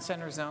the town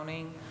center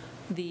zoning,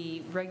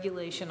 the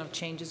regulation of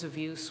changes of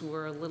use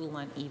were a little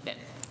uneven.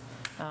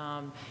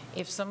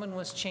 If someone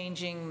was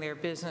changing their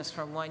business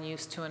from one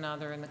use to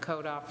another and the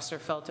code officer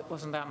felt it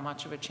wasn't that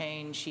much of a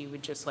change, he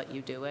would just let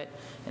you do it.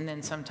 And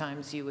then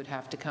sometimes you would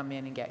have to come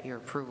in and get your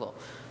approval.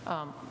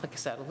 Like I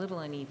said, a little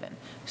uneven.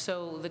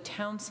 So the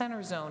town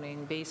center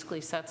zoning basically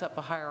sets up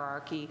a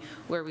hierarchy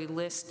where we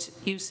list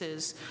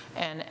uses,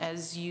 and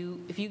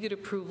if you get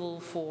approval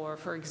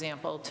for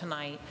example,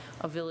 tonight,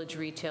 a village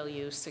retail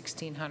use,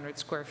 1,600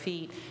 square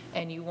feet,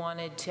 and you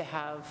wanted to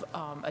have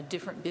a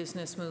different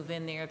business move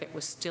in there that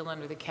was still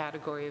under the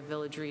category of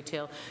village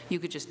retail, you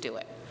could just do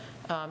it.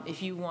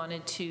 If you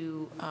wanted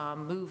to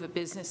move a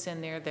business in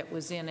there that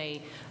was in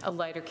a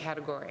lighter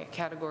category,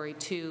 category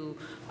 2,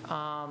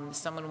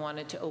 someone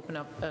wanted to open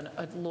up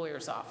a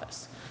lawyer's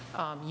office,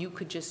 you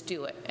could just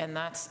do it. And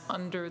that's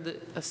under the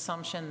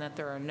assumption that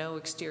there are no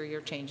exterior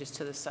changes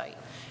to the site.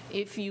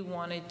 If you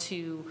wanted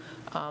to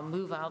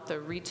move out the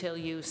retail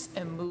use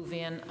and move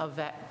in a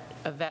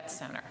vet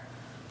center,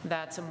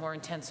 that's a more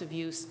intensive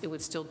use. It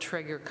would still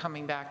trigger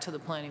coming back to the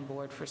planning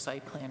board for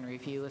site plan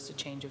review as a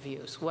change of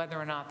use, whether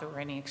or not there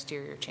were any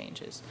exterior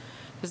changes.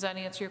 Does that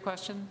answer your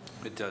question?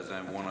 It does. I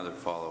have one other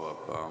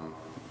follow-up.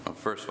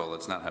 First of all,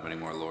 let's not have any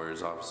more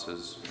lawyers'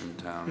 offices in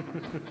town.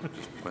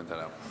 Just point that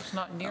out. It's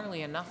not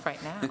nearly enough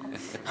right now.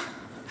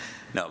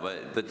 No,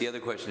 but the other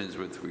question is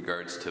with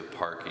regards to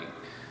parking.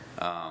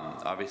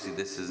 Obviously,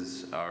 this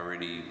has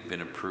already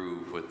been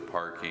approved with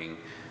parking.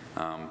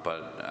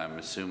 But I'm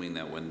assuming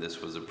that when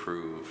this was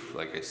approved,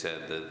 like I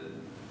said, the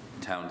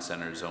town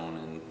center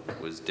zoning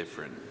was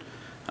different.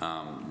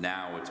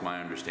 Now it's my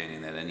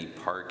understanding that any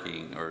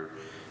parking, or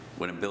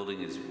when a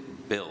building is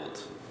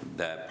built,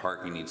 that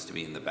parking needs to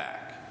be in the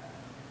back.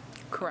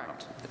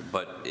 Correct.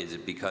 But is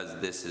it because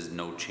this is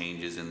no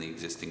changes in the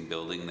existing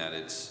building that we're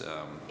not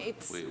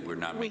making that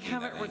any change? We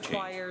haven't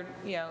required,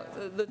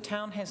 the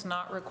town has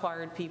not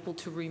required people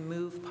to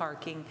remove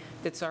parking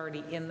that's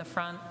already in the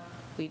front.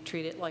 We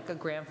treat it like a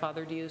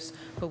grandfathered use,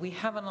 but we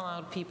haven't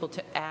allowed people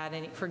to add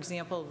any. For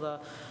example, the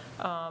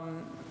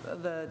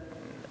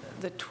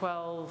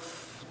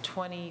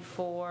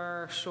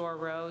 1224 Shore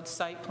Road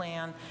site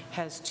plan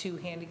has 2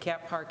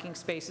 handicap parking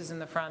spaces in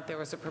the front. There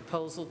was a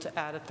proposal to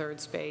add a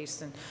 3rd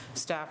space, and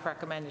staff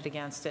recommended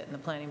against it, and the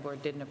planning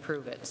board didn't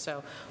approve it.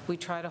 So we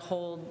try to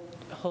hold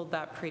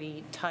that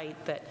pretty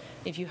tight, that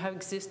if you have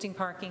existing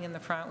parking in the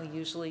front, we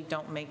usually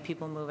don't make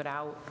people move it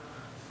out,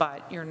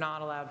 but you're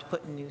not allowed to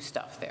put new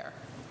stuff there.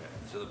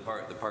 So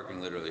the parking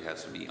literally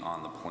has to be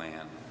on the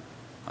plan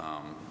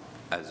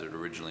as it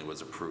originally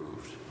was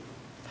approved.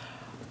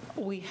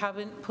 We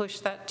haven't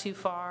pushed that too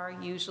far.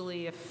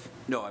 Usually, if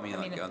no, I mean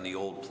like on the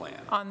old plan.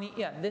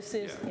 This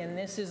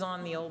is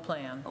on the old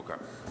plan. Okay.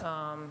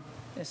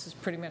 This is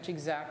pretty much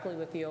exactly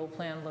what the old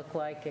plan looked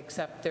like,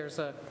 except there's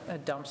a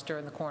dumpster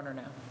in the corner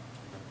now.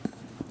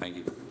 Thank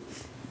you.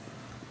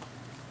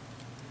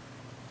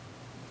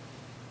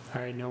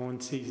 All right, no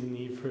one sees a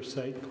need for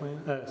site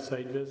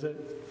visit?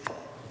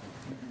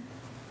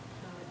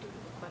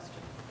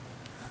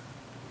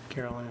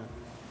 Carol Ann.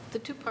 The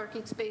 2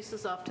 parking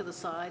spaces off to the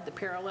side, the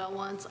parallel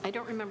ones, I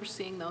don't remember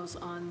seeing those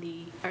are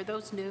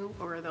those new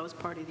or are those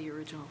part of the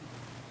original?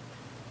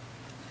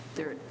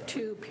 There are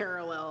 2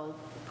 parallel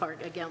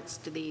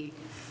against the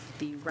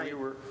right.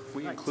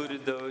 We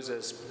included those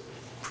as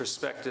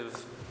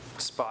prospective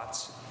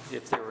spots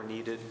if they were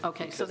needed.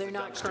 Okay, so they're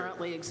not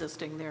currently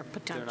existing, they're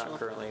potential. They're not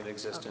currently in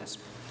existence,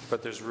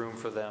 but there's room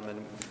for them,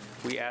 and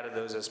we added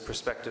those as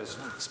prospective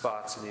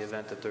spots in the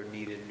event that they're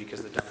needed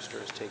because the dumpster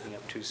is taking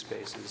up 2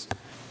 spaces.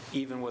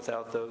 Even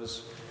without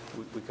those,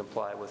 we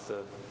comply with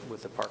the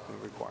parking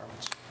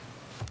requirements.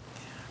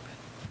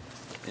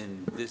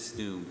 And this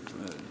new,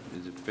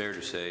 is it fair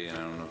to say, and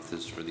I don't know if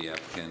this is for the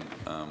applicant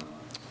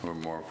or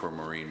more for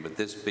Maureen, but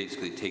this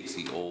basically takes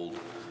the old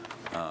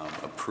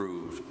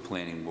approved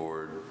planning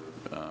board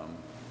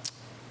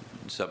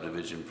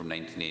subdivision from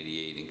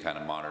 1988 and kind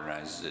of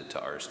modernizes it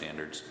to our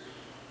standards?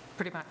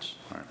 Pretty much.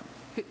 All right.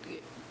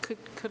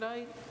 Could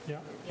I? Yeah.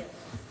 Yes.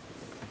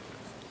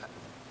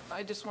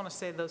 I just want to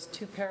say those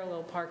 2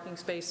 parallel parking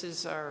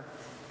spaces are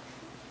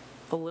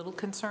a little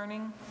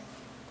concerning,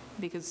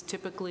 because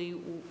typically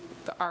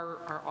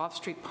our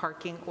off-street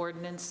parking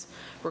ordinance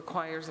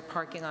requires a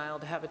parking aisle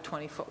to have a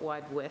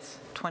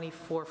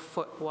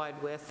 24-foot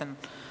wide width, and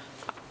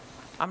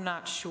I'm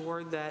not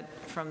sure that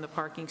from the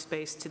parking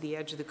space to the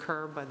edge of the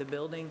curb by the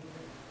building,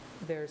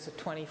 there's a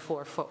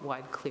 24-foot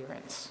wide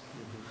clearance.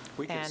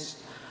 And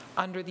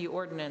under the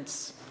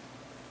ordinance,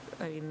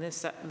 I mean,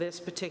 this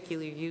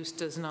particular use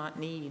does not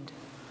need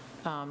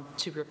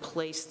to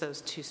replace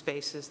those 2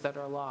 spaces that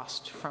are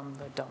lost from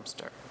the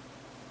dumpster.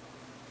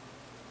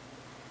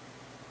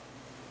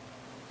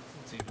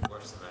 It's even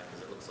worse than that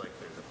because it looks like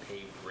there's a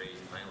paved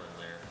raised island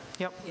there.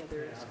 Yep. Yeah,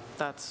 there is.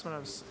 That's what I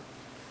was...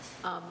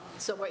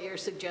 So what you're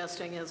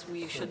suggesting is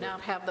we should not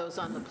have those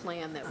on the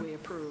plan that we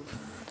approve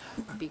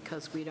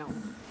because we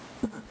don't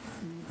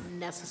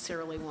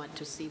necessarily want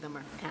to see them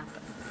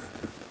happen,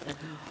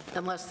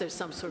 unless there's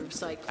some sort of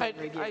site plan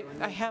review.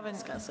 and we can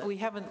discuss it. We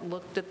haven't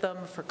looked at them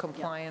for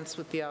compliance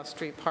with the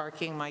off-street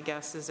parking. My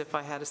guess is if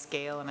I had a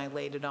scale and I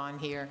laid it on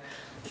here,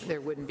 there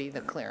wouldn't be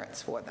the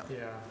clearance for them.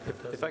 Yeah.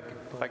 If I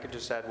could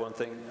just add one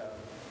thing.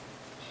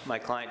 My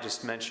client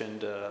just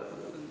mentioned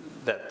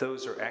that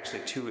those are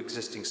actually 2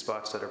 existing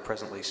spots that are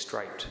presently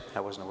striped.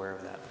 I wasn't aware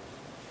of that.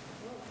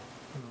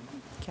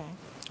 Okay.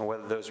 Or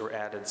whether those were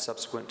added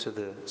subsequent to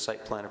the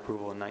site plan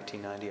approval in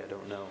 1990, I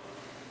don't know.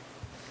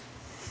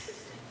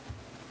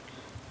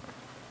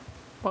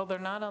 Well, they're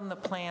not on the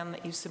plan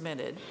that you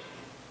submitted.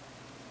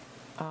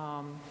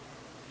 So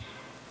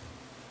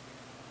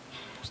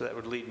that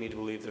would lead me to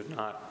believe they're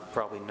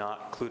probably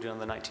not included on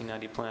the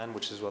 1990 plan,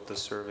 which is what the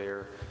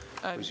surveyor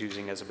was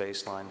using as a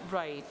baseline.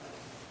 Right.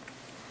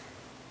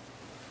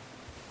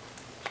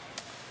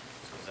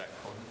 Is that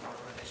code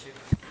enforcement issue?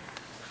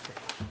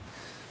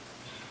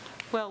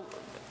 Well,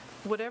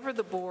 whatever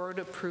the board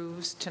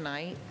approves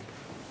tonight,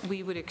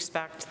 we would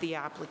expect the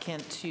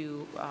applicant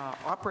to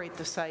operate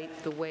the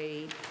site the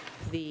way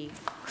the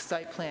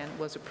site plan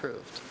was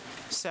approved.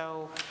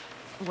 So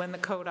when the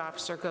code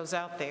officer goes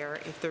out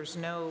there, if there's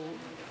no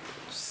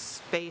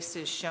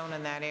spaces shown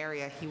in that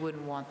area, he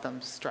wouldn't want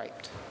them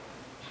striped.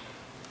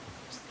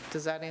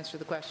 Does that answer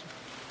the question?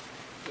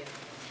 Yeah.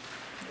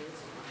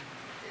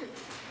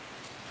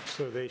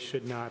 So they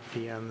should not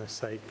be on the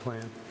site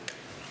plan?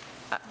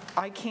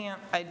 I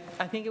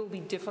think it will be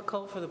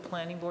difficult for the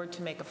planning board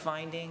to make a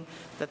finding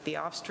that the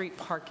off-street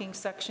parking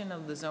section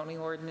of the zoning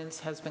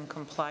ordinance has been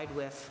complied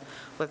with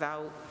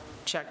without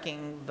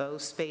checking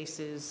those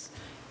spaces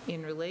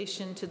in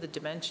relation to the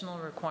dimensional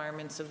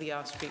requirements of the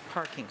off-street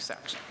parking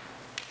section.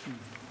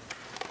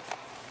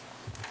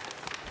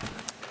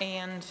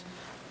 And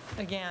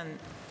again,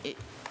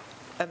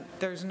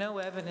 there's no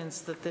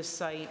evidence that this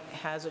site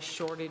has a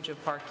shortage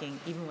of parking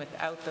even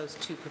without those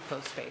 2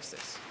 proposed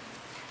spaces.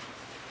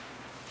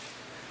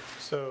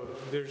 So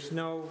those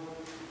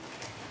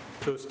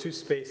 2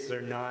 spaces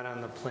are not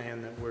on the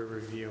plan that we're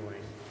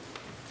reviewing?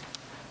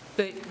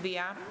 The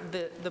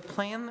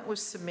plan that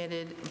was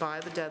submitted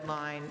by the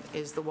deadline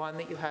is the one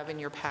that you have in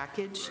your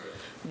package.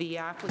 The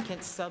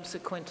applicant,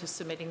 subsequent to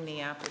submitting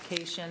the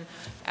application,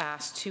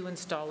 asked to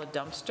install a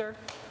dumpster.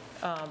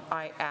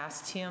 I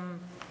asked him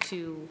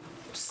to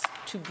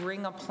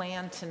bring a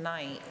plan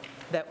tonight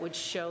that would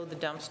show the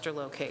dumpster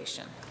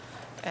location.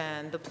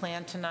 And the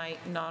plan tonight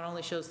not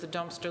only shows the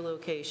dumpster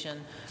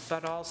location,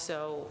 but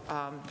also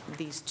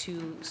these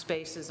 2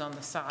 spaces on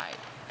the side.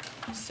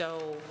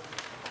 So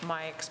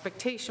my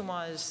expectation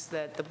was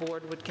that the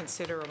board would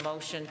consider a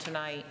motion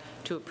tonight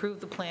to approve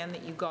the plan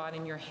that you got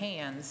in your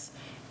hands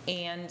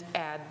and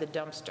add the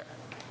dumpster.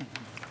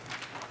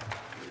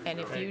 And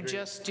if you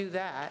just do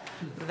that,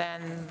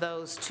 then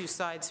those 2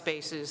 side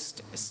spaces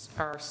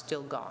are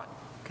still gone.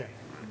 Okay.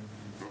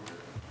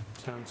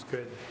 Sounds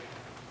good.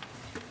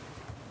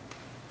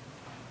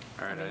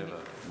 All right, I have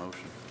a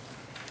motion.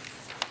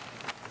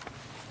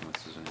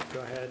 Unless there's any- Go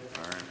ahead.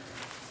 All right.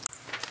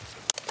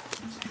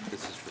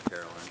 This is for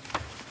Caroline.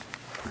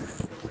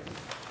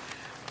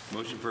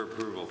 Motion for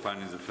approval,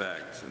 findings of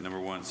fact. Number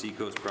 1,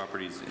 Seacoast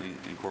Properties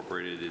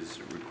Incorporated is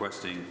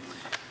requesting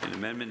an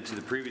amendment to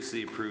the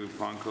previously approved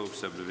Pond Cove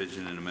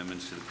subdivision and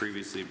amendments to the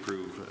previously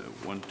approved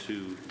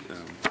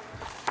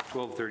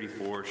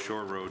 1234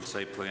 Shore Road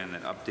site plan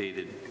that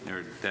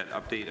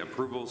update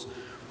approvals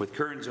with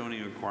current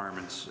zoning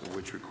requirements,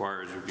 which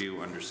requires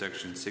review under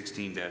section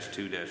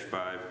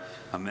 16-2-5,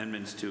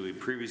 amendments to a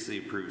previously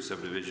approved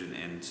subdivision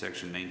and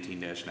section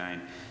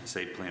 19-9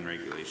 site plan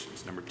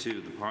regulations. Number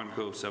 2, the Pond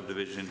Cove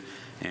subdivision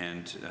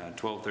and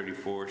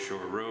 1234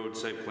 Shore Road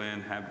site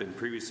plan have been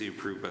previously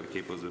approved by the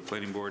Cape Elizabeth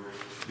Planning Board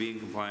to be in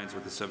compliance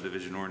with the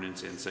subdivision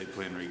ordinance and site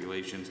plan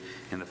regulations,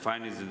 and the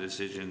findings and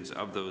decisions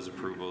of those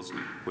approvals,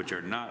 which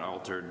are not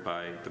altered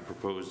by the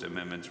proposed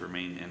amendments,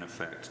 remain in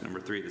effect. Number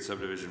 3, the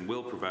subdivision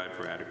will provide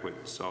for adequate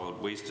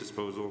solid waste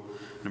disposal.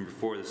 Number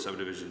 4, the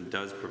subdivision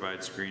does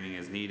provide screening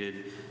as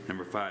needed.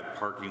 Number 5,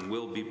 parking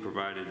will be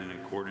provided in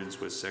accordance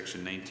with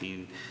section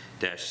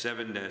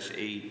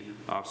 19-7-8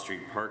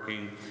 off-street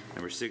parking.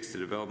 Number 6, the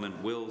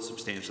development will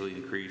substantially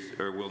increase,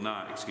 or will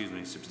not,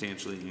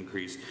 substantially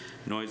increase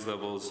noise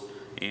levels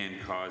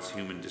and cause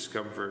human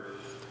discomfort.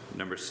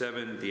 Number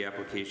 7, the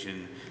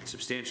application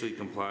substantially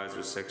complies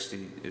with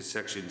section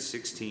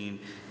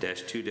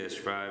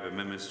 16-2-5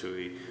 amendments to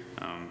a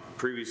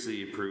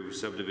previously approved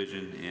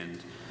subdivision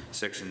and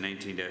section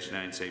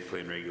 19-9 site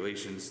plan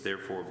regulations.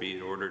 Therefore, be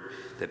it ordered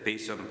that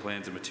based on the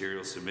plans and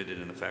materials submitted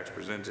and the facts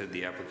presented,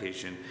 the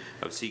application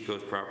of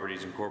Seacoast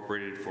Properties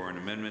Incorporated for an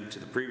amendment to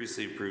the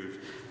previously approved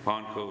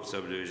Pond Cove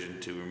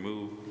subdivision to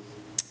remove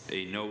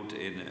a note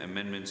in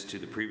amendments to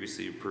the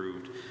previously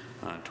approved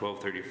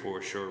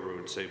 1234 Shore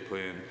Road site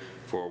plan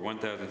for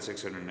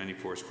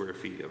 1,694 square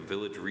feet of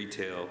village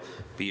retail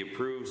be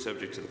approved,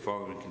 subject to the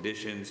following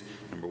conditions.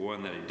 Number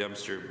 1, that a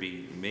dumpster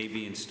may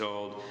be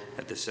installed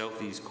at the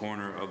southeast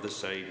corner of the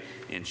site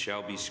and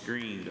shall be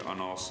screened on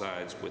all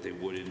sides with a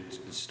wooden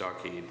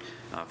stockade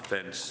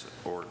fence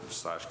or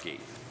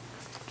 /gate.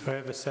 Do I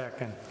have a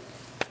second?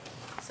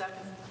 Second.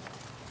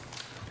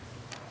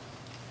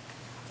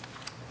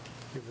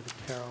 Give it to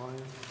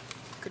Caroline.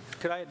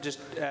 Could I just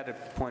add a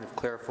point of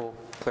clerical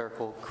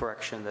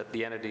correction, that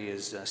the entity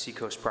is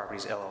Seacoast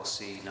Properties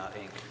LLC, not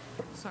Inc.?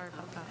 Sorry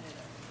about that.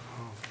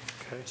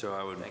 Okay. So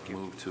I would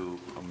move to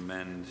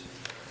amend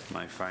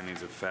my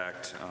findings of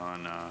fact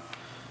on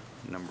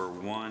number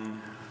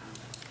 1.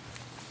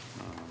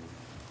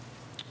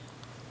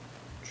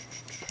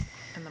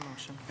 In the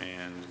motion.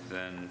 And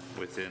then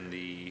within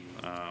the,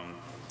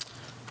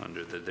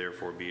 under the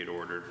therefore be it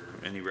ordered,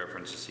 any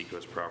reference to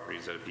Seacoast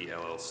Properties, that it be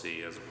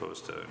LLC as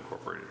opposed to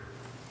incorporated.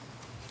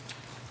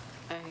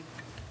 I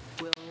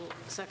will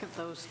second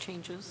those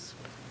changes.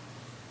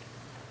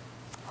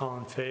 All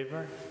in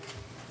favor?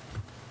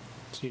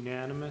 It's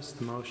unanimous.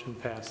 The motion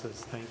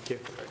passes. Thank you.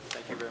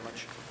 Thank you very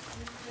much.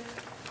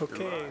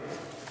 Okay.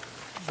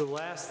 The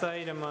last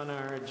item on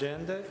our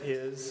agenda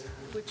is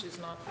Which is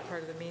not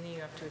part of the meeting.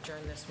 You have to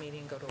adjourn this meeting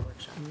and go to a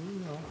workshop.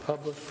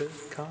 public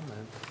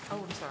comment.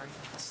 Oh, I'm sorry.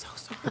 So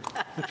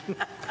sorry.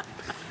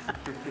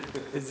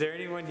 Is there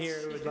anyone here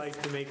who would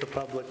like to make a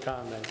public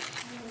comment?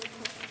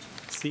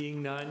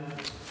 Seeing none,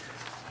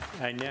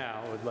 I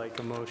now would like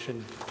a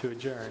motion to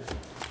adjourn.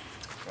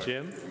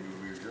 Jim?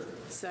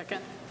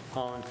 Second.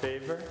 All in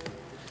favor?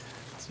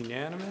 It's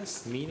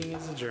unanimous. Meeting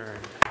is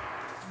adjourned.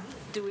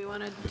 Do we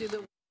want to do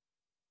the